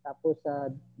 tapos sa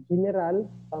general,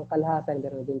 pangkalahatan,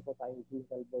 meron din po tayong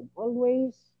general board.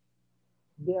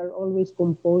 They are always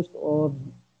composed of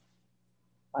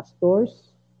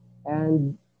pastors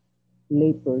and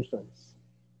lay persons.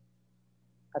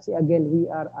 Kasi again, we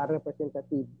are a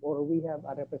representative or we have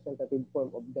a representative form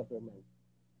of government.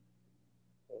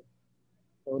 Okay.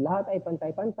 So lahat ay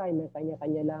pantay-pantay, may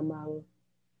kanya-kanya lamang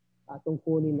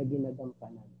tungkulin na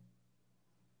ginagampanan.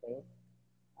 Okay?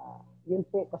 Yun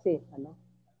po kasi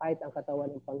kahit ang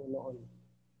katawan ng Panginoon,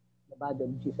 the body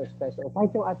of Jesus Christ. O kahit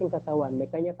yung ating katawan, may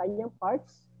kanya-kanyang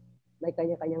parts, may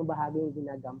kanya-kanyang bahaging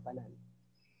ginagampanan.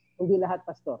 Hindi lahat,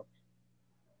 pastor.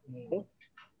 Okay?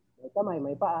 May kamay,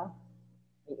 may paa,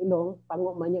 may ilong,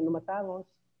 pango man yan, matangos,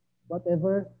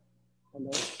 whatever,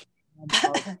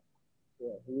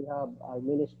 we have our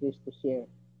ministries to share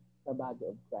the body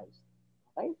of Christ.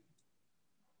 Okay?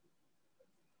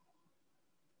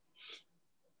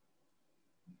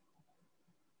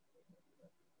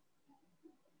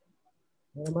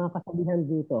 May mga kasabihan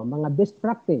dito, mga best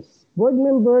practice. Board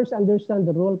members understand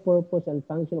the role, purpose, and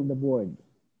function of the board.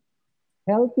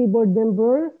 Healthy board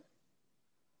member,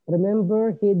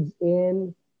 remember heads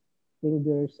in,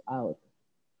 fingers out.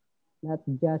 Not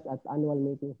just at annual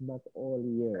meetings, but all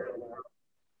year.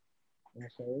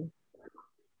 Okay.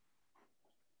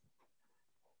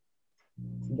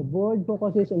 The board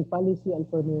focuses on policy and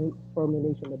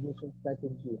formulation of mission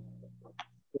strategy,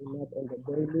 not on the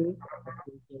daily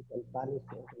activities and policy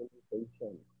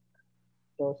implementation.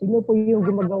 So, sino po yung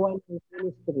gumagawa ng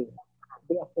ministry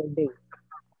day after day?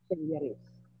 Seminaries.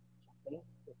 Okay?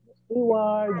 It's the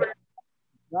steward,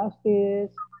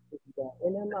 justice, it's the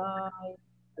NMI,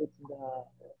 it's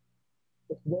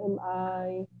the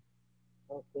MI,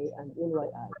 okay, and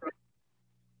NYI.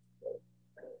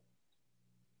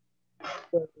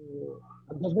 So,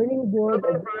 the governing board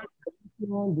of the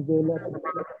develops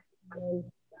the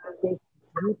takes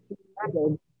duty of the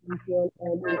organization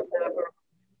and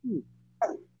its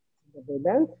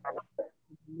governance,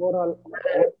 moral,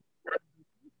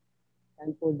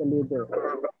 and for the leader.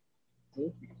 Okay?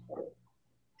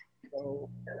 So,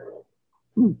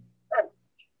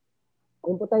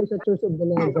 yun po tayo sa Church of the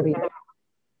Nazarene.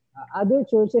 Other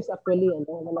churches actually,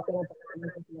 malaki ng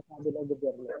pagkakamit ng sinasabi ng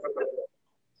gobyerno.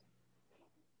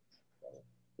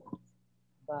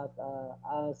 But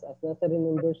as Nazarene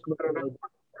members,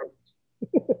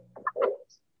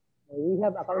 we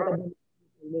have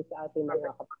accountability sa ating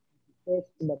mga kapatid,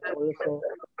 but also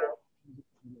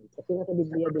kasi nasa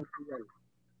Biblia din po yan.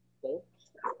 Okay?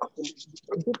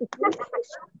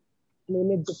 We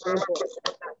need to pray for.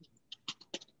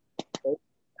 Okay?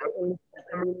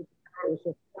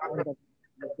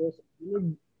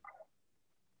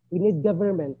 We need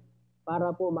government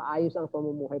para po maayos ang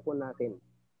pamumuhay po natin.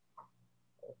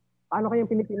 Paano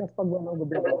kayang Pilipinas pag walang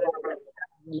gobyerno?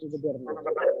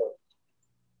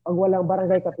 Pag walang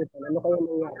barangay kapitan, ano kayang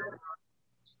mangyari?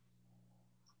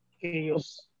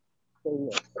 Chaos.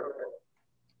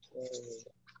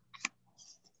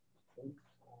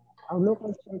 Our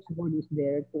local church board is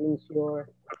there to ensure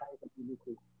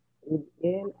accountability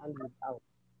within and without.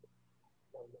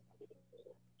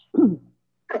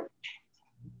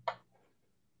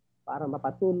 Para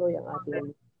mapatuloy ang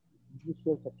ating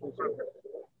mission sa church.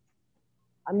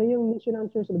 Ano yung mission ng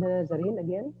Church of the Nazarene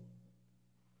again?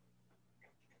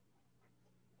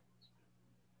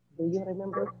 Do you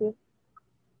remember it?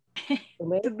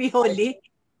 To be holy.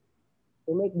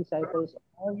 To make disciples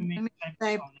of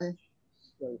Disciple.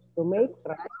 to make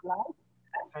Christ-like.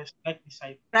 Christ-like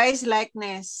disciple.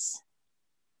 Christ-likeness.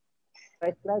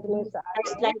 Christ-likeness sa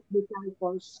Christ-like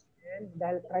disciples. And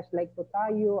dahil Christ-like po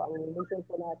tayo, ang mission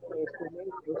po natin is to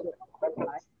make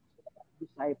Christ-like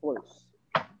disciples.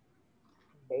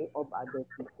 Okay, of other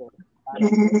people. Para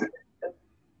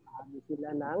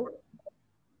sila ng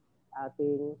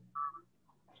ating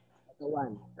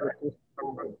katawan, which is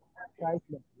Christ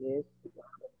that is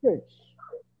church.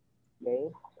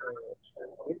 Okay?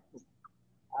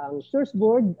 Ang church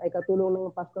board ay katulong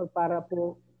ng pastor para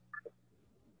po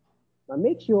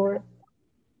ma-make sure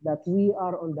that we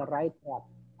are on the right track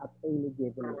at any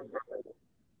given moment.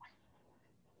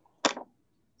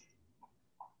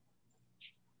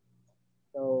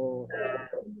 So,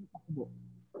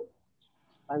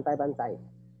 pantay-pantay.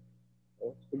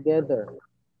 Okay? Together.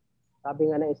 Sabi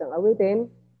nga ng isang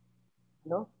awitin,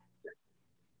 no?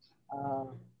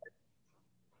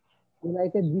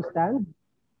 United we stand,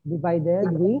 divided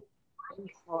we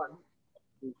fall.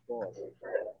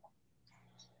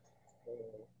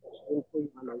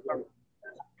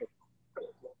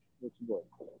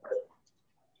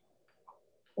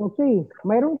 Okay,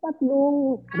 mayroong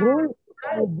tatlong rules.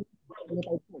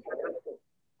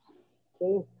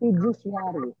 Okay,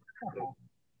 fiduciary.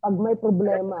 Pag may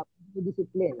problema,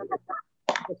 discipline.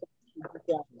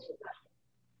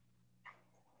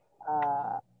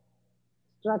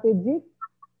 Strategic,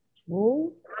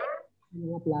 rule,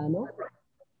 mga plano.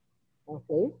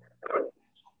 Okay.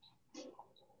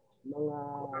 Mga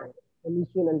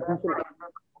mission and vision.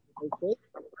 Okay.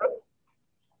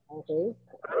 Okay.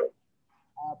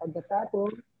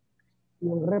 Pagkatapos,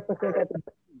 yung representative.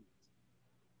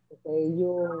 Okay,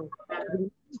 yung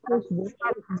religious board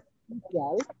is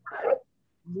official,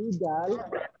 legal,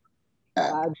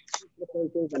 and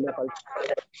representing the local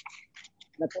church,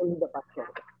 not only the pastor.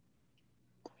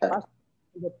 Pastor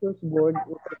in the church board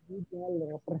is the legal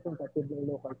representative ng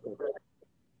local church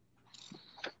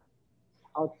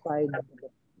outside the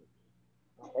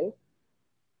okay?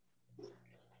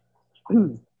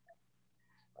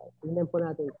 Tingnan po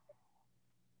natin.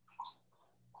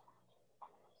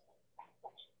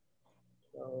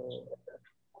 So,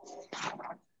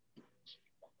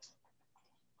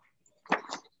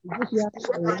 Be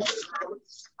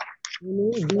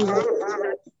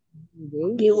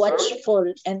watchful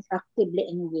and actively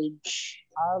engage.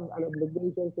 Have an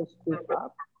obligation to speak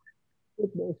up,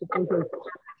 keep the institution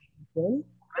open,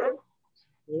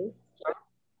 okay?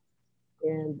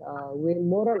 And when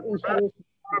moral issues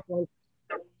are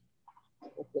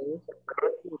okay,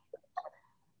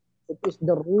 it is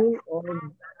the rule of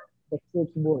the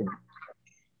church board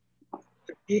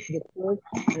to keep the church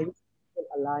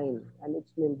aligned and its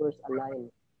members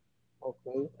aligned,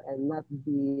 okay, and not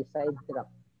be sidetracked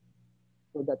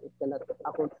so that it cannot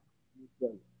accomplish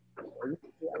them. Okay?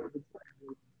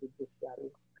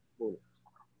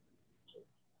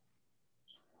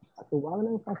 At huwag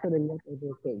ng pasaringat o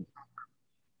change.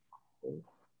 Okay?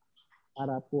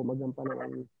 Para po magampanan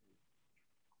ang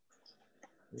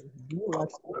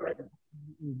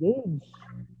engage.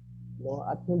 No?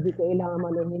 At hindi kailangan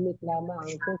manahimik lamang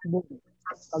ang Facebook.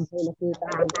 Pag may nakita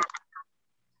ang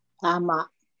Tama.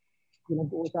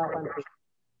 pinag-uusapan po.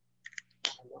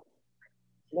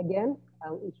 And again,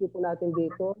 ang issue po natin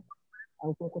dito,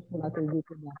 ang focus po natin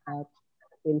dito dapat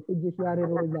in fiduciary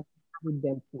role that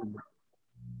redemptive.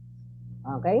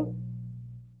 Okay?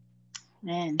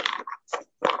 Amen.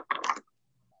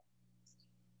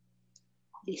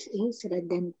 This is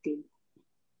redemptive.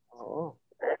 Oo.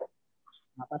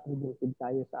 Dapat redemptive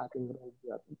tayo sa ating role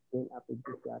in a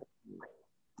fiduciary.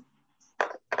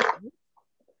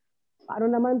 Paano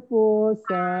naman po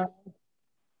sa...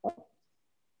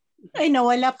 Ay,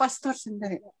 nawala, Pastor.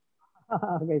 Sandali.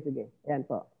 Okay, sige. Ayan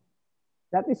po.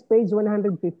 That is page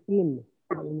 115. 115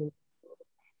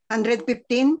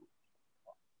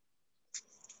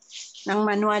 ng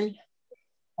manual.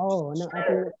 Oh, ng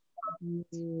ating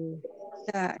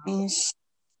The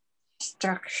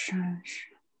instructions.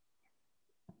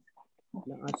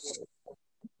 ng ating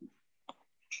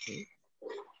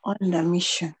On the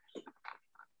mission.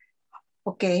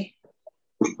 Okay.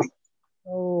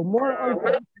 So, more on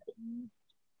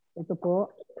ito po.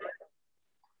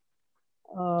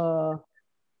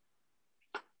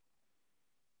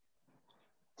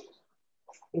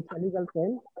 It's a legal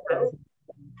term.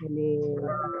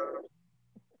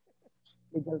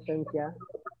 Legal term siya.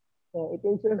 So, it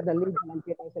ensures the legal and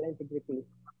financial integrity.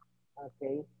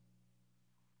 Okay.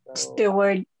 So,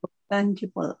 Steward of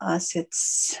tangible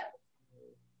assets.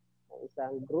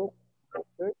 Isang group,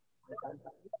 church,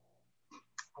 company.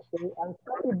 Okay, ang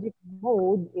strategic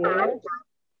mode is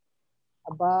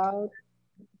about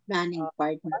Planning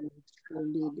partner,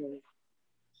 leader.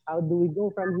 how do we go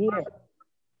from here?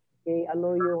 Okay,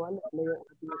 ano yung ating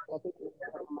strategy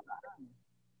para makaan?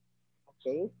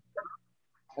 Okay.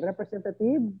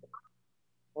 Representative.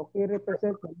 Okay,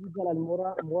 represent the legal and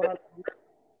moral.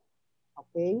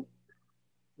 Okay.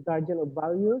 Guardian of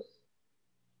values.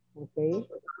 Okay.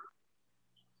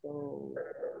 So,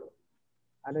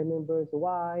 I remember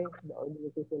why the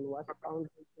organization was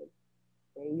founded.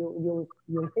 Okay, yung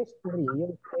history,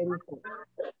 yung heritage.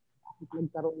 Bakit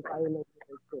nagkaroon tayo ng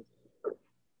heritage?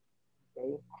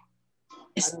 Okay.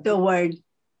 Steward of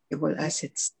tangible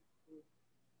assets.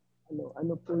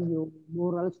 Ano po yung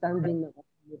moral standing ng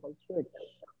ating local church,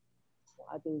 ng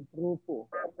ating grupo.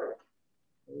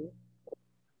 Okay?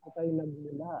 At tayo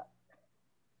nagmula.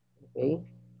 Okay?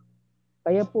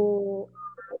 Kaya po,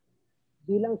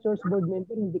 bilang church board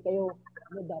member, hindi kayo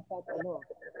dapat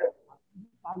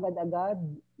agad-agad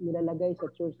nilalagay sa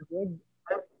church board.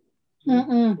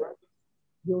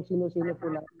 Yung sino-sino po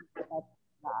natin at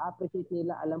na-appreciate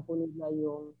nila, alam po nila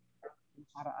yung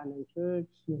paraan ng church,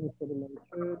 yung history ng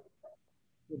church.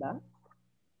 Diba?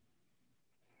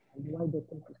 And why the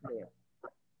church is there.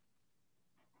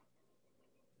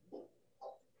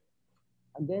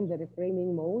 Again, the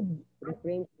reframing mode,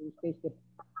 reframe to face the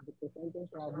presenting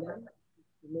problem,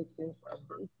 to make sense of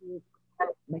the issues by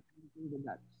connecting the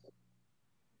dots.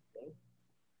 Okay?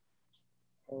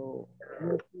 So,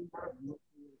 yung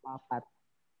apat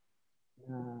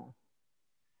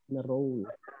na role.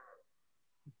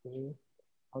 Okay?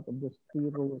 Out of those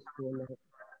 3 roles po na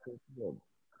church board.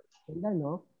 Ganda,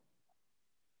 no?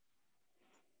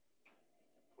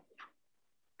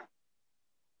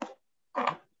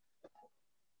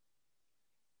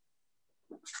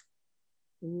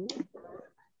 Hmm.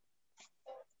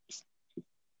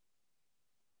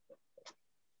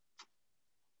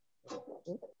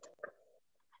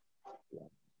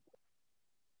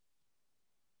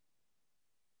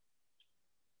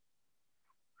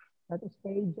 That is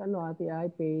page, ate ay,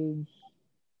 page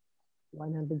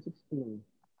 116.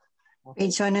 Okay.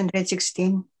 Page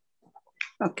 116.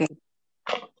 Okay.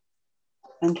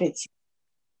 116.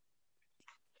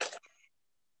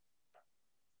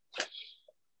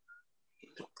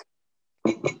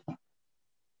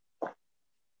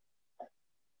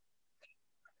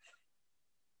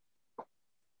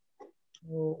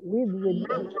 So with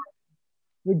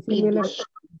similar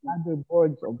other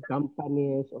boards of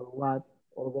companies or what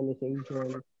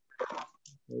organizations,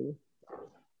 okay,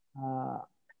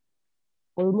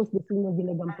 almost the same na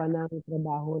ginagampanan ng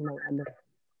trabaho ng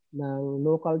ng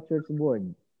local church board.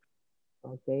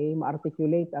 Okay,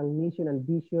 ma-articulate ang mission and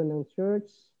vision ng church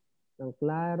ng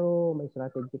klaro, may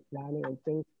strategic planning and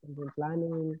things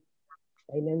planning,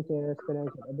 financial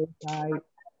oversight.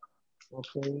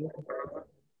 Okay.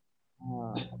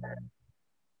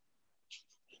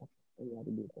 Nangyari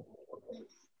dito.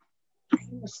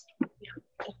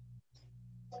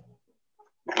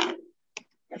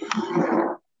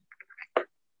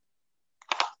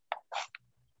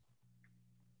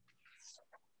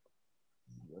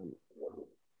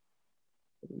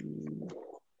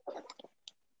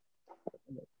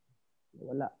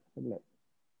 Wala. Saglit.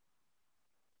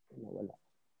 Wala.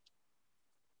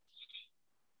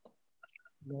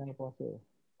 Ganyan po kasi.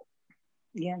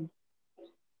 Yan.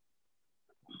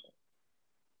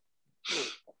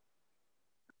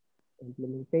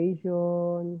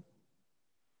 Implementation.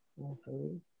 Okay.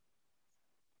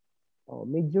 Oh,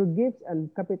 major gifts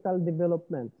and capital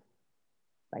development.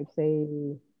 Like say,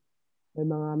 may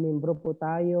mga membro po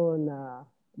tayo na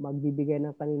magbibigay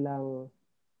ng kanilang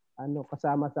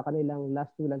kasama sa kanilang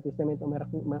last will and testament o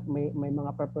may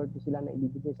mga property sila na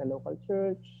ibibigay sa local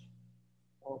church.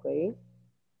 Okay?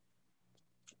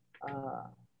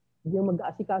 Yung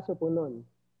mag-aasikaso po nun.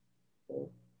 Okay?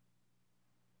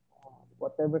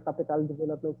 Whatever capital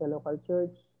development sa local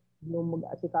church, yung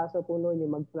mag-aasikaso po nun,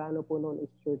 yung magplano po nun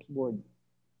is church board.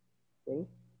 Okay?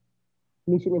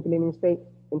 Mission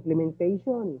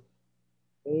implementation.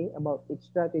 Okay? About its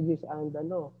strategies and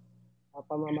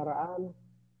pamamaraan,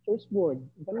 church board.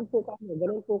 Ganun po ka.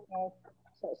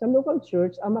 Sa local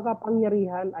church, ang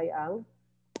makapangyarihan ay ang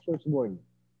church board.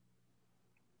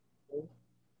 Okay?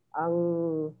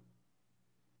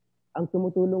 Ang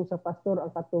tumutulong sa pastor,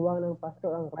 ang katuwang ng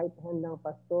pastor, ang right hand ng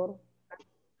pastor,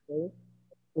 okay,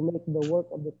 to make the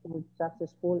work of the church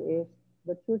successful is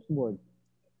the church board.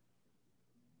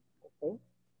 Okay?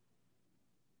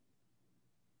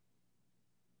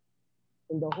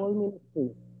 In the whole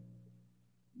ministry,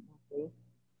 okay,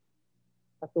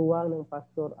 katuwang ng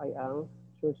pastor ay ang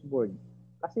church board.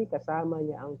 Kasi kasama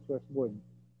niya ang church board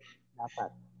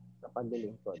dapat sa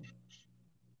paglilingkod.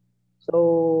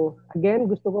 So, again,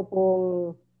 gusto ko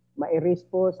pong ma-erase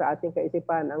po sa ating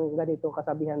kaisipan ang ganitong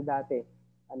kasabihan dati.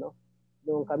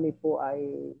 Nung kami po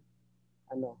ay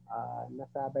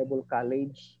nasa Bible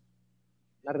College,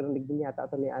 narinig din yata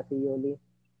ito ni Ate Yoli.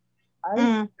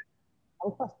 Ang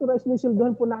pastor ay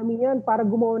sinusulduhan po namin yan para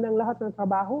gumawa ng lahat ng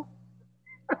trabaho.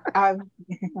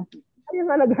 Ayun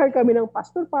nga, nag-hire kami ng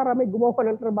pastor para may gumawa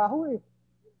ng trabaho eh.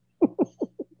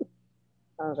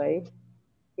 Okay?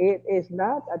 It is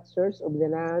not a Church of the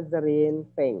Nazarene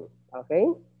thing. Okay?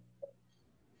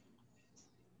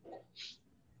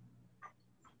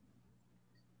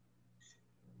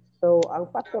 So,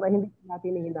 ang pastor ay hindi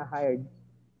natin hina-hired.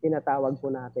 Tinatawag po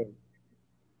natin.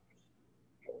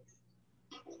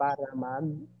 Para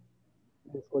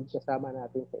mag-bukod kasama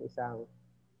natin sa isang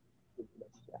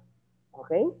iglesia.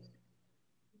 Okay?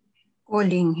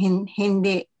 Calling,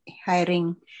 hindi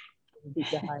hiring. Hindi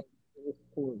siya hired. It is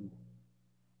called.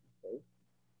 Okay?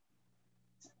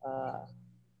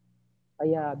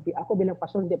 Kaya ako bilang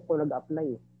pastor, hindi po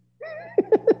nag-apply.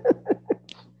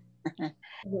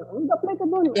 Nag-apply ka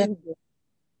doon. Yeah.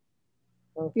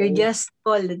 Okay. You just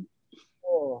called.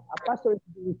 Oh, a pastor is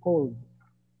being called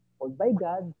by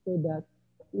God so that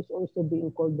he's also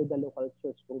being called by the local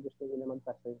church kung gusto nila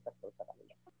mag-pastor sa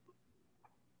kanila.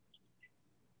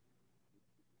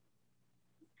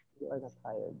 You are not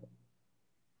hired.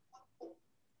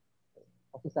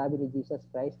 Kasi sabi ni Jesus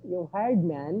Christ, yung hired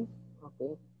man,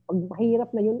 okay, pag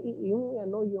mahirap na yun,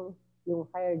 yung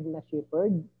hired na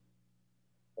shepherd,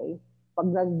 okay, pag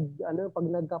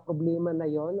nagka-problema na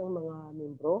yon ng mga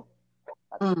membro,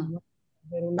 at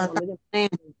meron na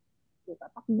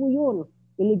tatakbo yun.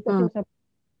 Iligtas yung sarili.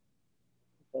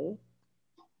 Okay?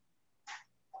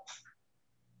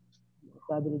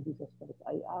 sabi ni Jesus Christ,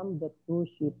 I am the true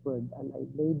shepherd and I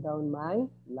lay down my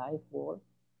life for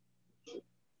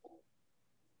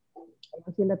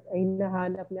ang sila ay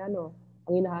hinahanap ni ano,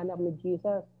 ang hinahanap ni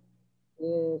Jesus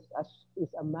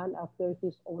is a man after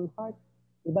his own heart.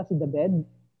 Diba si David?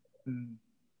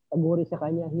 Paguri sa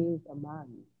kanya, he is a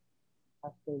man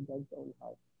after God's own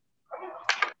heart.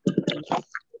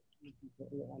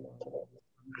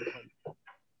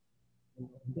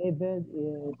 David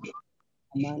is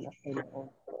a man after my own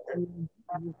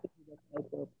heart.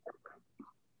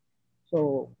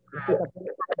 So, nakita po,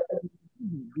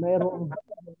 mayroong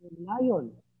lion.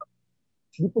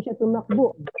 Hindi po siya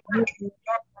tumakbo.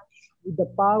 With the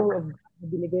power of God na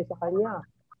binigay sa kanya.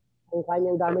 Ang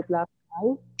kanyang gamit lang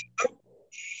ay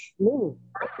sling.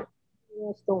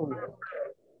 Stone.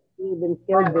 He even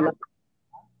killed the lion.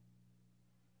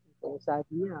 Ang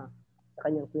sabi niya sa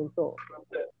kanyang pinto.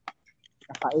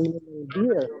 Nakainin ng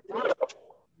deer.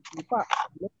 Hindi pa.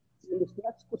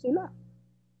 Ilis-lats ko sila.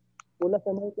 Mula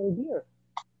sa mga deer.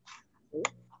 Okay?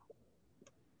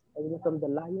 And from the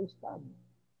lion's tab.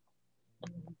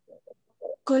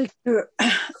 Culture,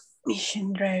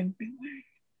 mission driving,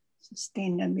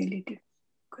 sustainability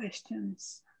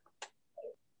questions.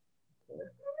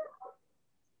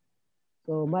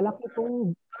 So malaki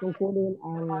pong tungkulin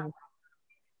ang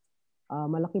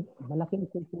malaking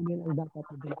tungkulin ang dapat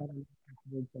ibigay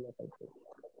sa letter C.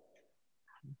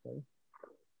 Okay.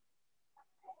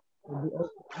 So we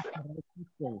also ask the right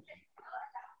questions.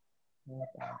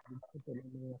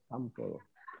 Sample.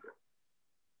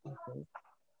 Okay.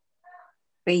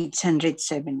 Page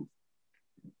 117.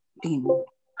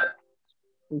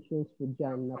 Questions po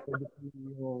dyan na pwede po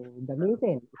yung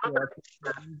gamitin.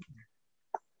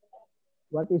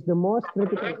 What is the most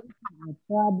critical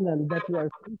problem that you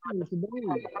are facing today?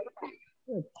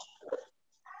 Okay.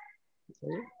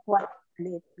 What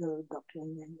legal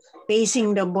documents?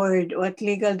 Facing the board, what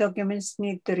legal documents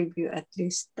need to review at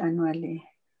least annually?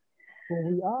 Who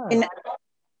we are. And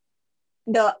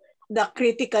the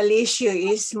critical issue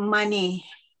is money.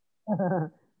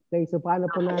 Okay, so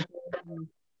paano po natin